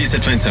la pluie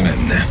cette fin de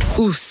semaine.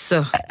 Ou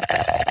ça.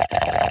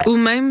 Ou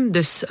même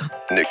de ça.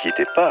 Ne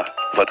quittez pas.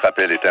 Votre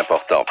appel est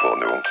important pour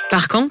nous.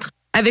 Par contre,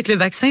 avec le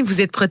vaccin,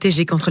 vous êtes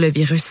protégé contre le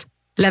virus.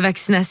 La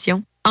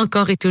vaccination,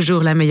 encore et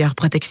toujours la meilleure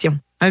protection.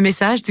 Un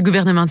message du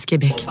gouvernement du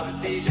Québec.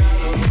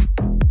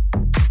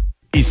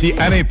 Ici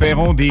Alain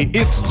Perron des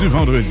hits du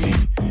vendredi.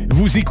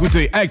 Vous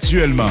écoutez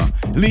actuellement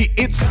les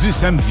hits du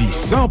samedi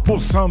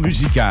 100%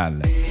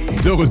 musical.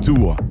 De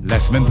retour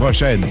la semaine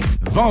prochaine,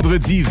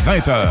 vendredi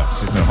 20h.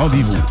 C'est un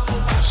rendez-vous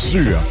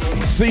sur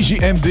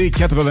CJMD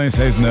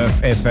 96.9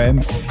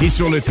 FM et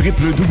sur le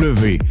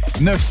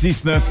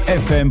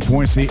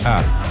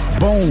www.969fm.ca.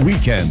 Bon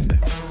week-end.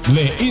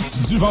 Les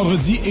hits du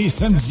vendredi et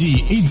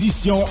samedi,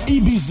 édition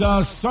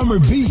Ibiza Summer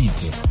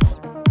Beat.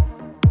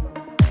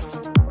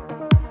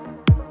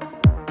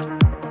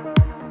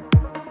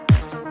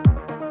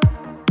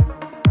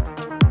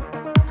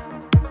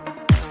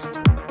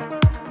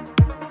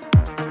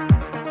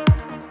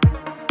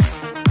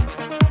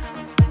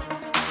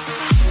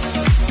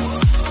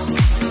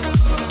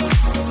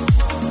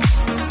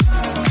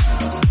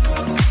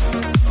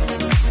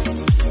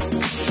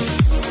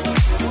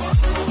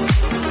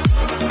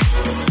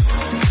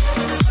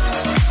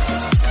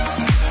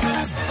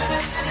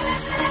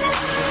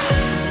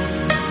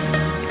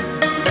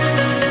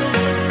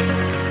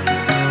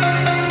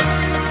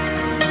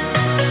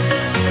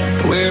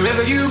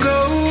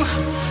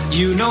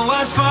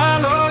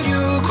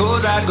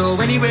 go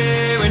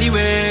anywhere,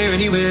 anywhere,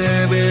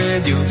 anywhere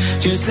with you.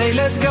 Just say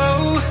let's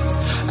go,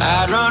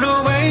 I'd run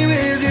away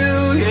with you.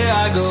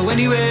 Yeah, I'd go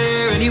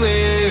anywhere,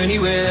 anywhere,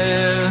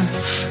 anywhere,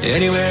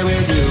 anywhere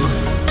with you.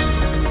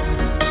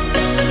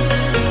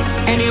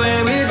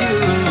 Anywhere with you.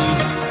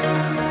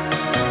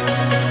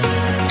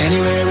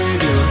 Anywhere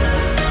with you.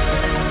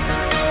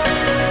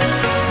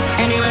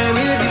 Anywhere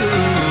with you.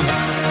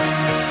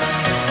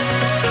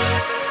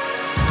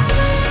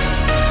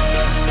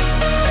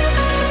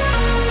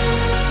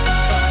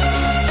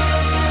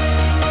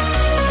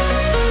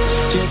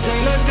 Just say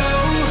let's go,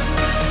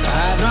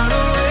 I'd run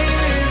away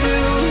with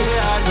you.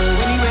 Yeah, I'd go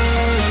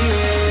anywhere,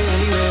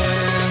 anywhere,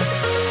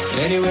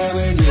 anywhere, anywhere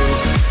with you.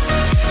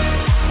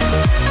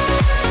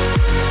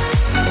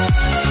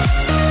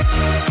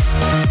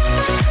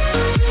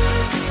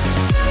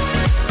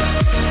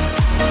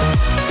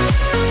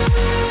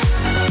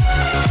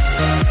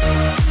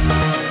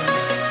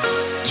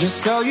 Just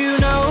so you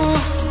know,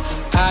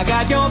 I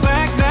got your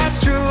back, that's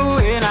true.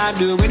 And I'd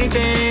do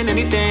anything,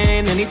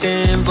 anything,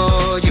 anything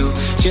for you.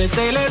 Just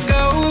say let's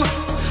go,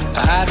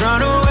 I'd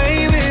run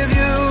away with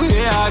you.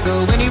 Yeah, I'd go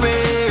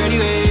anywhere,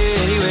 anywhere,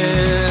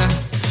 anywhere,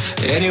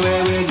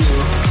 anywhere with you.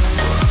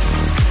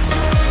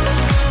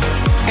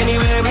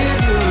 Anywhere with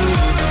you.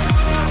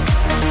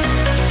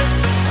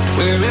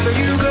 Wherever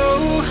you go,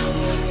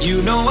 you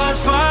know I'd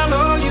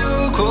follow you.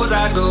 'Cause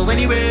I'd go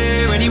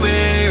anywhere,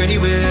 anywhere,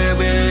 anywhere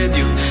with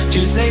you.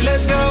 Just say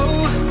let's go,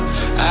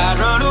 I'd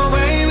run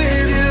away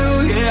with you.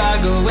 Yeah,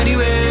 I'd go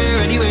anywhere,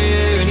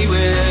 anywhere,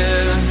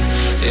 anywhere,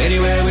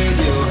 anywhere with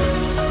you.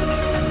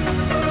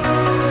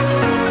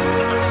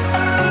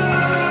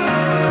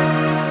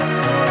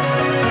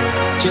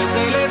 Just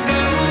say let's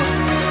go,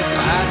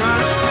 I'd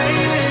run away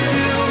with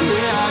you.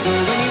 Yeah, I'd go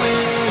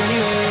anywhere,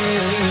 anywhere,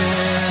 anywhere,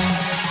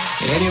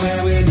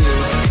 anywhere with you.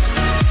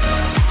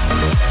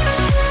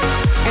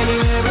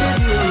 Anywhere with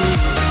you.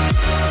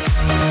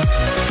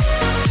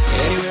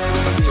 Anywhere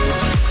with you.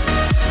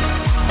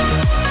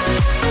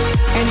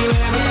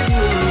 Anywhere with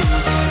you.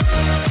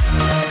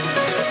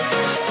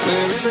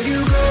 Wherever you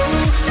go,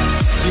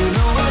 you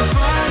know I'll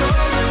follow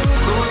you.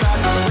 'Cause I'll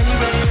go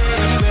anywhere,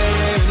 anywhere,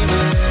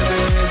 anywhere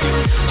with you.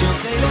 Just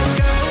say let's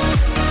go,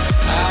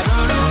 I'd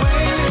run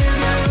away with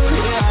you.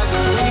 Yeah, I'll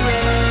go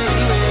anywhere,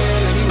 anywhere,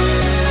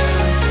 anywhere,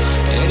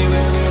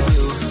 anywhere with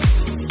you.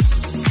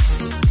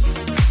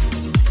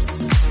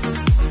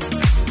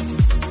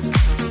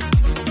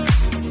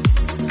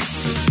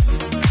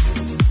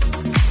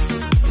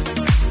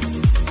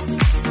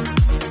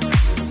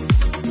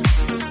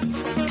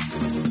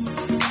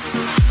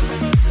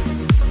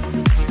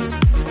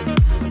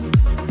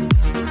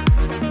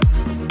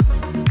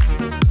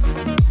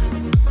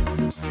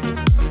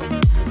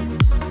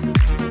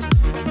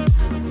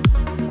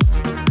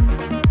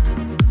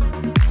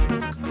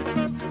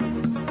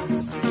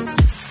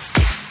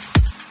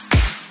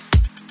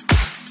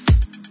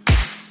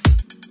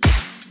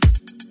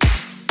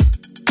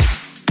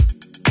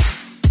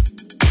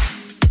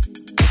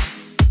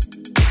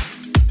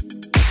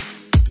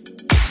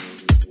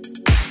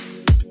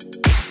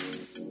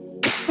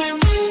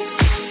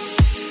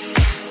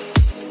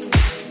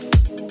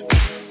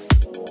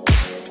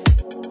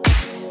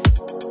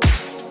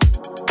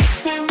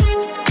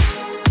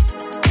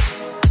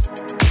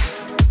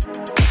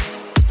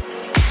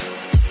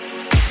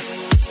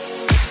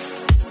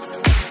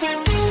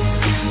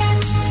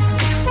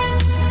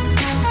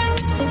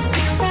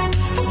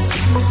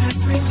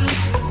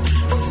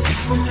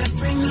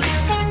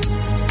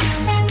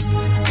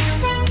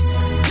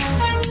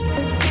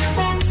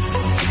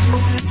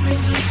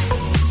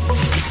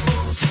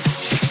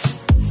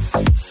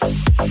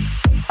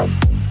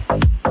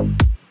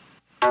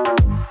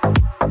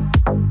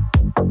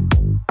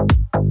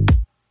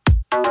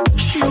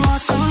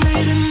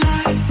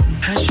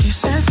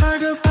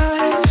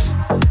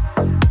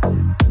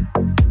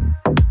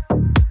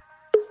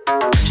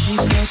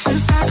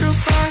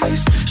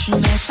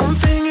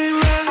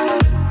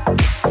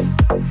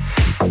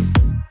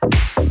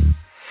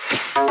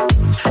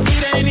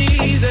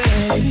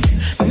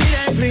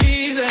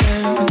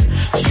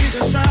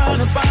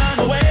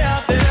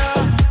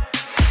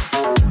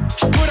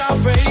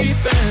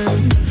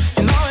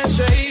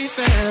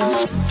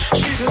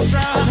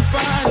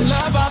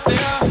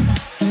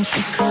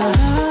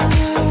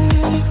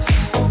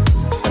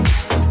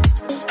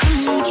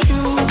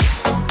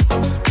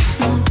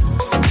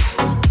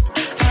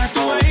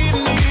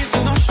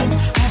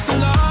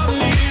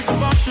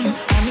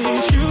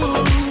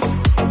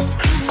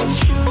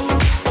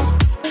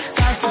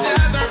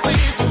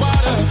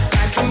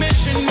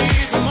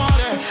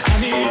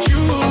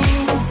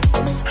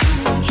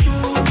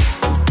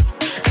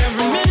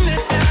 Every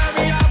minute,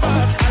 every hour,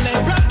 I lay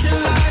rocking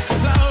like a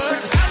flower.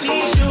 'Cause I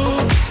need you.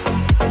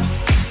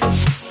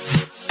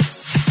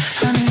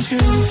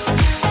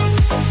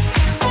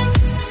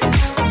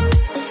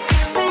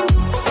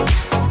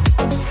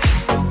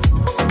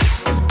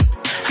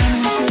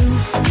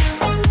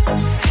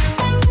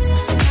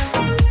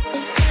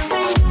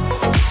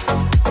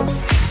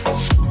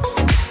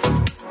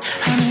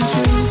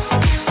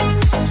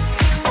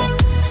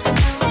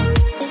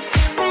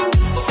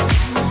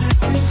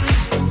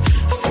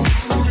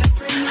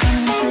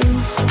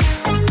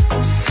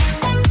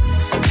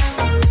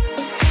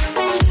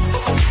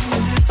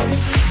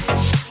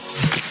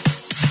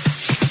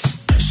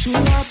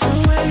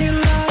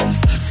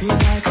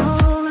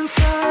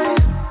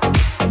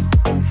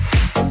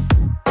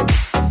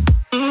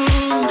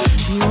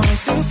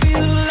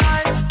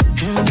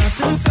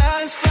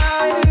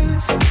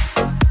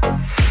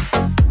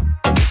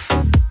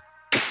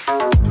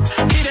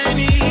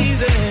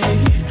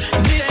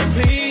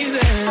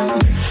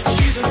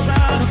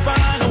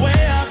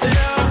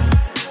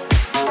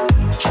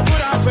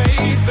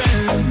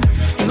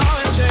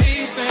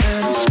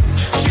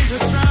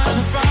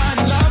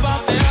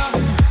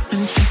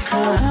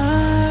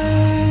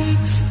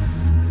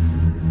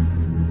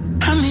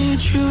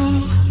 need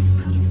you.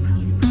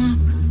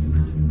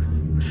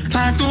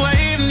 Like the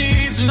wave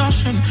needs an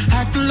ocean,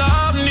 like the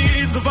love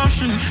needs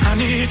devotion. I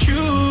need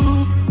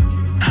you.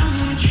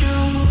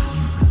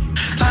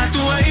 Like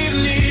the wave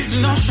needs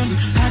an ocean,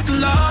 like the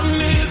love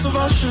needs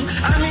devotion.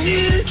 I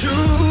need you.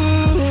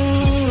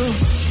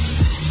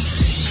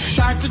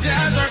 Like the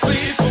desert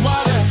needs the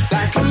water,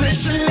 like a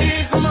mission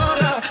needs a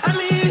motor. I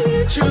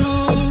need you.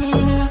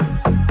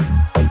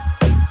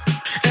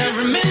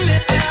 Every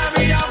minute,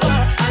 every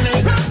hour, I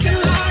lay rocking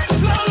like a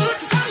flower,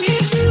 'cause I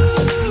need you.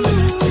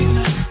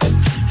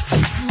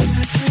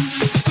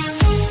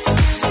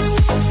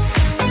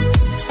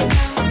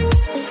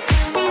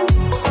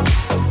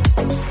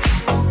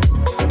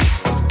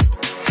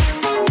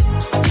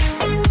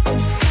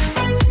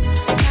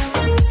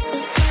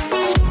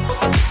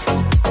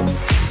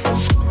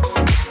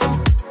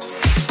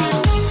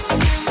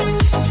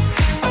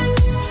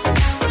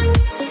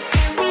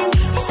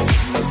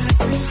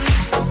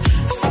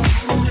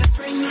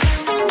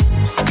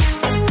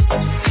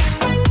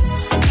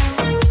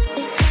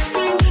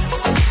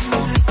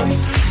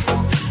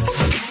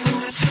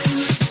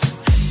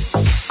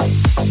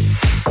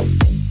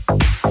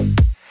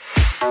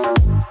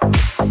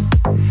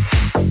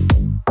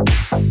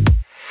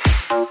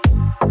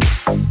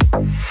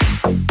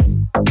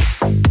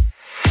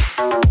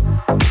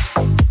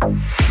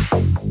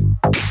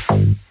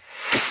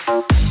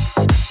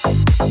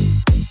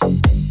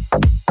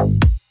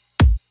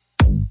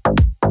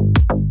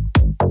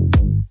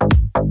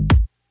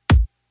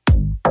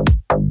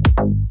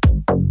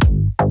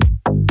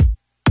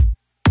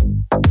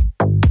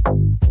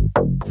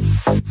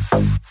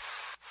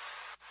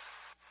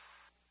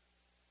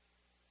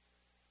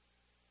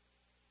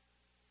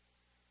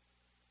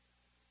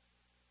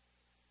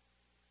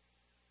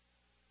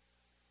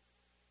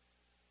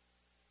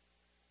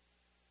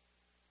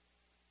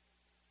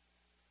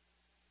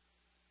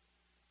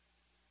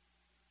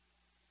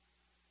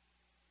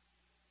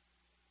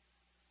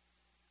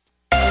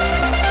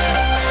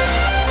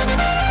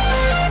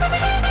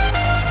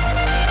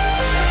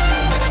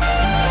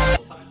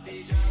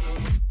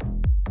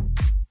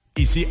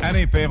 Ici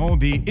Alain Perron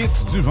des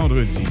Hits du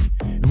vendredi.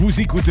 Vous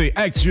écoutez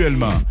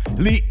actuellement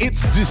les Hits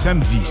du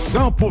samedi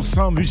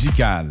 100%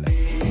 musical.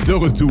 De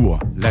retour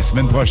la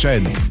semaine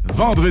prochaine,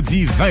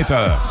 vendredi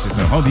 20h. C'est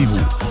un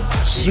rendez-vous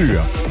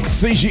sur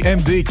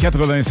CJMD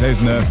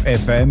 96.9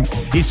 FM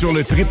et sur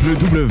le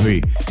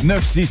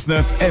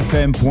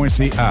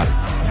www.969fm.ca.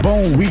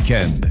 Bon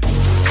week-end!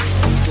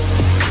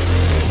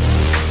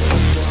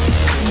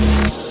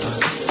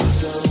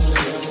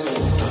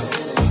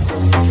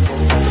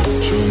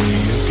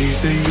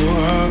 Say your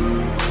heart,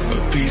 a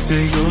piece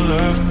of your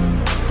love.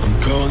 I'm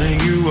calling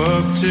you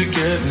up to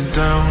getting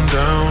down,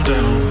 down,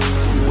 down.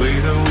 The way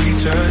that we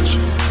touch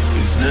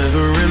is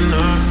never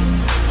enough.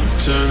 I'm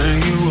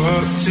turning you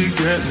up to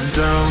getting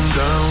down,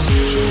 down.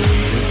 Show me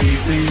a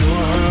piece of your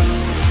heart,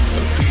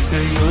 a piece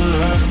of your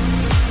love.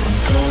 I'm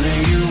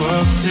calling you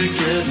up to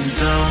getting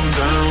down,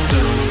 down,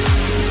 down.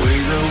 The way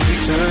that we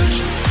touch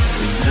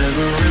is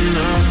never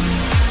enough.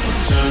 I'm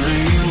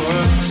turning you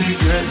up to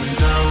getting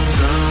down,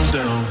 down,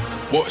 down.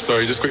 What?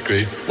 Sorry, just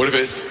quickly. What if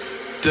it's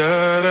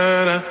da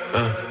da da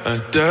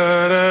da da da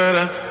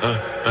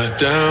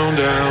down,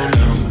 down,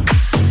 down.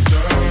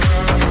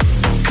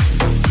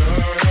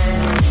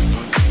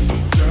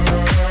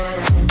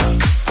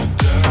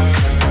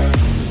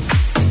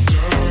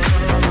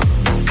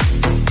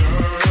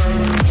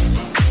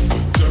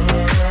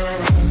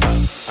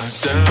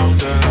 Down,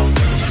 down,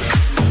 down.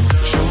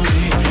 Show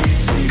me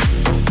easy,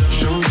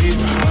 show me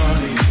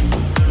body.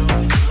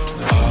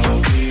 I'll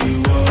be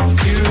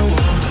what you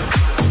want.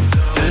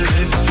 And if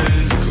it's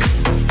physical,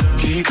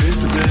 keep it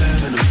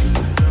subliminal.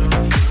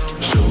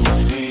 Show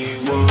me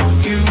what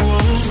you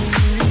want.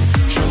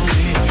 Show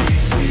me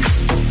easy,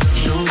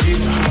 show me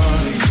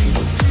body.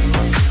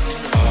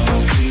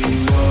 I'll be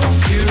what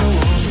you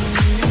want.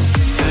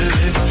 And if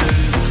it's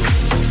physical,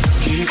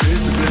 keep it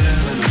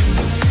subliminal.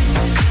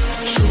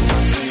 Show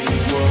me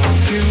what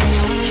you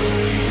want. Show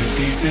me a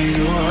piece of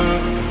your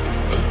heart,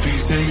 a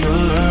piece of your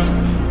love.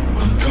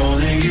 I'm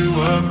calling you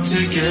up to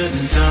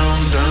getting down,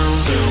 down,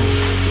 down.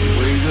 The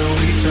way that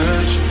we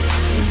touch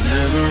is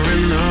never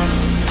enough.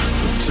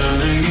 I'm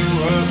turning you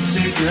up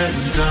to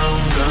getting down,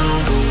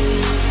 down,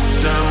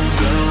 down,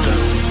 down,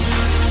 down,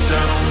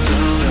 down,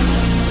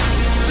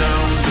 down, down,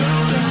 down, down, down,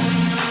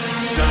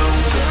 down,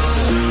 down.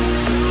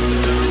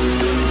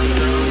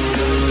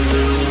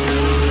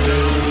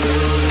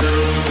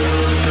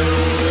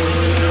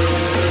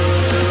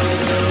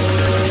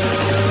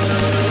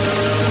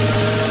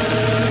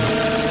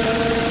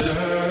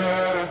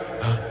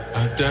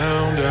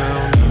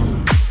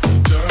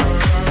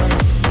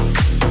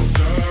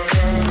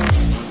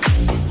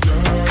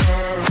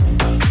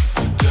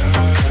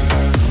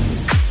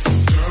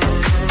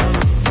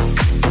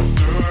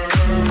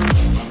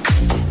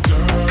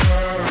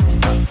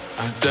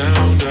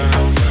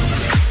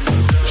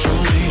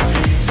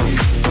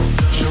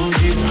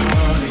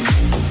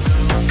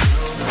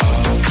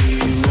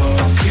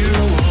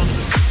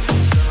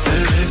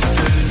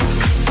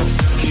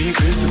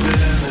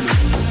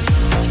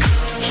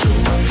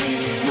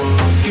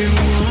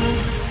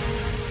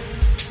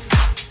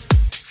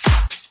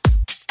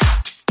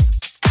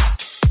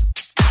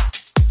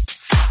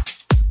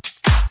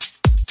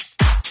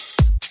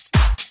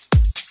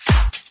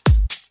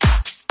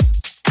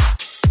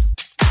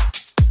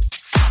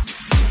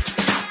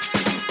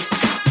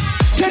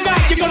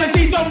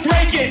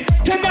 breaking.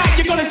 Tonight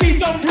you're gonna see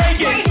some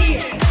breaking. Right here,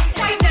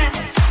 right now,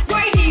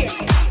 right here,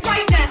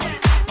 right now.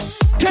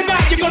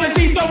 Tonight you're gonna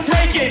see some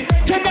breaking.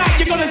 Tonight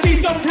you're gonna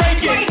see some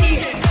breaking. Right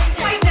here,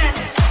 right now,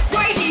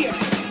 right here,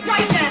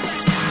 right now.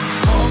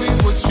 Call me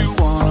what you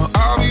wanna,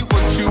 I'll be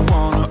what you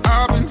wanna.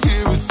 I've been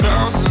here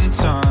 1,000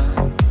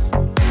 times.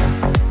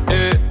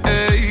 Hey,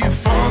 hey, you're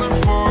falling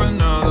for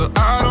another.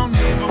 I don't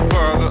even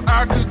bother.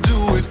 I could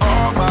do it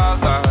all my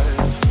life.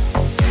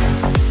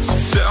 So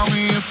tell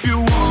me if you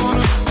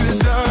wanna,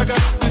 'cause I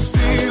got this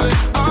feeling.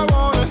 I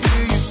wanna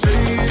hear you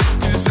say it,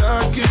 'cause I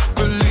can't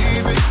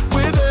believe it.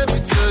 With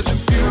every touch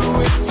of you,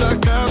 it's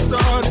like I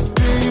started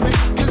dreaming.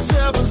 'Cause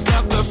heaven's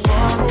not that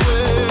far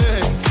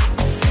away.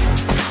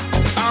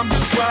 I'm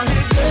just right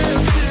here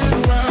dancing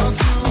around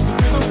to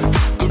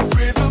the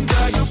rhythm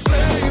that you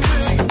play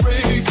when you're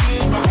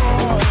breaking my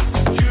heart.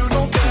 You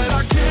know that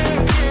I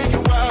can't get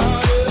you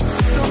out of the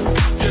system.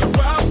 Yeah,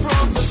 right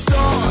from the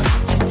start,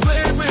 you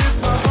play with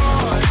my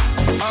heart.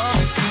 I'll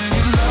be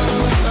singing la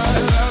la la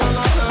la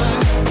la la.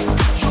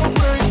 You're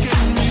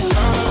breaking me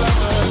la la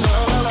la la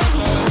la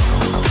la.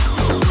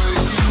 You're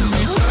breaking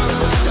me la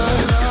la la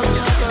la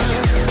la la.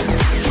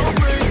 You're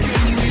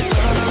breaking me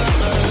la la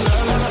la la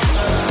la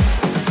la.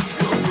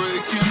 You're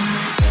breaking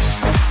me.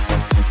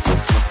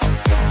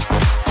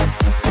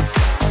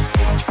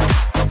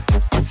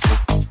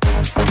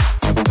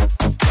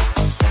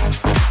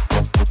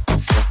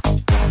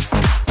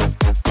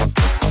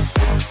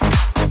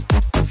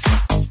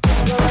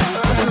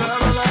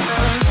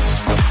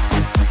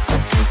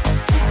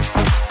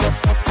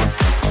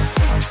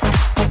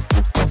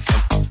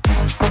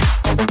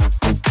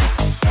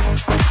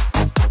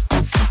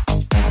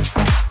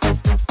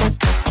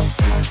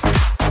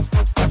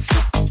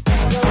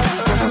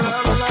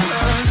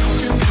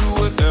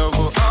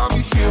 Whatever, I'll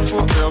be here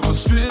forever,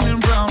 spinning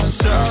round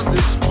inside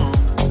this room.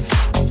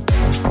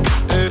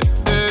 Hey,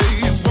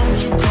 hey, won't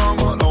you come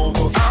on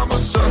over? I'm a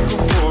sucker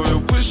for you,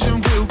 wishing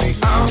we'll be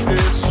out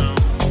here soon.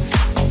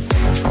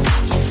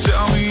 So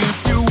tell me if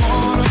you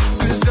wanna,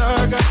 'cause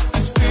I got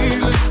this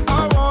feeling.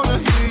 I wanna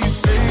hear you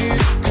say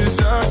it, 'cause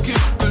I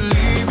can't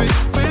believe it.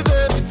 With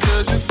every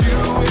touch of you,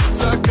 it's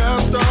like I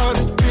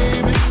started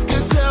dreaming.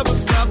 'Cause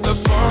heaven's not that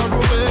far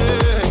away.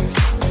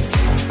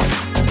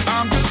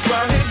 I'm just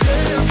right here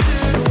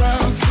dancing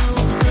around to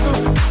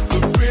the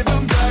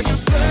rhythm that you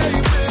play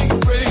when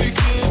you're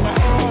breaking my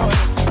heart.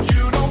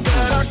 You know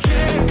that I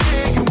can't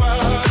get you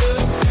out of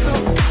the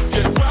system.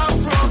 Yeah, right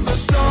from the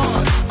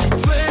start, you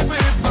play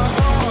with my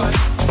heart.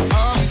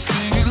 I'll be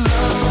singing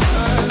la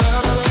la la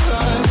la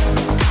la.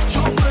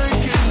 You're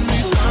breaking me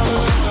la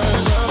la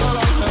la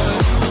la la.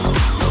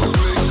 You're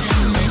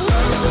breaking me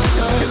la la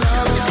la la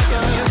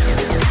la.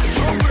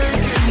 You're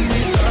breaking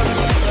me la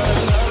la la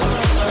la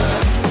la.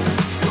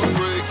 You're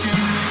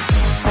breaking me.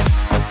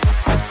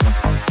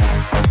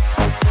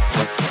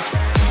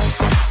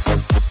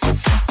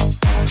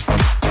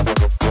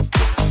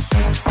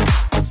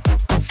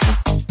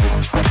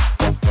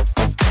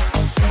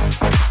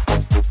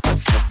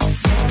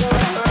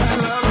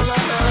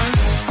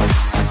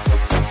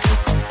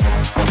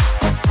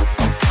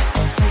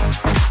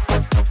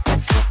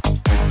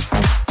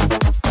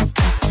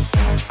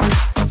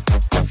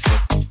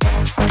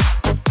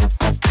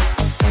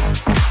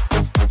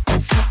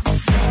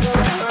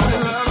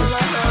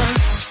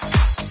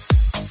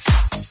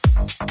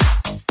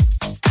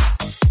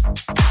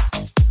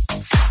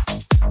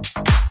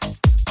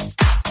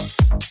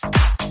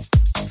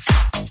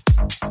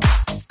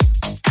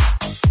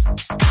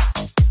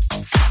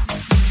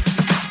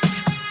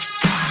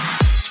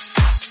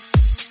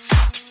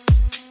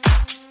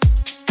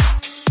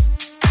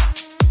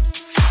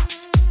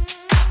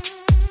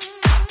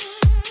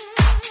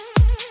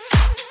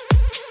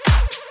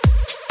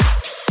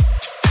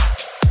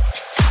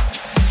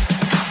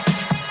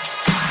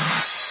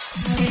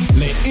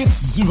 Les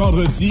hits du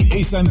vendredi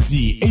et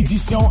samedi.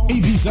 Édition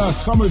Ibiza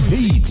Summer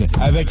Beat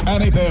avec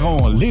Alain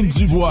Perron, Lynn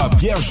Dubois,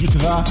 Pierre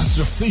Jutras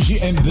sur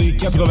CJMD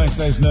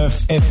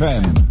 96.9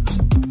 FM.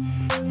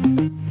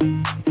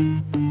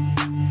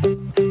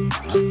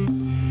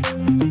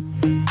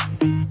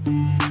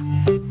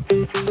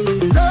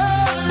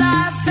 Love,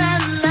 life,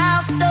 and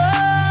laughter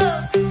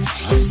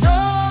is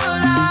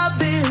all I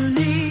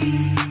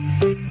believe.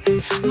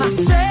 My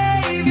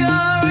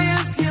Savior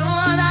is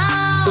pure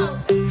now,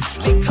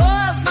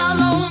 because my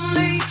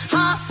lonely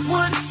heart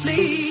would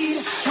bleed.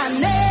 I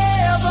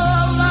never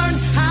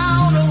learned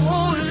how to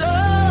hold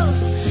love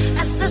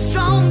that's so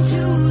strong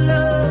to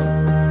love,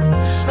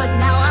 but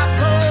now I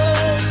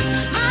close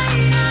my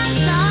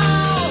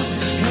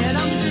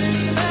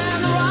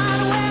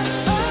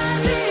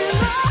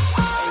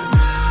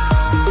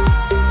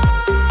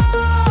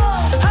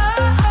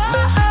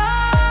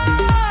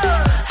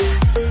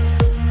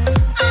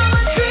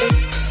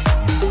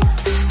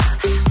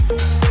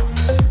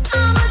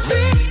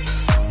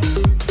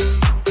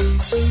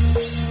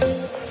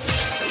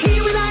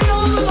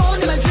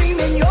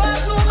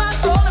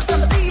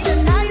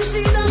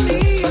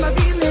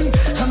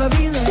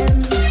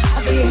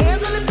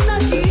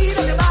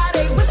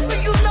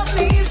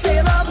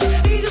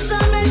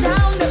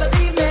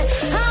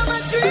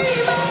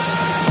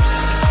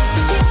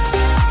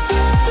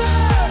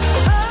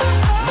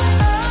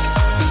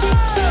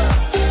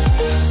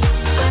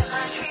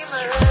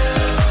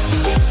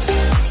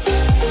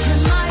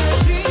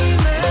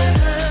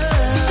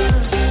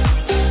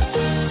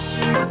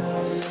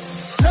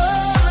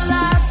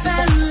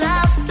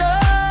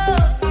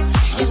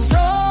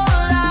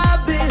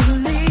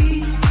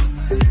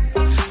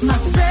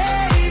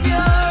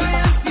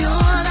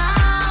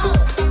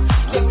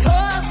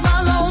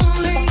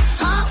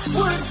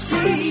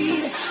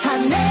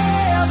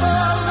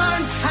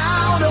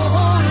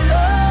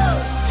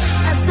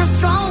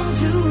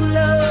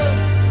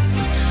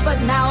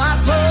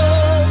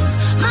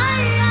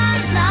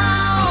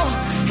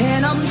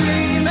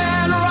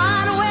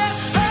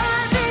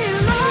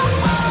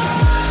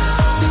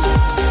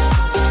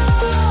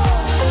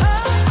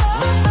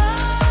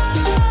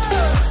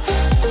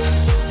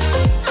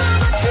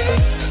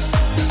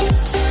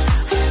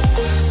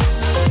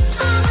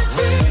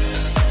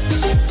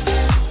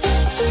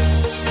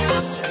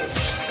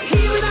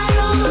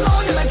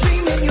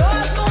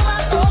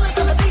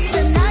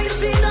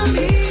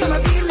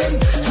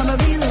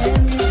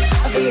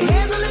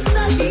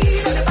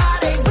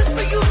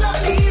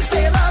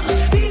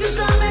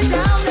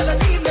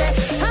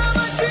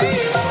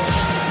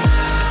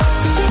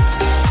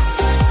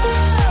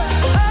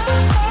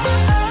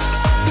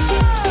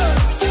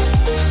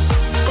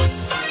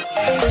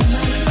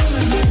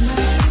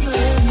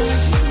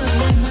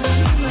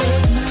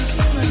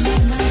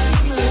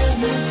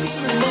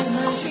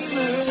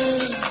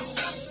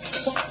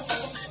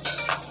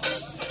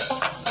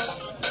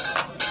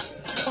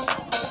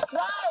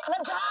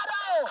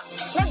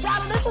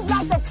This is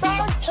like the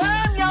third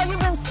time, y'all, you've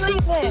been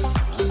sleeping.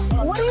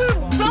 What are you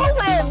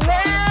doing,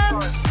 man?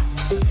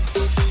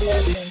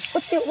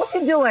 What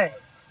you doing?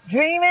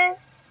 Dreaming?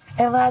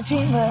 Am I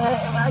dreaming?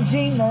 Am I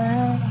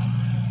dreaming?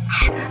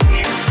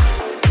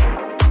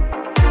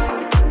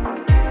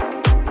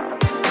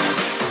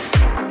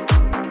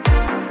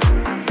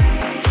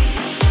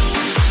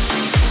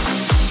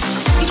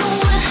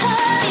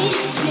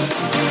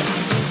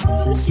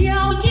 See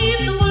how deep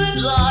the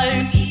wood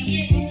lies.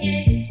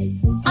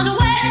 On the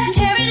wet and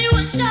tearing it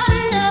was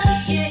thunder.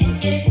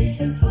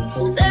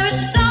 There is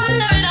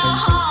thunder in our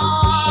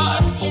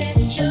hearts.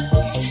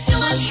 So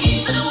much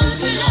heat for the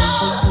ones we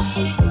love.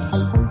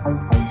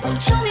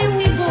 Tell me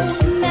we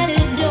both met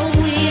it, don't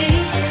we?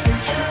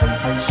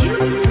 You,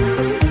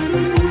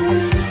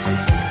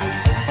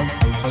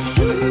 it's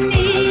you and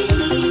me.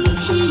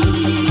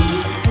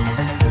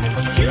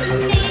 It's you and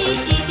me.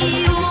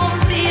 You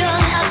won't be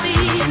unhappy.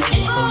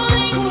 If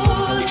only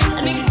could,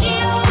 I'd make a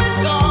deal with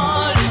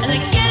God and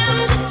again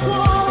just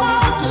swallow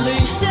up the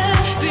leashes.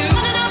 Be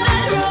running up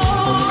that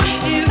road,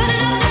 be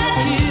running up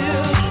that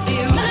hill, be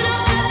running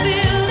up that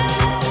building,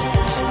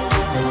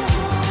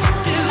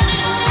 be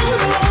running up that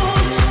road, be running up that hill.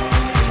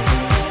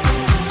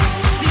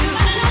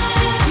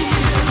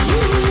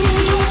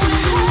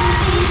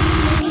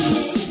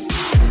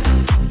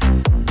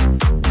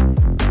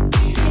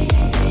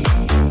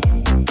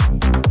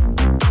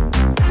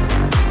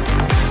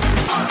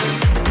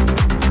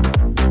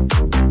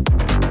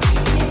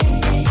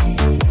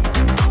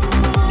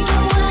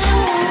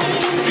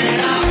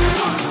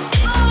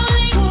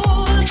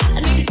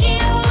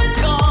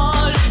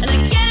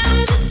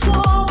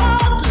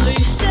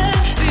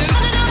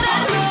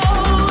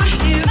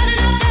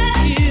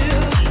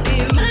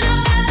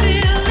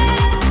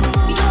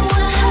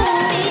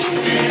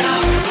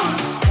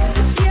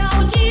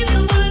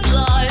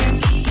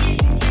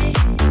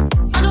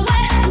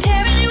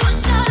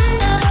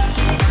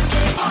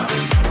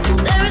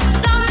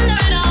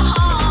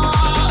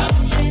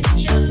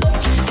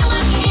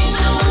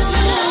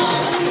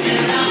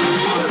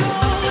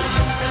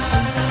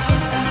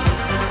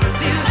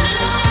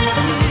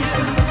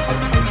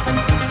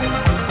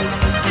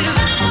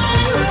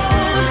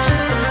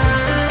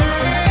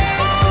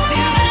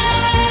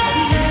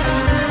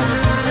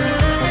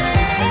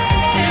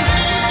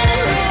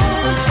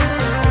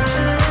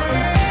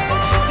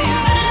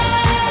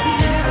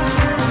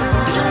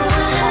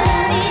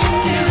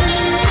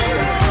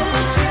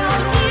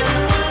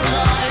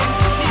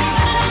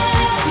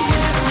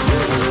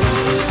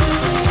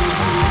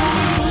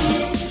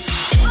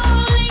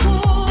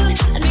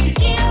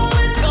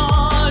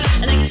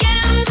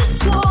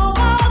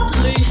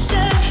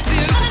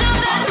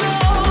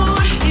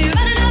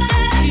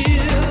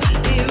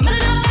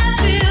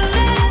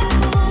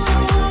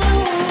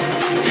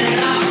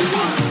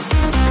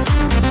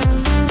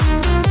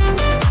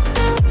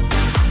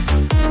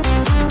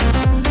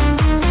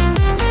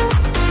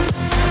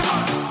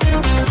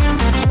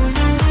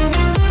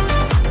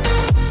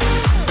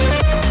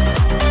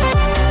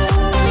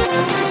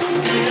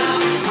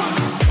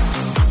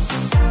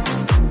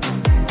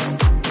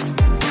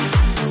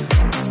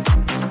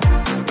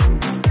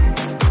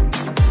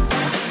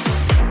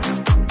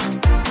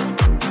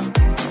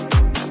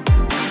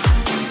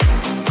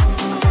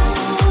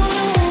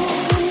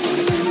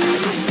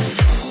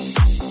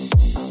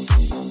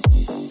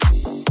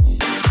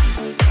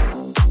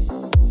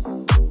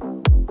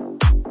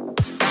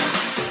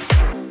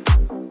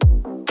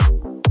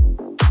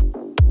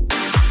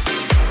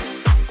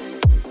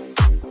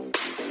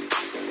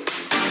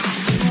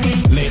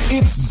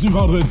 Du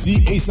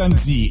vendredi et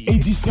samedi,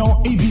 édition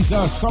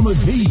Ibiza Summer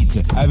Beat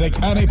avec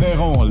Alain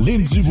Perron,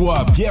 Lynn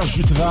Dubois, Pierre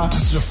Jutras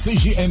sur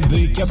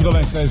CJMD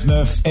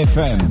 96.9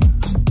 FM.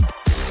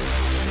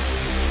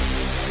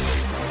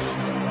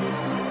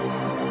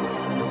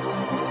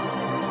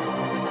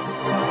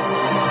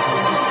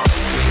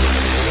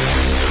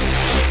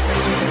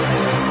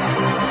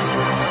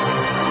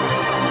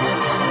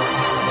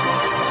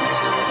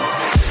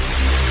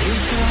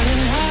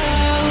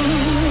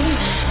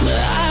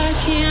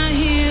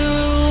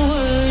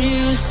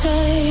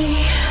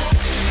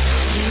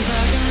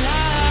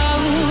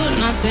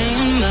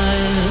 Saying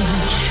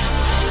much.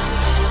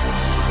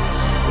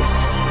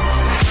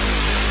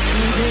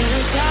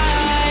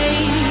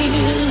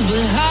 Criticize,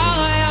 but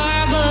how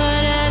our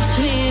bullets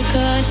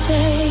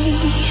ricochet.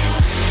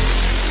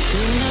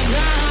 Shoot me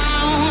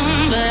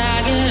down, but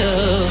I get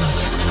up.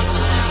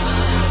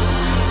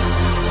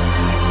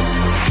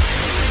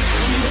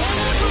 I'm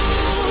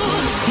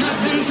bulletproof,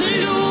 nothing to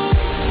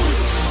lose.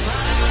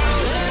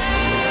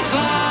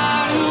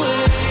 Far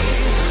away.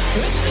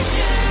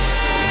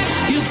 Ricochet,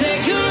 you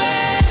take your aim.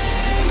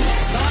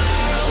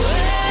 Far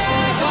away,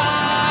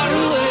 far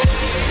away.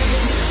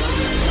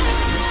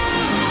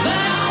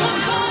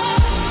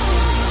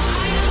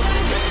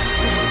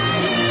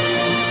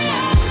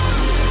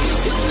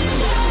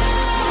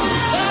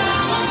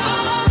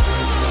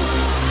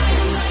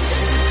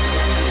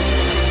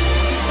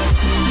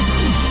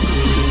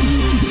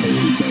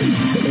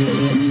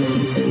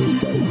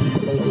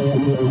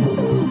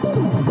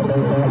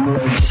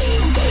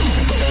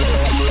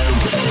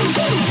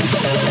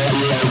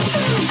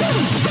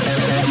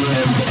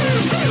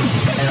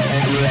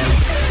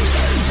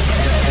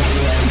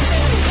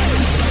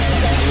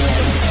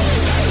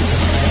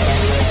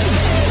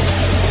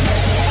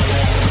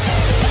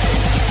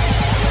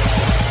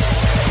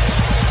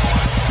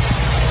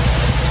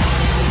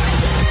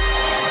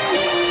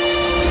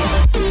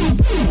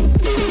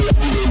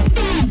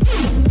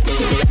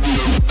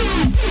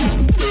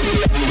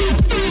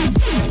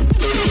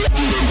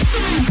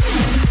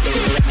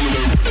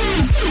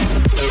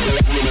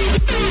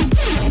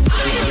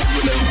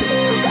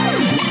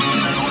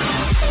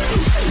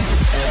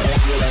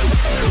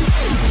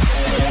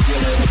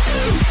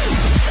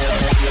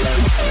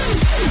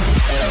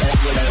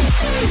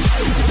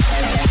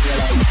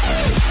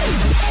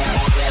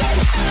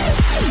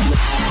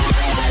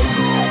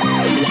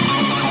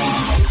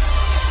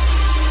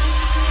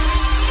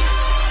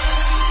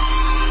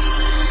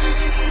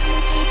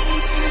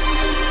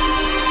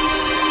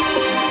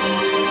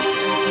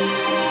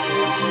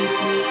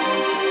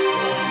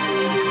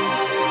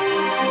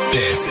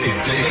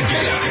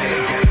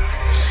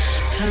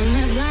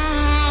 Coming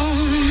down,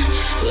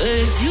 but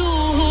it's you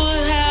who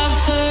have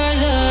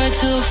further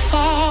to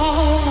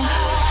fall.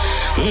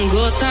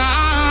 Ghost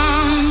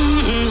town,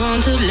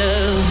 haunted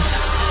love.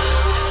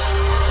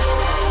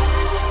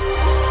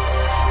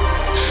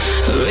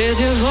 Raise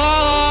your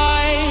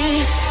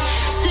voice.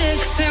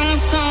 Sticks and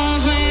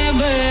stones may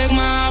break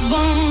my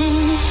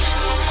bones.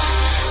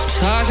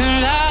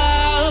 Talking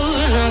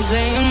loud, not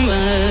saying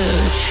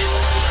much.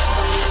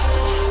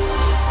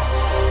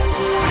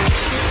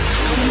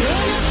 I'm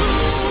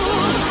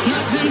bulletproof,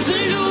 nothing to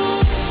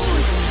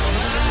lose.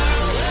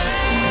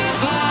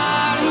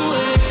 Far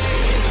away.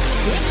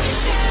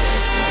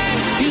 Ricochet,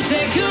 you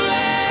take your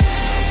aim.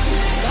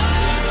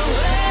 Far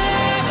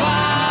away,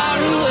 far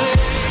away.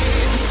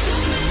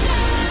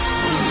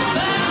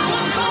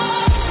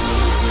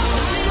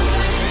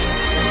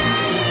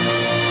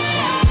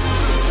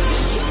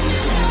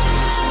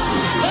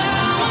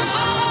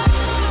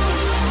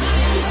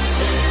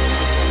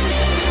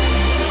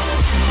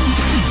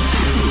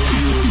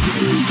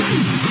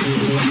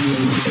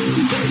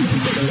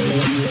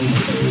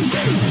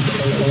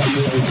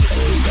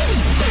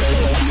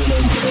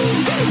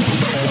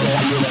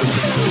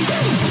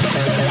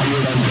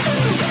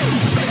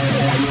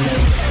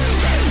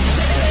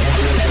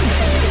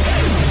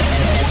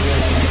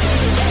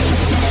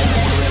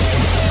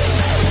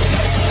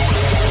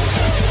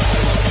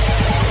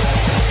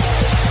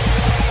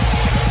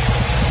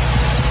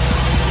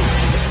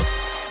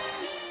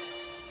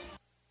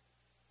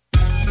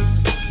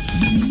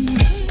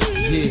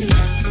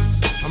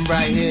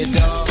 Right here,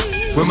 dog.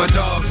 Where my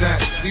dogs at?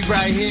 We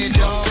right here,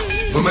 dog.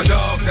 Where my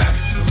dogs at?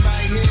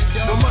 Right here,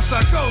 dog. What must I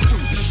go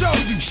through to show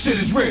you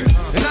shit is real?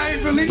 And I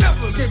ain't really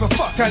never gave a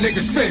fuck how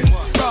niggas feel.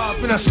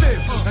 Rob and I steal,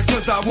 not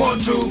cause I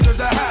want to,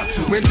 cause I have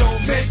to. And don't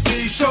make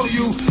me show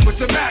you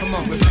with the Mac.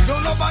 If you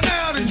don't know by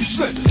now, then you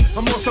slip.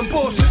 I'm on some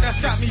bullshit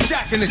that's got me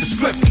jacking niggas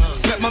flipping.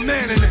 Let my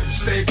man in them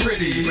stay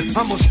pretty,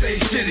 I'ma stay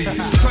shitty.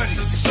 Cruddy,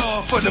 it's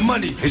all for the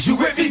money. Is you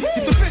with me?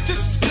 Get the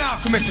bitches, now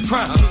commit the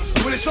crime.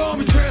 When it's on,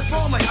 we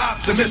transform like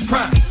Optimus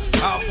Prime.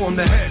 Out on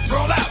the head,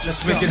 roll out,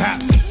 let's make it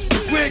happen.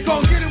 If we ain't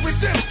gon' get it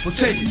with them, we'll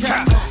take it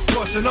cap.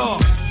 Bustin'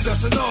 off,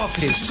 dustin' off,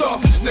 the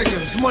softest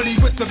niggas. Money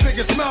with the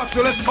biggest mouth,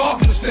 yo, let's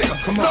off this nigga.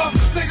 Come on,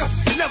 this nigga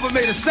never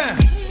made a sound.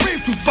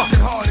 Breathe too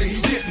fucking hard and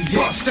he getting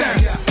bust down.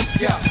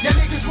 Yeah, y'all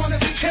niggas wanna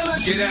be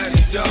killers. Get at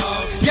me,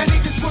 dog. Y'all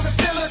niggas wanna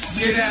fill us.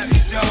 Get at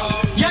me,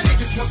 dog. Y'all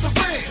niggas want the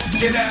ring.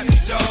 Get at me,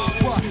 dog.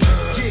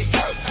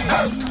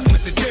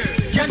 With the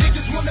dirt. Y'all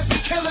niggas wanna be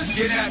killers.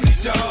 Get at me,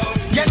 dog.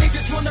 Y'all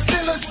niggas wanna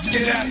fill us.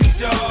 Get at me,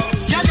 dog.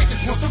 Y'all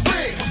niggas want the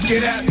ring.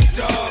 Get at me,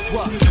 dog.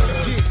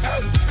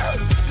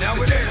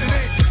 Nowadays it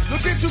ain't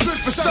looking too good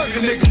for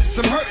certain niggas.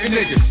 Some hurting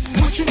niggas.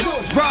 What you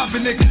doing?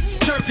 Robbing niggas,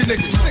 jerking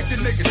niggas,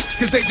 sticking niggas,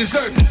 cause they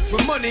deserve it.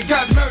 When money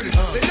got murdered,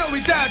 they know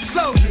he died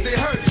slow cause they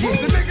hurt it.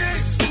 The nigga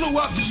ain't blew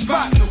up the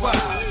spot in a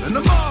while, and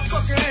the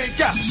motherfucker ain't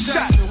got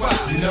shot in a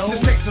while. You know?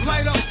 Just takes a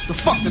light up to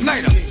fuck the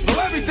night up.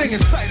 Blow everything in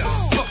sight up.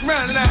 Fuck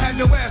around and I had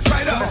your ass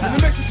right up. And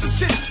it makes it some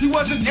shit he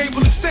wasn't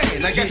able to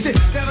stand. I got shit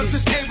that'll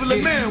disable a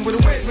man with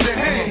a wave of the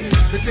hand.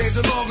 The days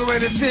are longer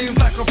and it seems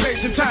like I'm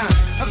facing time.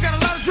 I've got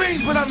a lot of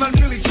dreams, but I'm not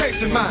really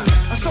chasing mine.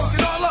 I soak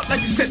it all up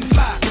like a sitting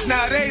fly.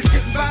 Nowadays,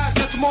 getting by is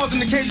nothing more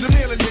than occasional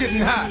meal and getting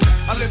high.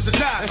 I live to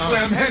die, that's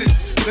where I'm headed.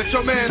 Let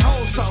your man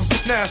hold something.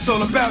 Now it's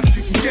all about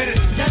you can get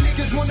it. Y'all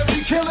niggas wanna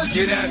be killers.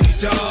 Get at me,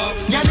 dog.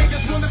 Y'all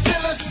niggas wanna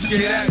fill us.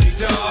 Get at me,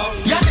 dog.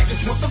 Y'all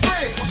niggas want the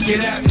bread. Get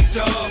at me,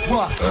 dog.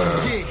 What?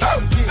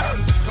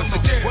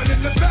 One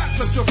in the back,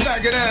 put your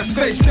faggot ass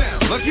face down.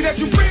 Lucky that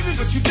you breathing,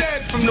 but you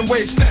dead from the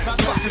waist down.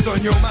 Fuck is on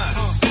your mind.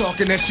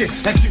 Talking that shit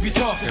that you be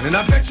talking. And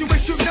I bet you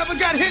wish you never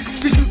got hit,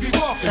 cause you be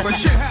walking. When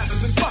shit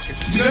happens and fucking,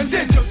 you done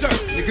did your dirt.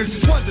 Niggas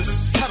just wondering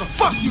how the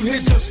fuck you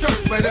hit your skirt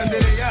right under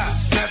their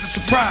eyes. As a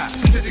surprise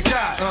to the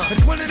guy. And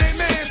one of they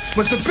man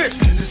was the bitch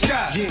in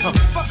disguise.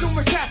 Fucking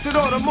with cats and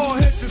order more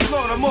hits and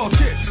slaughter more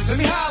kids. Let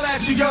me holler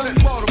at you, young at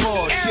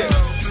Baltimore. Shit.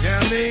 Yeah,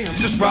 I mean, I'm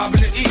just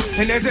robbing to eat.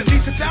 And there's at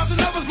least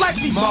 1,000 others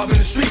like me mobbing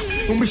the street.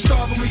 When we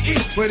starve and we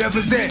eat,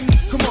 whatever's there.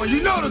 Come on,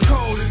 you know the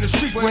code in the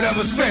street,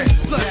 whatever's fair.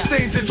 Blood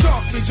stains and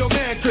chalk means your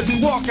man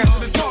couldn't walk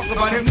after the talk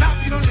about him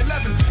knocking on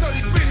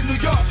 1133 to New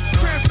York.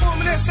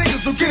 Transforming ass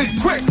niggas will get it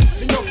quick.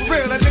 And yo, for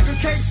real, that nigga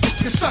cake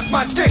can suck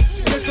my dick.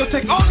 It's gonna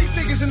take all these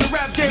niggas in the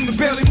rap game to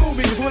barely move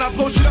me. Cause when I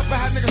blow shit up, I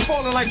have niggas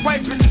falling like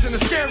white bitches in a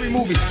scary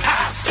movie.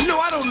 Ah, you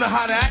know I don't know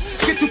how to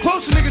act. Get too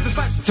close to niggas,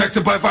 it's like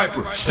protected by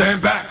Viper.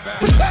 Stand back.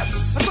 What's that?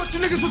 I thought you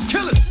niggas was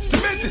killers.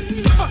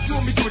 Demented. The fuck you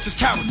want me to do with this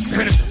coward?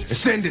 Finish it. And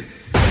send it.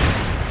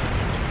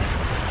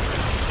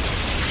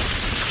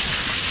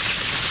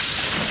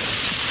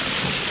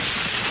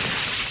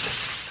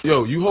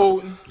 Yo, you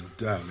holding?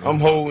 I'm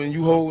holding,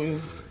 you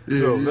holding.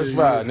 Yo, let's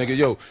ride, nigga.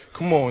 Yo,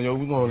 come on, yo,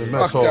 we going to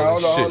mess all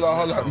this shit.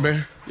 Hold on,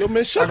 man. Yo,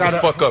 man, shut the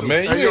fuck up,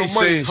 man. You ain't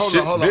saying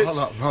shit,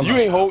 bitch. You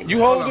ain't holding. You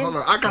holding? Hold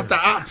on. I got the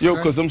ox. Yo,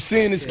 cause I'm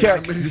seeing this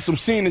cat. I'm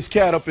seeing this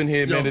cat up in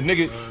here, man. The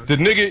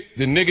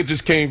nigga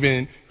just came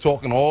in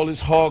talking all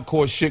this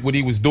hardcore shit what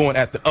he was doing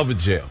at the other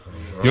jail.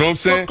 You know what I'm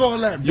saying? Fuck all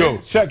that, man. Yo,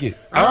 check it.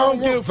 I don't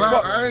give a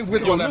fuck. I ain't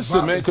with Yo, all that listen,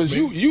 man, violence, because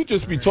you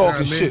just be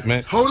talking shit,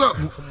 man. Hold up.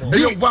 Hey,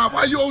 yo,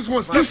 why you always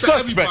want to You step to suspect,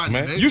 everybody,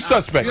 man. man? You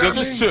suspect. You know Yo, what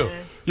I just mean? chill.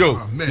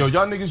 Yo, man. yo,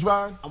 y'all niggas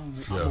ride?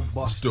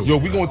 Let's do it, Yo,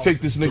 we man. gonna take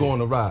this nigga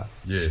on a ride.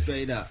 Yeah.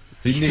 Straight up.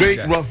 He need Straight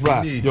that. rough He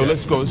ride. need Yo, that.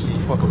 let's go. This is the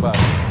fuck about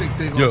Think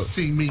they it. gonna Yo,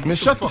 see me. man,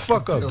 shut the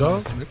fuck up,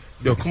 dog.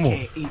 Yo, come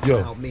on.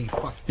 Yo,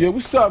 yeah,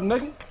 what's up,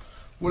 nigga?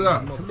 What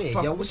up? Come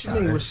here, yo, what you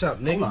mean, what's up,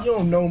 nigga? You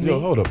don't know me. Yo,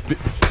 hold up.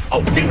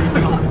 Oh,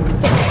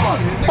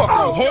 fuck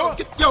up,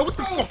 whore. Yo, what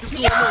the fuck is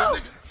going on,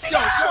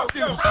 nigga?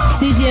 Yo.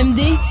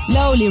 CJMD,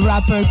 là où les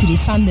rappers puis les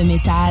fans de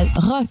métal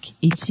rock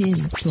et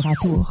chill tour à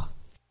tour.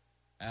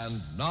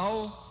 And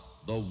now,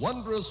 the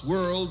wondrous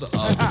world of...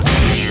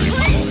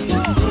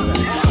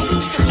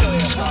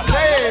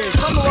 Hey,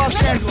 come to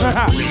Los Angeles.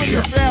 You and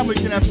your family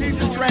can have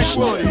peace and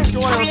tranquility.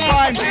 Enjoy our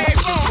fine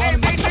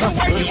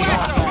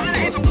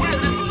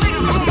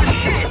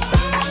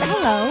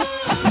Hello,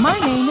 my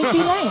name is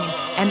Elaine,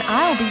 and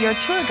I'll be your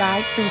tour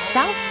guide through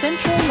South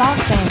Central Los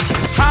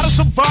Angeles. How to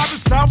survive in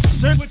South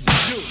Central?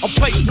 A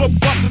place where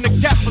busting the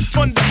gap is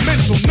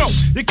fundamental. No,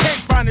 you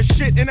can't find this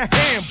shit in a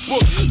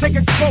handbook. Take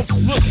a close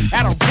look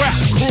at a rap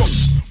crook.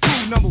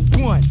 Rule number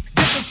one,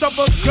 get yourself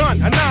a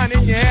gun. A 9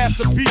 in your ass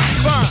will be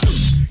fine.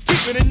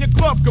 Keep it in your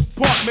glove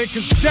compartment,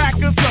 cause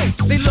jackers,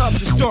 they love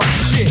to start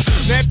shit.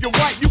 Now if you're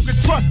white, you can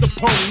trust the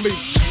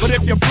police. But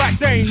if you're black,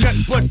 they ain't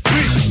nothing but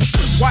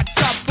beef. Watch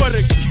out for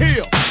the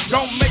kill.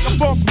 Don't make a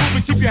false move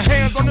and keep your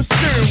hands on the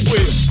steering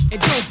wheel. And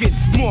don't get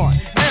smart,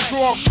 answer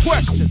all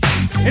questions.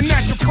 And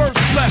that's your first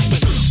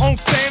lesson on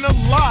staying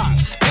alive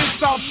in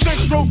South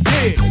Central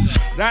Dead.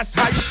 That's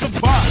how you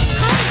survive.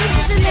 Hi,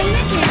 this is Elaine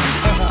again.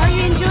 Are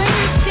you enjoying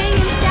your stay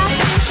in South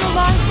Central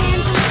Los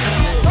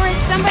Angeles? Or is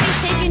somebody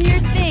taking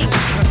your things?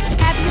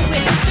 Have you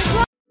witnessed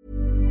a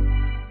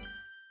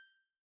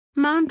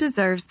Mom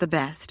deserves the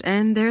best,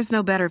 and there's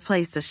no better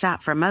place to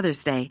shop for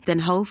Mother's Day than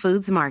Whole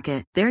Foods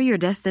Market. They're your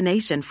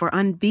destination for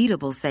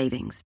unbeatable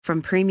savings,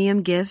 from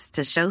premium gifts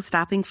to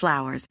show-stopping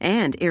flowers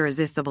and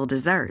irresistible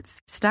desserts.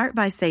 Start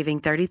by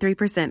saving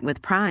 33%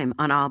 with Prime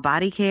on all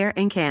body care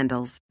and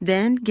candles.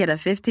 Then get a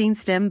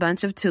 15-stem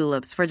bunch of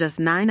tulips for just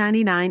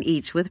 $9.99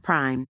 each with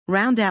Prime.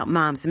 Round out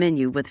Mom's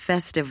menu with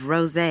festive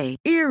rosé,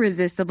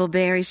 irresistible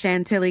berry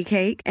chantilly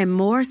cake, and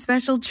more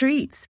special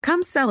treats.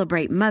 Come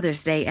celebrate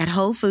Mother's Day at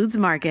Whole Foods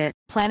Market.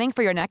 Planning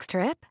for your next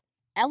trip?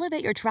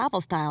 Elevate your travel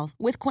style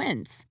with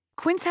Quince.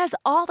 Quince has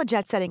all the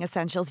jet-setting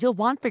essentials you'll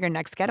want for your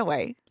next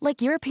getaway,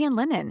 like European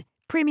linen,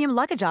 premium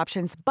luggage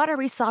options,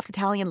 buttery soft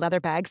Italian leather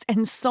bags,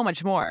 and so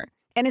much more.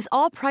 And is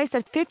all priced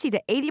at 50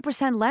 to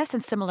 80% less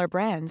than similar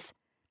brands.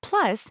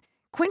 Plus,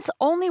 Quince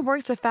only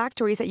works with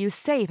factories that use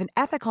safe and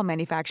ethical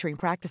manufacturing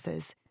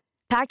practices.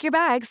 Pack your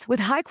bags with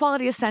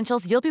high-quality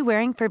essentials you'll be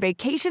wearing for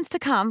vacations to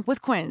come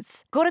with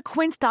Quince. Go to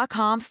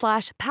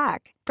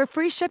quince.com/pack for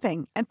free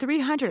shipping and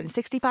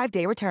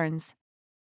 365-day returns.